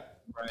 You've got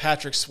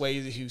Patrick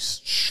Swayze,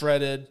 who's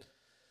shredded,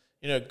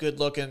 good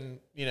looking,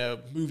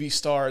 movie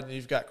star, and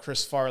you've got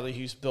Chris Farley,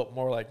 who's built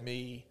more like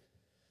me.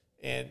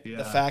 And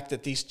the fact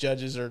that these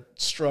judges are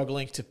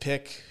struggling to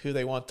pick who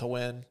they want to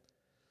win.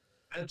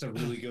 That's a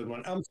really good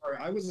one. I'm sorry,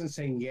 I wasn't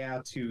saying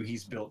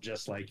he's built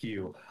just like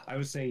you. I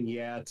was saying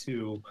that's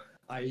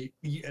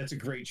a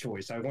great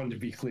choice. I wanted to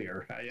be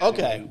clear.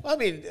 Okay. I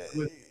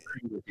with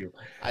you.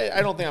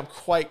 I don't think I'm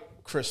quite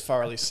Chris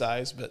Farley's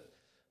size, but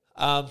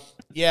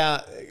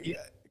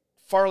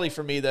Farley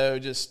for me though,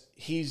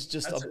 he's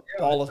just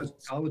ball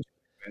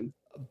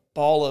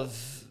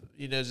of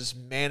just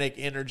manic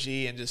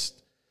energy, and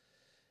just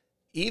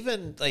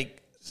even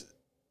like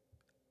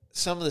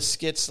some of the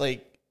skits,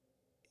 like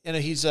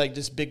he's like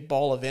this big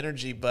ball of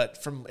energy.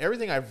 But from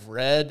everything I've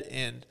read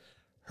and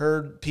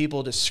heard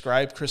people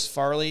describe Chris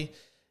Farley,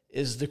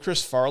 is the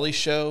Chris Farley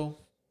show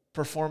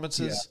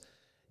performances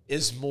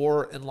is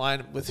more in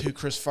line with who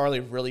Chris Farley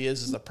really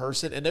is as a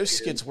person. And those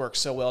skits work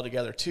so well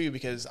together too,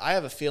 because I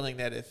have a feeling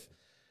that if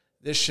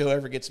this show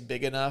ever gets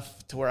big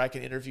enough to where I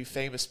can interview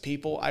famous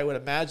people, I would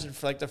imagine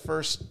for like the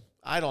first,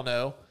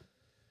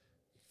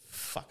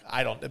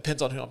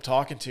 depends on who I'm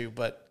talking to,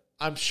 but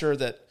I'm sure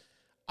that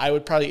I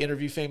would probably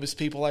interview famous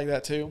people like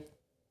that too.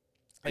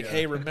 Like,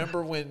 hey,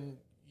 remember when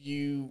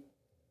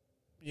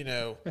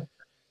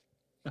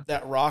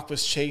that rock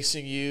was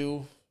chasing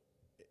you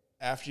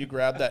after you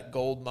grabbed that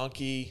gold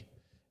monkey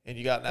and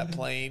you got in that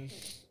plane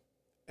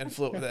and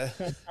flew with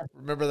that?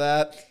 Remember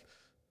that?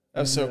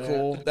 That's so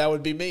cool. That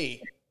would be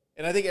me.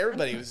 And I think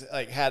everybody was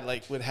like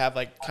would have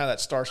like kind of that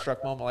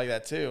starstruck moment like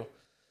that too.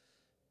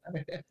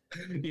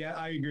 Yeah,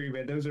 I agree,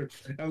 man.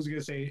 I was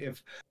gonna say,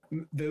 if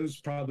those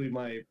probably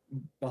my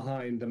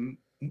behind the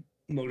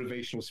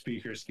motivational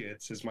speaker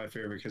skits is my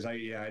favorite, because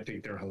I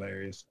think they're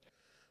hilarious.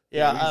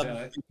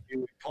 Yeah.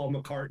 Paul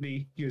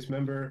McCartney, you guys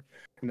remember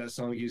in that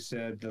song you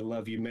said, "The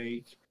love you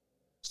make,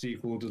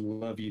 sequel to the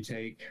love you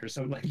take," or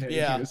something like that.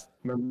 Yeah. He goes,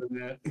 remember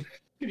that?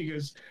 And he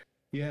goes,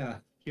 yeah,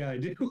 I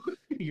do.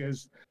 He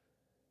goes,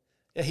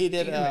 yeah, he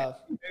did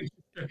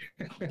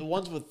the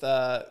ones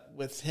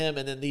with him,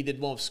 and then he did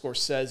one with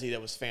Scorsese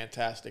that was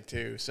fantastic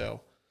too. So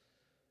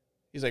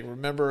he's like,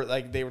 remember,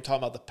 like they were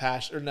talking about the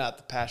passion, or not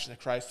the Passion of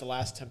Christ, the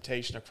Last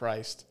Temptation of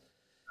Christ.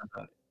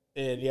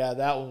 And yeah,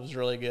 that one was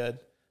really good.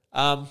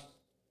 But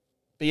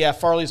yeah,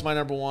 Farley's my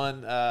number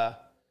one.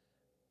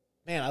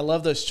 Man, I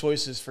love those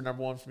choices for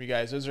number one from you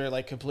guys. Those are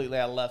like completely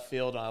out of left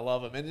field, and I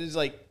love them. And it's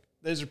like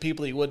those are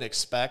people you wouldn't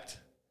expect.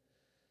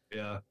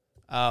 Yeah.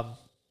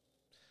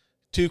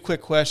 Two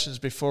quick questions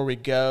before we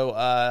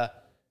go.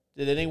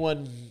 Did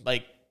anyone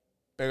like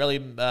barely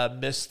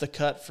miss the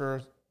cut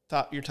for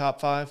your top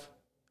five?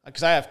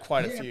 Because I have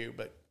quite a few,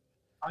 but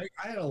I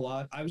had a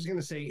lot. I was going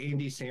to say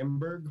Andy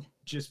Samberg,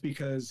 just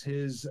because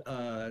his,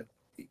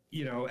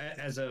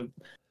 as a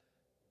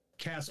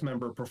cast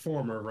member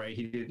performer, right?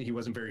 He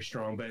wasn't very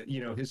strong, but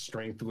his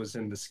strength was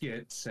in the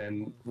skits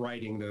and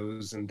writing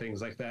those and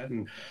things like that.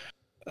 And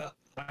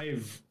there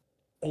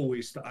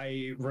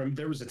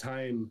was a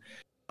time,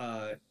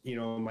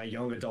 in my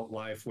young adult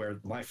life where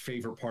my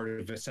favorite part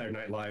of Saturday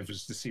Night Live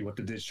was to see what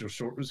the digital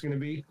short was going to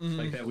be. Mm-hmm.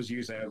 Like that was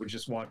usually, I would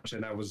just watch,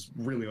 and that was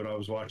really what I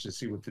was watching, to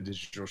see what the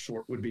digital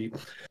short would be.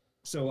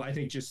 So I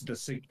think just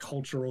the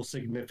cultural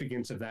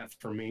significance of that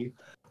for me,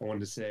 I wanted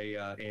to say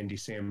Andy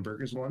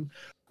Samberg is one.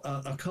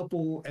 A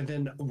couple, and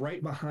then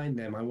right behind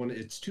them,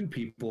 it's two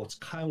people. It's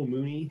Kyle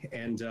Mooney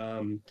and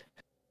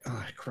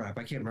I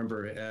can't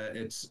remember.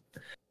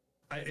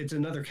 It's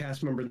another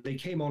cast member. They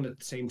came on at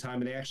the same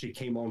time, and they actually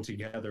came on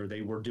together.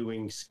 They were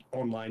doing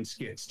online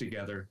skits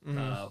together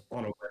on a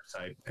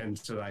website, and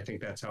so I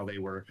think that's how they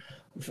were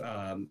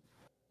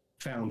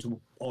found to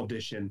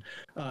audition.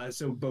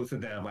 So both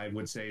of them, I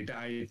would say,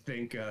 I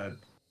think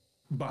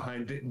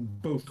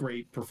both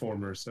great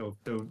performers. So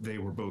they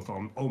were both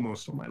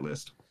almost on my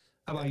list.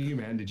 How about you,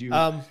 man? Did you?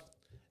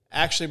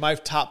 Actually, my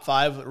top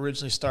five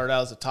originally started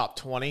out as a top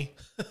 20.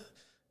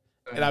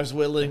 And I was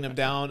whittling them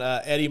down.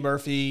 Eddie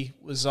Murphy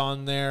was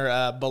on there,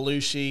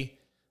 Belushi,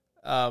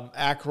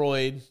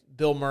 Aykroyd,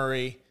 Bill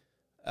Murray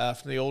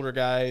from the older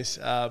guys.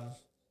 Didn't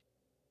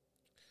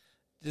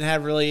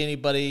have really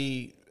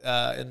anybody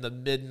in the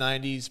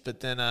mid-'90s, but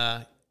then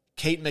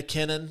Kate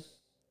McKinnon,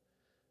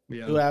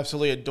 who I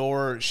absolutely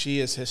adore. She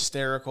is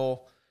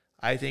hysterical.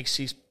 I think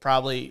she's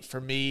probably,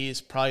 for me,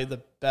 is probably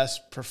the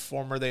best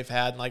performer they've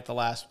had in like the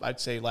last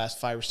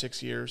 5 or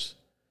 6 years.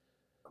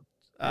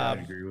 I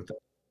agree with that.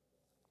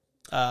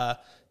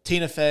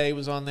 Tina Fey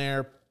was on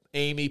there.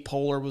 Amy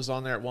Poehler was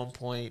on there at one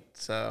point.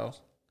 So,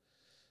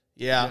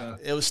 yeah.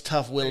 It was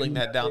tough whittling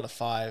that down to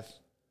five.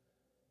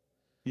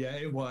 Yeah,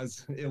 it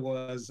was.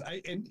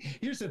 And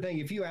here's the thing: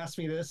 if you ask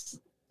me this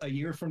a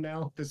year from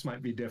now, this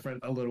might be different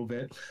a little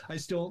bit. I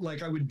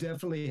would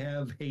definitely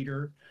have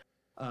Hader,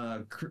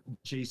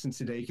 Jason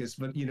Sudeikis,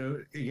 but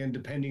again,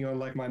 depending on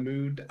like my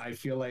mood, I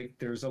feel like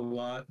there's a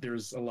lot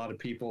of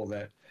people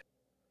that,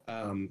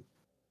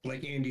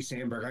 like Andy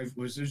Samberg, it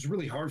was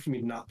really hard for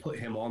me to not put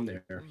him on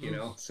there,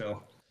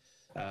 So,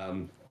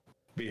 but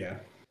yeah.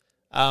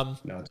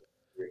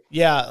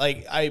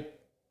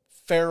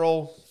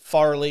 Farrell,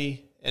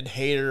 Farley, and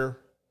Hader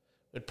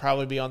would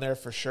probably be on there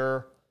for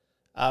sure.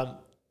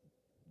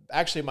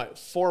 Actually,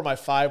 four of my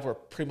five were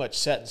pretty much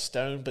set in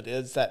stone, but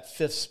it's that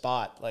fifth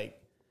spot,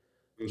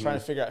 trying to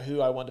figure out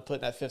who I wanted to put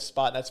in that fifth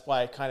spot. And that's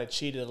why I kind of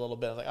cheated a little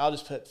bit. I was like, I'll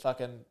just put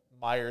fucking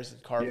Myers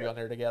and Carvey on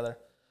there together.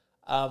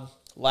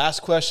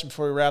 Last question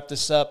before we wrap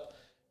this up.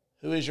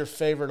 Who is your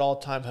favorite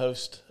all-time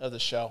host of the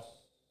show?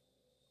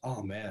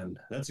 Oh, man,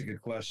 that's a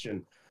good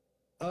question.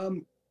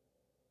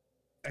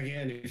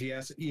 Again, if you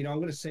ask, I'm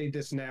going to say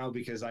this now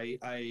because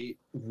I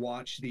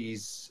watch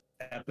these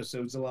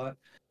episodes a lot.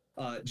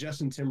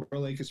 Justin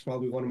Timberlake is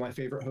probably one of my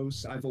favorite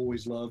hosts. I've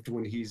always loved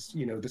when he's,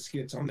 the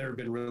skits on there have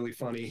been really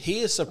funny.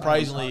 He is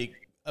surprisingly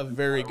a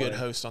very good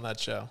host on that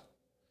show.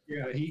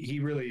 Yeah,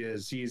 he really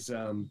is. He's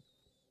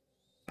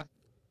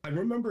I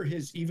remember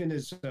his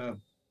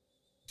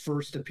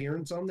first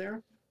appearance on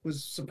there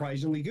was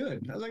surprisingly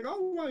good. I was like,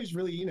 oh, well, he's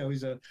really,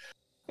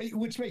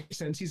 which makes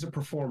sense. He's a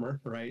performer,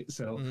 right?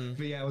 So,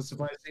 but yeah, I was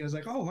surprised. I was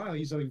like, oh wow,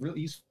 he's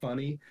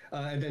funny.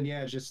 And then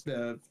just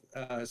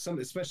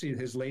especially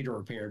his later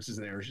appearances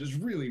there, it's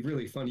just really,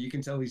 really funny. You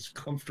can tell he's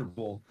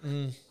comfortable.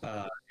 He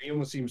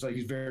almost seems like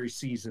he's very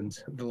seasoned.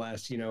 The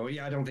last,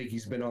 I don't think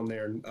he's been on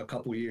there in a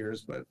couple of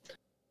years, but.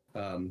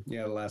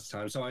 The last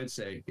time. So I'd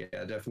say,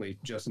 definitely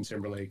Justin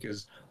Timberlake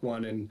is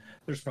one, and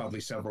there's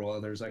probably several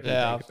others. I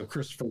can think of.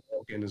 Christopher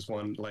Walken is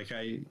one.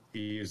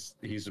 He's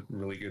a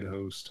really good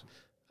host.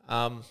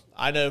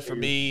 I know for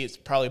me, it's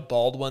probably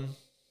Baldwin.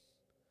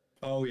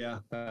 Oh yeah.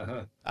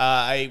 Uh-huh.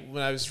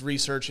 When I was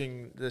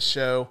researching this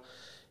show,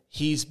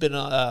 he's been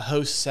a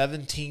host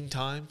 17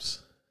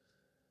 times.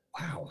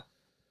 Wow.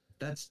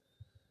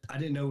 I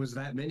didn't know it was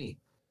that many.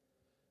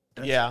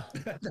 Yeah.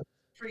 That's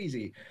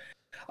crazy.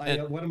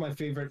 One of my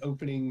favorite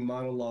opening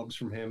monologues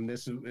from him,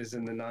 this is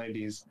in the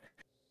 90s.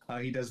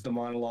 He does the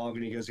monologue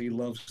and he goes, he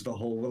loves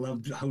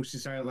hosting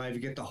Saturday Night Live. You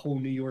get the whole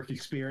New York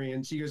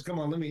experience. He goes, come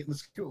on,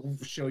 let's go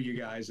show you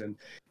guys. And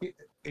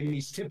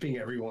he's tipping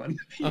everyone.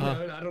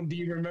 Do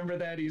you remember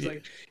that? He's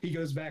like, he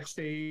goes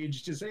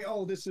backstage to say,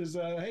 oh, this is,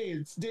 hey,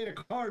 it's Dana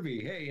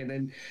Carvey. Hey. And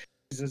then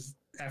he says,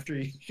 after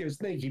he goes,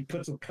 he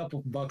puts a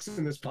couple bucks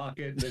in his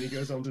pocket and then he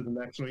goes on to the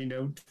next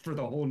one, for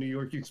the whole New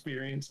York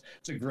experience.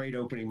 It's a great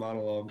opening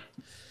monologue.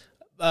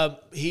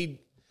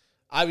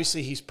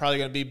 Obviously, he's probably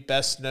going to be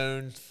best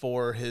known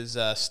for his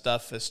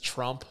stuff as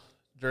Trump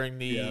during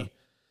the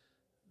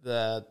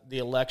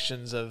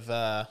elections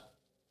of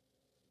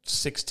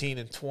 16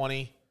 and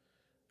 20.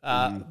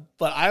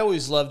 But I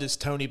always loved his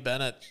Tony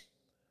Bennett.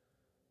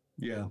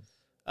 Yeah.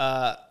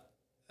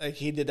 Like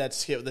he did that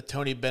skit with the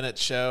Tony Bennett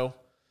show.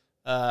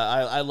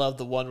 I love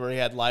the one where he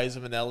had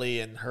Liza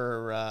Minnelli and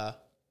her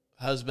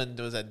husband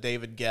was at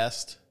David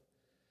Guest.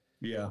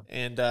 Yeah.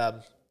 And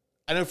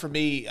I know for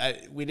me,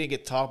 we didn't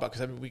get to talk about,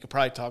 because we could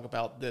probably talk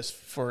about this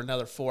for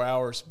another 4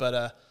 hours,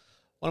 but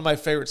one of my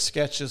favorite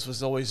sketches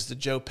was always the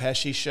Joe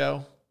Pesci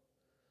show.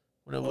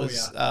 When it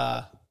was,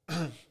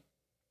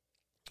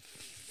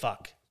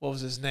 what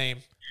was his name?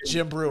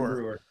 Jim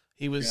Brewer.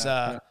 He was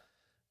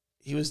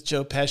he was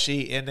Joe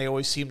Pesci, and they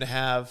always seem to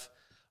have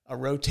a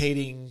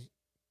rotating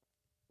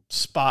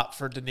spot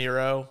for De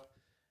Niro.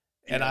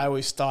 And I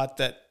always thought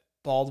that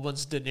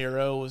Baldwin's De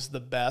Niro was the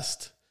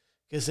best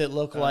because it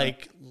looked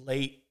like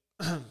late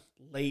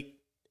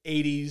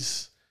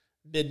 80s,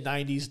 mid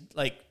 90s,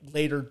 like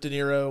later De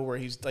Niro, where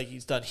he's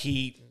done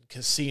Heat and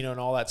Casino and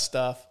all that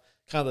stuff.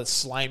 Kind of the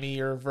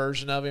slimier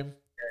version of him.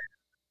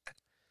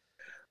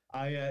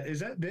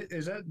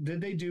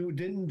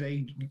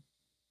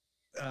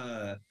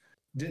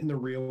 Didn't the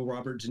real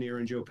Robert De Niro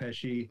and Joe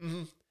Pesci?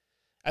 Mm-hmm.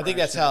 I think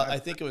that's how. I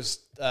think it was.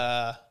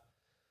 I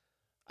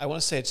want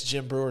to say it's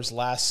Jim Brewer's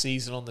last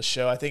season on the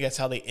show. I think that's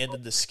how they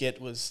ended the skit.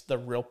 Was the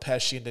real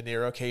Pesci and De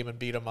Niro came and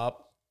beat him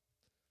up.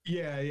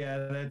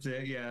 Yeah, that's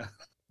it. Yeah.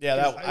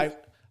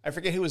 I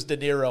forget who was De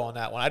Niro on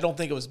that one. I don't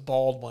think it was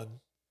Baldwin.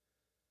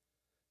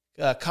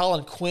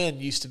 Colin Quinn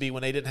used to be,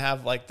 when they didn't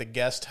have like the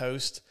guest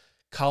host,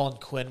 Colin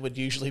Quinn would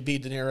usually be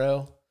De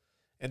Niro,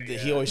 and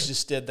he always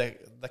just did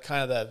the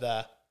kind of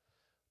the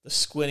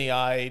squinty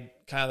eyed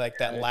kind of like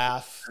that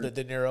laugh that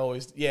De Niro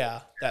always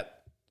that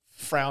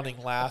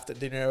frowning laugh that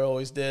De Niro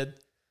always did.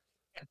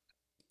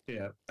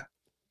 Yeah.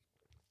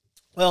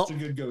 Well, it's a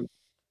good go.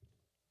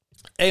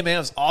 Hey, man, it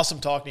was awesome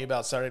talking to you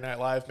about Saturday Night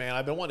Live, man.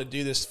 I've been wanting to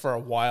do this for a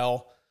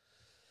while,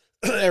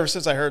 ever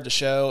since I heard the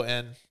show,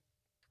 and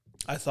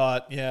I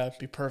thought, it'd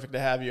be perfect to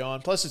have you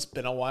on. Plus, it's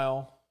been a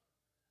while.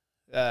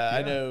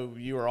 I know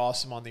you were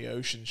awesome on the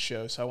Ocean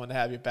show, so I wanted to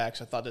have you back,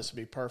 so I thought this would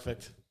be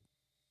perfect.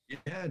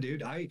 Yeah,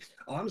 dude.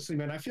 Honestly,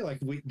 man, I feel like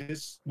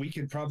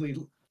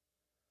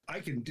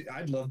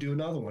I'd love to do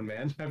another one,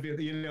 man.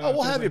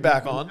 We'll have you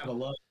back on.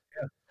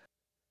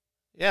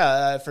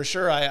 Yeah, for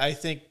sure. I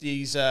think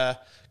these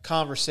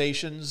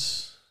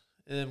conversations,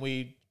 and then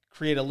we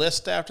create a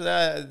list after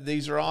that,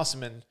 these are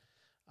awesome. And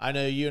I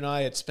know you and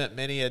I had spent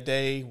many a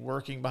day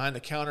working behind the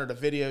counter at a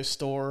video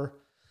store,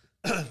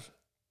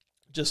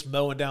 just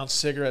mowing down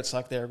cigarettes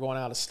like they were going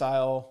out of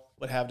style,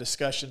 would have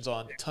discussions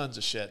on tons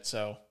of shit.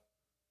 So,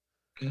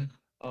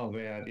 oh,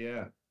 man,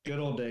 yeah. Good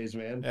old days,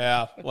 man.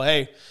 Yeah. Well,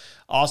 hey,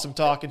 awesome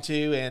talking to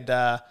you. And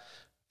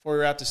before we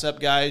wrap this up,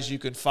 guys, you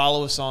can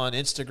follow us on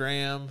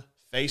Instagram,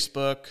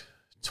 Facebook,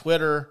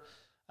 Twitter.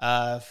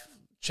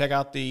 Check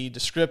out the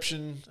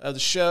description of the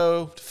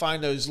show to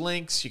find those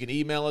links. You can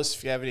email us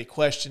if you have any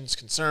questions,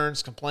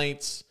 concerns,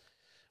 complaints.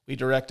 We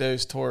direct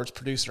those towards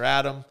producer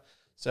Adam.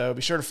 So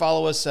be sure to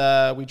follow us.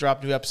 We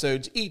drop new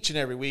episodes each and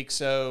every week.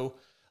 So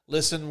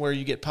listen where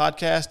you get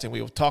podcasts, and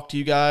we will talk to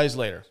you guys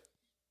later.